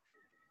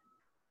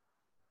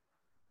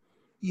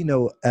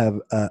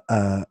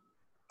 a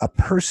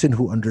person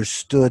who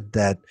understood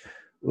that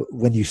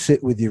when you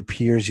sit with your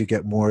peers, you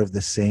get more of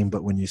the same,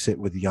 but when you sit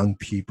with young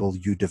people,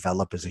 you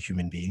develop as a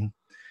human being.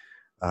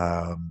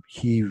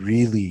 He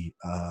really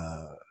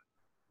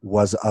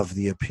was of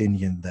the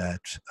opinion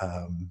that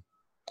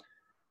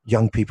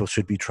young people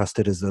should be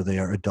trusted as though they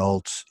are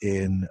adults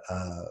in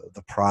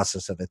the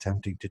process of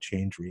attempting to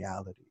change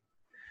reality.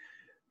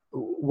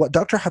 What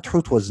Dr.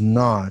 Hathout was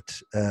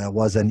not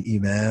was an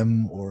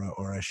imam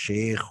or a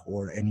sheikh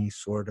or any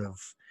sort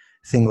of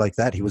thing like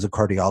that. He was a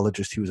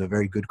cardiologist. He was a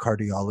very good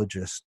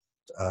cardiologist.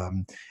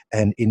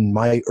 And in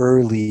my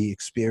early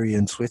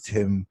experience with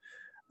him,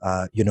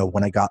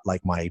 when I got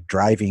like my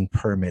driving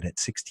permit at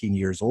 16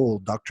 years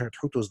old, Dr.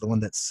 Hathout was the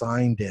one that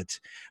signed it,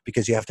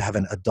 because you have to have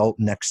an adult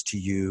next to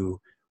you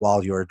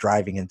while you're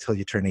driving until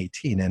you turn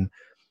 18. And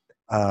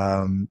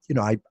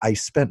I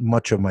spent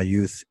much of my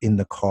youth in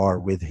the car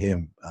with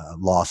him,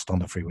 lost on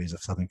the freeways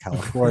of Southern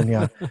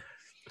California,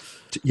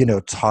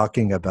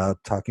 talking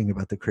about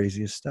the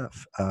craziest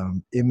stuff.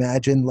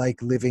 Imagine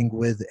like living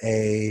with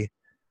a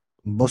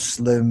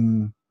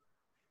Muslim,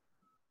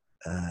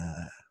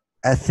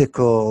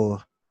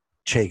 ethical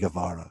Che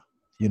Guevara,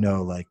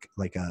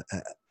 like a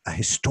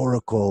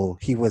historical.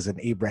 He was an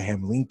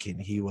Abraham Lincoln.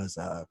 He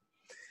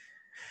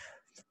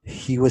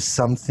was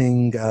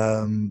something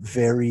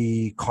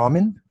very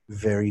common,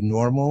 very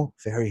normal,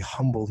 very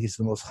humble. He's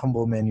the most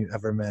humble man you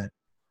ever met,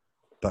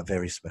 but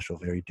very special,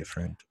 very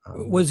different.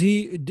 Was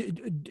he?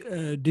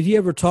 Did he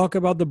ever talk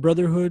about the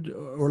Brotherhood,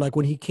 or like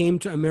when he came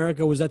to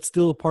America? Was that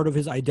still part of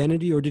his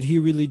identity, or did he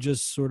really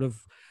just sort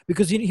of?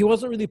 Because he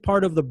wasn't really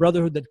part of the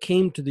Brotherhood that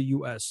came to the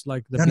U.S.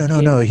 Like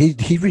No.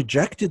 He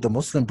rejected the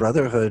Muslim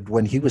Brotherhood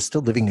when he was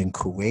still living in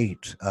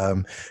Kuwait.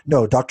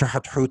 No, Dr.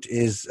 Hathout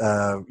is,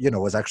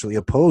 was actually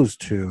opposed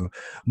to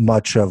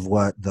much of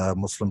what the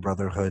Muslim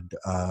Brotherhood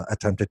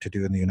attempted to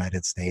do in the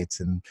United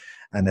States and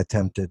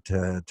attempted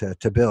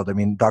to build. I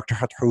mean, Dr.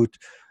 Hathout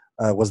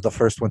was the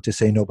first one to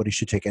say nobody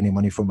should take any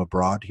money from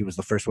abroad. He was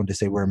the first one to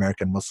say we're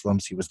American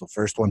Muslims. He was the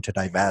first one to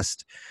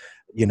divest.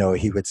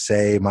 He would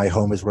say, my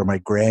home is where my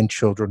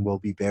grandchildren will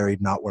be buried,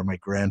 not where my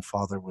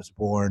grandfather was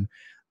born.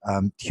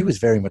 He was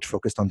very much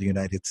focused on the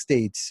United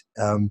States.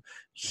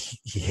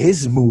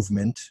 His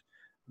movement,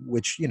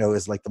 which,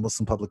 is like the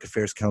Muslim Public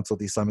Affairs Council,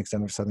 the Islamic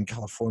Center of Southern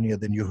California,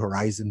 the New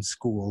Horizons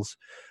schools,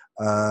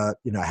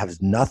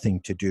 has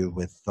nothing to do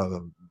with,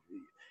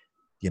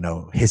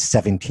 his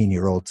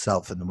 17-year-old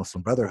self in the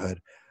Muslim Brotherhood.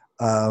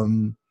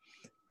 And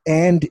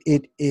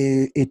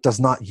it does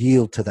not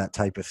yield to that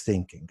type of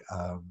thinking.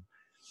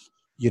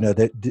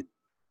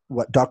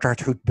 What Dr.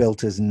 Hathout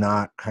built is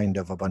not kind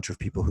of a bunch of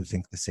people who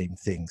think the same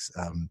things.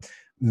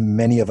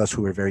 Many of us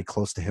who are very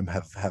close to him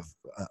have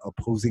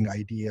opposing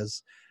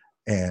ideas,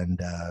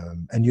 and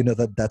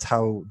that's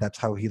how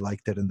he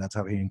liked it, and that's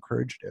how he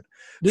encouraged it.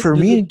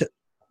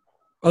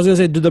 I was gonna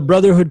say, do the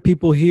Brotherhood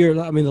people here?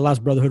 I mean, the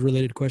last Brotherhood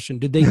related question: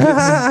 did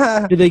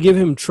they give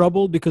him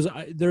trouble? Because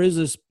there is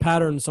this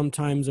pattern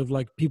sometimes of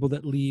like people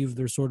that leave,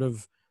 they're sort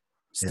of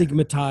yeah,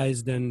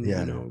 stigmatized and,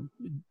 yeah.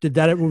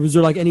 was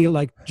there like any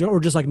like, or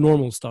just like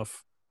normal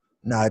stuff?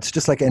 No, it's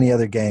just like any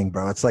other gang,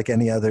 bro. It's like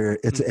any other.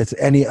 It's Mm. it's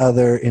any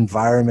other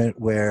environment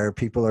where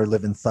people are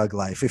living thug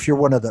life. If you're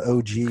one of the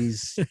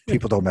OGs,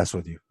 people don't mess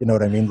with you. You know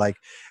what I mean? Like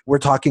we're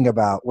talking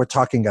about a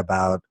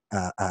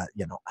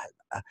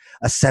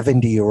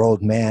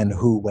 70-year-old man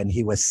who, when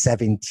he was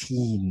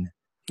 17,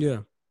 Yeah.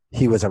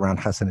 he was around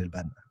Hassan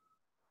al-Banna.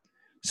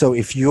 So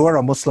if you're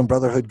a Muslim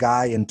Brotherhood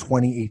guy in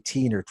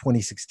 2018 or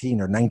 2016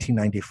 or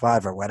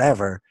 1995 or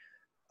whatever,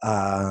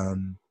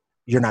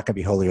 you're not going to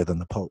be holier than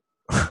the Pope.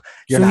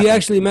 You're So not he going to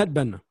actually be. met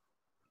Benna.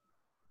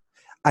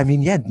 I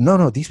mean, yeah,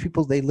 no. These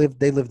people, they live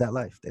that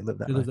life. They live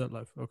that They lived life. that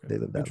life. Okay. They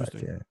live that life.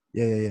 Interesting.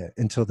 Yeah, yeah, yeah, yeah.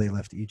 Until they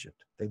left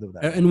Egypt, they lived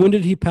that life. And when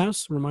did he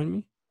pass? Remind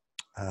me.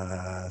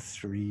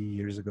 3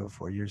 years ago,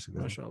 4 years ago,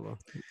 MashaAllah.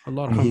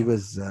 Allah and he yarhamah.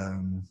 was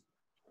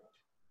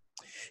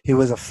he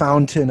was a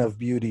fountain of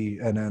beauty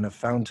and a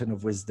fountain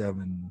of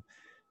wisdom, and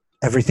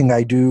everything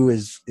I do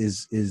is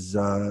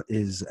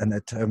an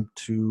attempt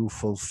to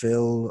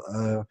fulfill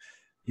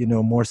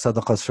more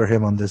sadaqas for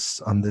him on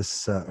this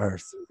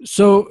earth.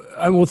 So,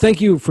 well,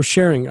 thank you for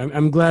sharing.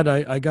 I'm glad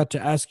I got to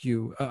ask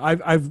you.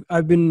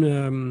 I've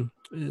been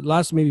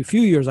last maybe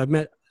few years. I've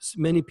met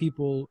many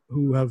people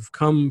who have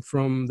come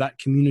from that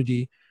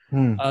community.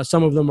 Hmm.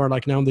 Some of them are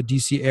like now in the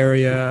DC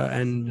area,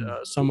 and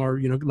some are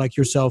like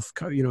yourself.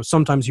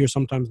 Sometimes here,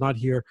 sometimes not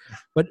here.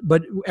 But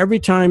every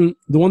time,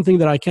 the one thing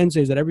that I can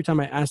say is that every time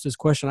I ask this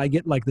question, I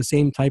get like the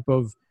same type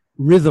of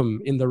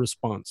rhythm in the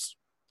response.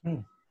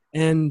 Hmm.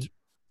 And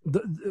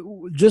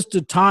just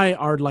to tie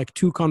our like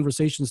two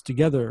conversations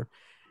together,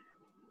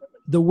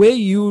 the way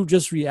you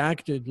just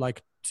reacted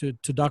like to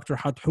Dr.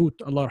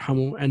 Hathout, Allah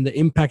yarhamu, and the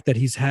impact that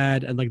he's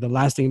had, and like the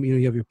lasting,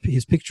 you have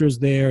his pictures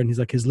there, and he's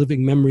like his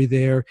living memory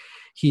there.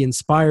 He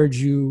inspired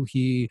you.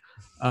 He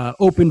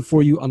opened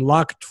for you,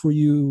 unlocked for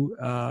you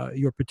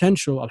your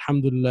potential.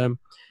 Alhamdulillah.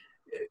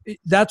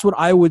 That's what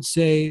I would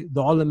say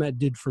the ulama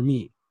did for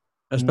me,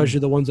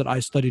 especially the ones that I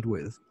studied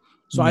with.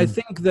 So I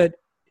think that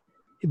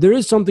there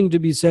is something to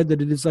be said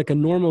that it is like a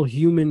normal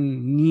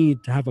human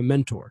need to have a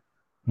mentor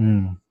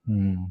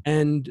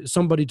and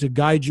somebody to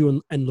guide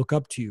you and look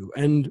up to you.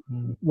 And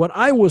what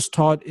I was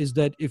taught is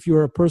that if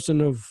you're a person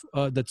of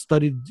that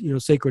studied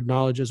sacred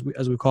knowledge, as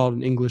we call it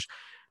in English,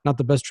 not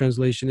the best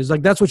translation, is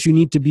like that's what you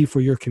need to be for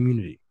your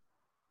community.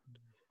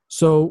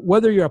 So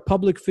whether you're a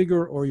public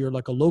figure or you're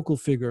like a local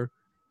figure,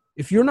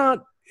 if you're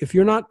not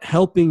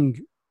helping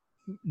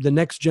the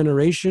next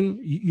generation,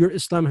 your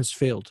Islam has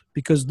failed,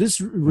 because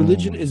this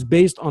religion is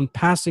based on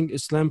passing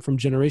Islam from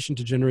generation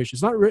to generation.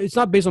 It's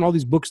not based on all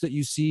these books that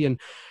you see, and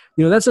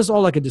that's just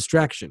all like a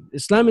distraction.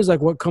 Islam is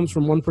like what comes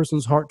from one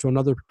person's heart to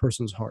another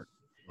person's heart.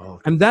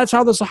 And that's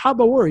how the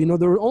Sahaba were.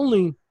 There were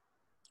only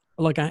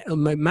like a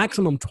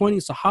maximum 20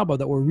 Sahaba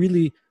that were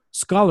really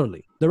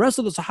scholarly. The rest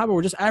of the Sahaba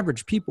were just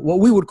average people, what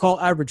we would call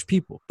average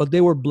people, but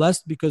they were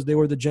blessed because they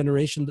were the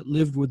generation that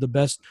lived with the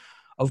best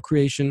of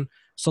creation,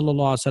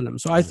 sallallahu alaihi wasallam.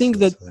 So I think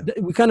that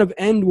we kind of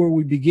end where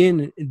we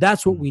begin.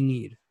 That's what we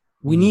need.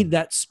 We need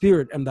that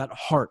spirit and that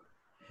heart.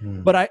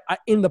 But I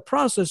in the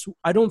process,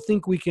 I don't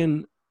think we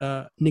can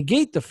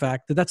negate the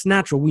fact that that's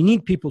natural. We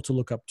need people to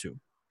look up to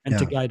and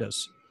to guide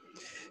us.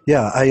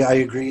 Yeah, I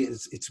agree.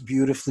 It's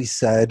beautifully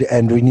said,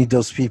 and we need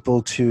those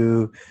people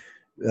to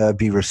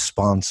be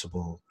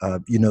responsible.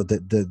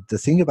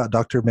 The thing about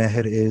Dr.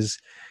 Meher is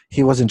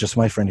he wasn't just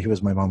my friend; he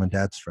was my mom and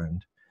dad's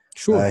friend.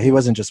 Sure. He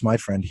wasn't just my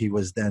friend; he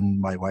was then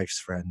my wife's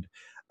friend.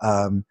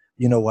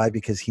 You know why?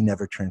 Because he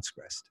never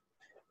transgressed.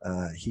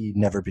 He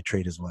never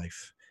betrayed his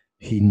wife.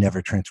 He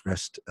never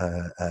transgressed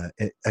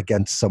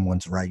against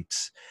someone's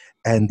rights.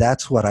 And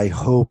that's what I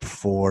hope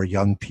for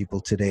young people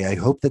today. I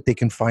hope that they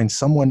can find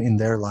someone in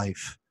their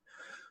life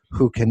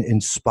who can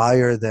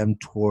inspire them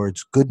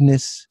towards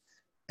goodness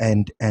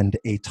and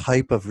a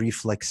type of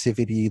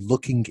reflexivity,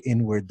 looking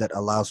inward, that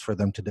allows for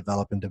them to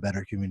develop into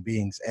better human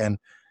beings. And,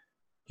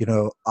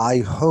 I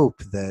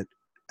hope that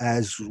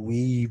as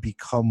we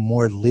become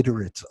more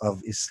literate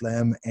of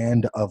Islam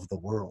and of the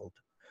world,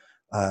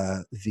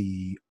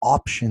 the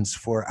options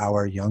for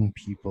our young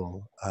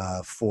people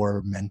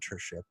for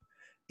mentorship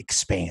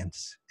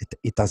expands.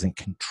 It doesn't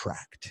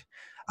contract.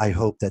 I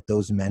hope that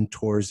those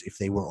mentors, if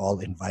they were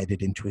all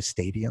invited into a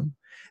stadium,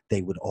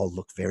 they would all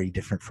look very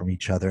different from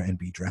each other and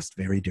be dressed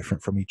very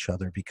different from each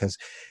other, because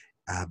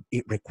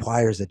it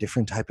requires a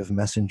different type of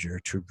messenger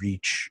to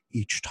reach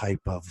each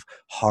type of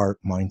heart,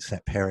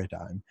 mindset,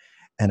 paradigm.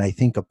 And I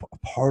think a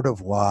part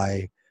of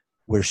why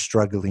we're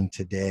struggling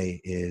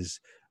today is,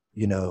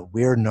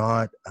 we're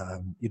not,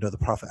 the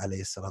Prophet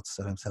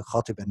ﷺ said,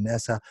 "Khatib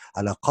an-nasa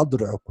ala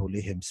qadri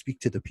uqulihim," speak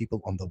to the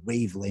people on the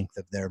wavelength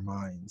of their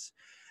minds.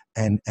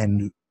 And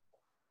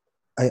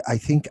I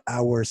think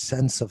our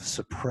sense of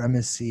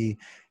supremacy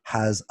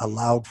has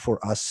allowed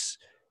for us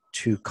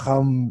to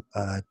come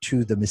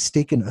to the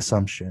mistaken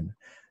assumption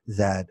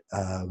that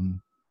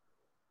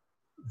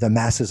the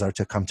masses are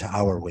to come to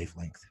our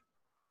wavelength,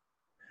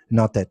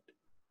 not that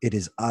it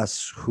is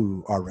us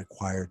who are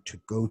required to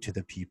go to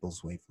the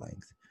people's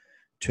wavelength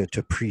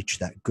to preach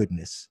that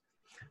goodness.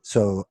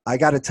 So I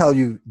got to tell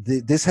you,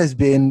 this has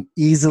been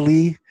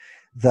easily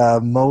the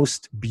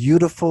most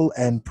beautiful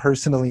and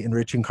personally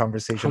enriching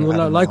conversation I've had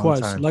in a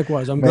long time.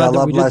 Likewise. I'm May glad that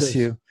Allah we did bless this.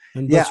 you.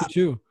 And Yeah, bless you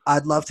too.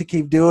 I'd love to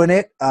keep doing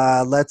it.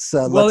 Let's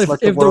Well, let if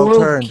the the world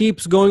world turn.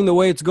 keeps going the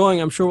way it's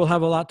going, I'm sure we'll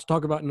have a lot to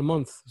talk about in a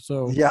month.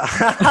 So Yeah.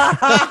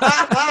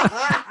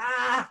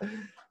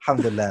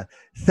 Alhamdulillah.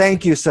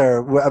 Thank you,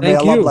 sir. May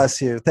Allah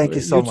bless you. Thank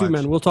you so much. You too,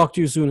 man. We'll talk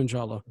to you soon,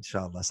 inshallah.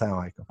 Inshallah.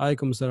 Assalamu alaikum.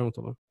 Alaikum assalam wa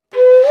rahmatullah.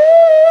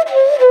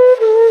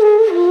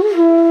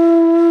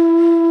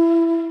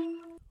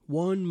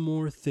 One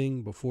more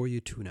thing before you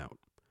tune out.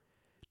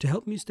 To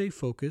help me stay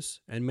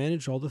focused and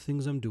manage all the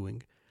things I'm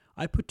doing,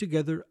 I put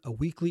together a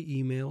weekly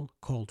email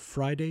called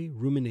Friday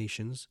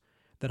Ruminations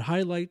that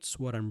highlights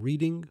what I'm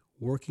reading,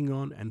 working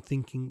on, and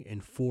thinking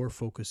in 4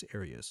 focus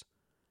areas: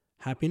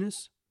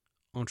 happiness,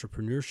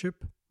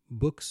 entrepreneurship,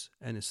 books,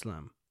 and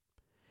Islam.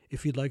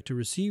 If you'd like to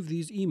receive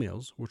these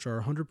emails, which are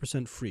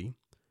 100% free,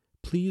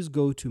 please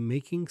go to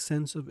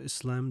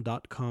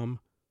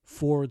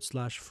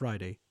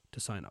makingsenseofislam.com/Friday to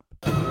sign up.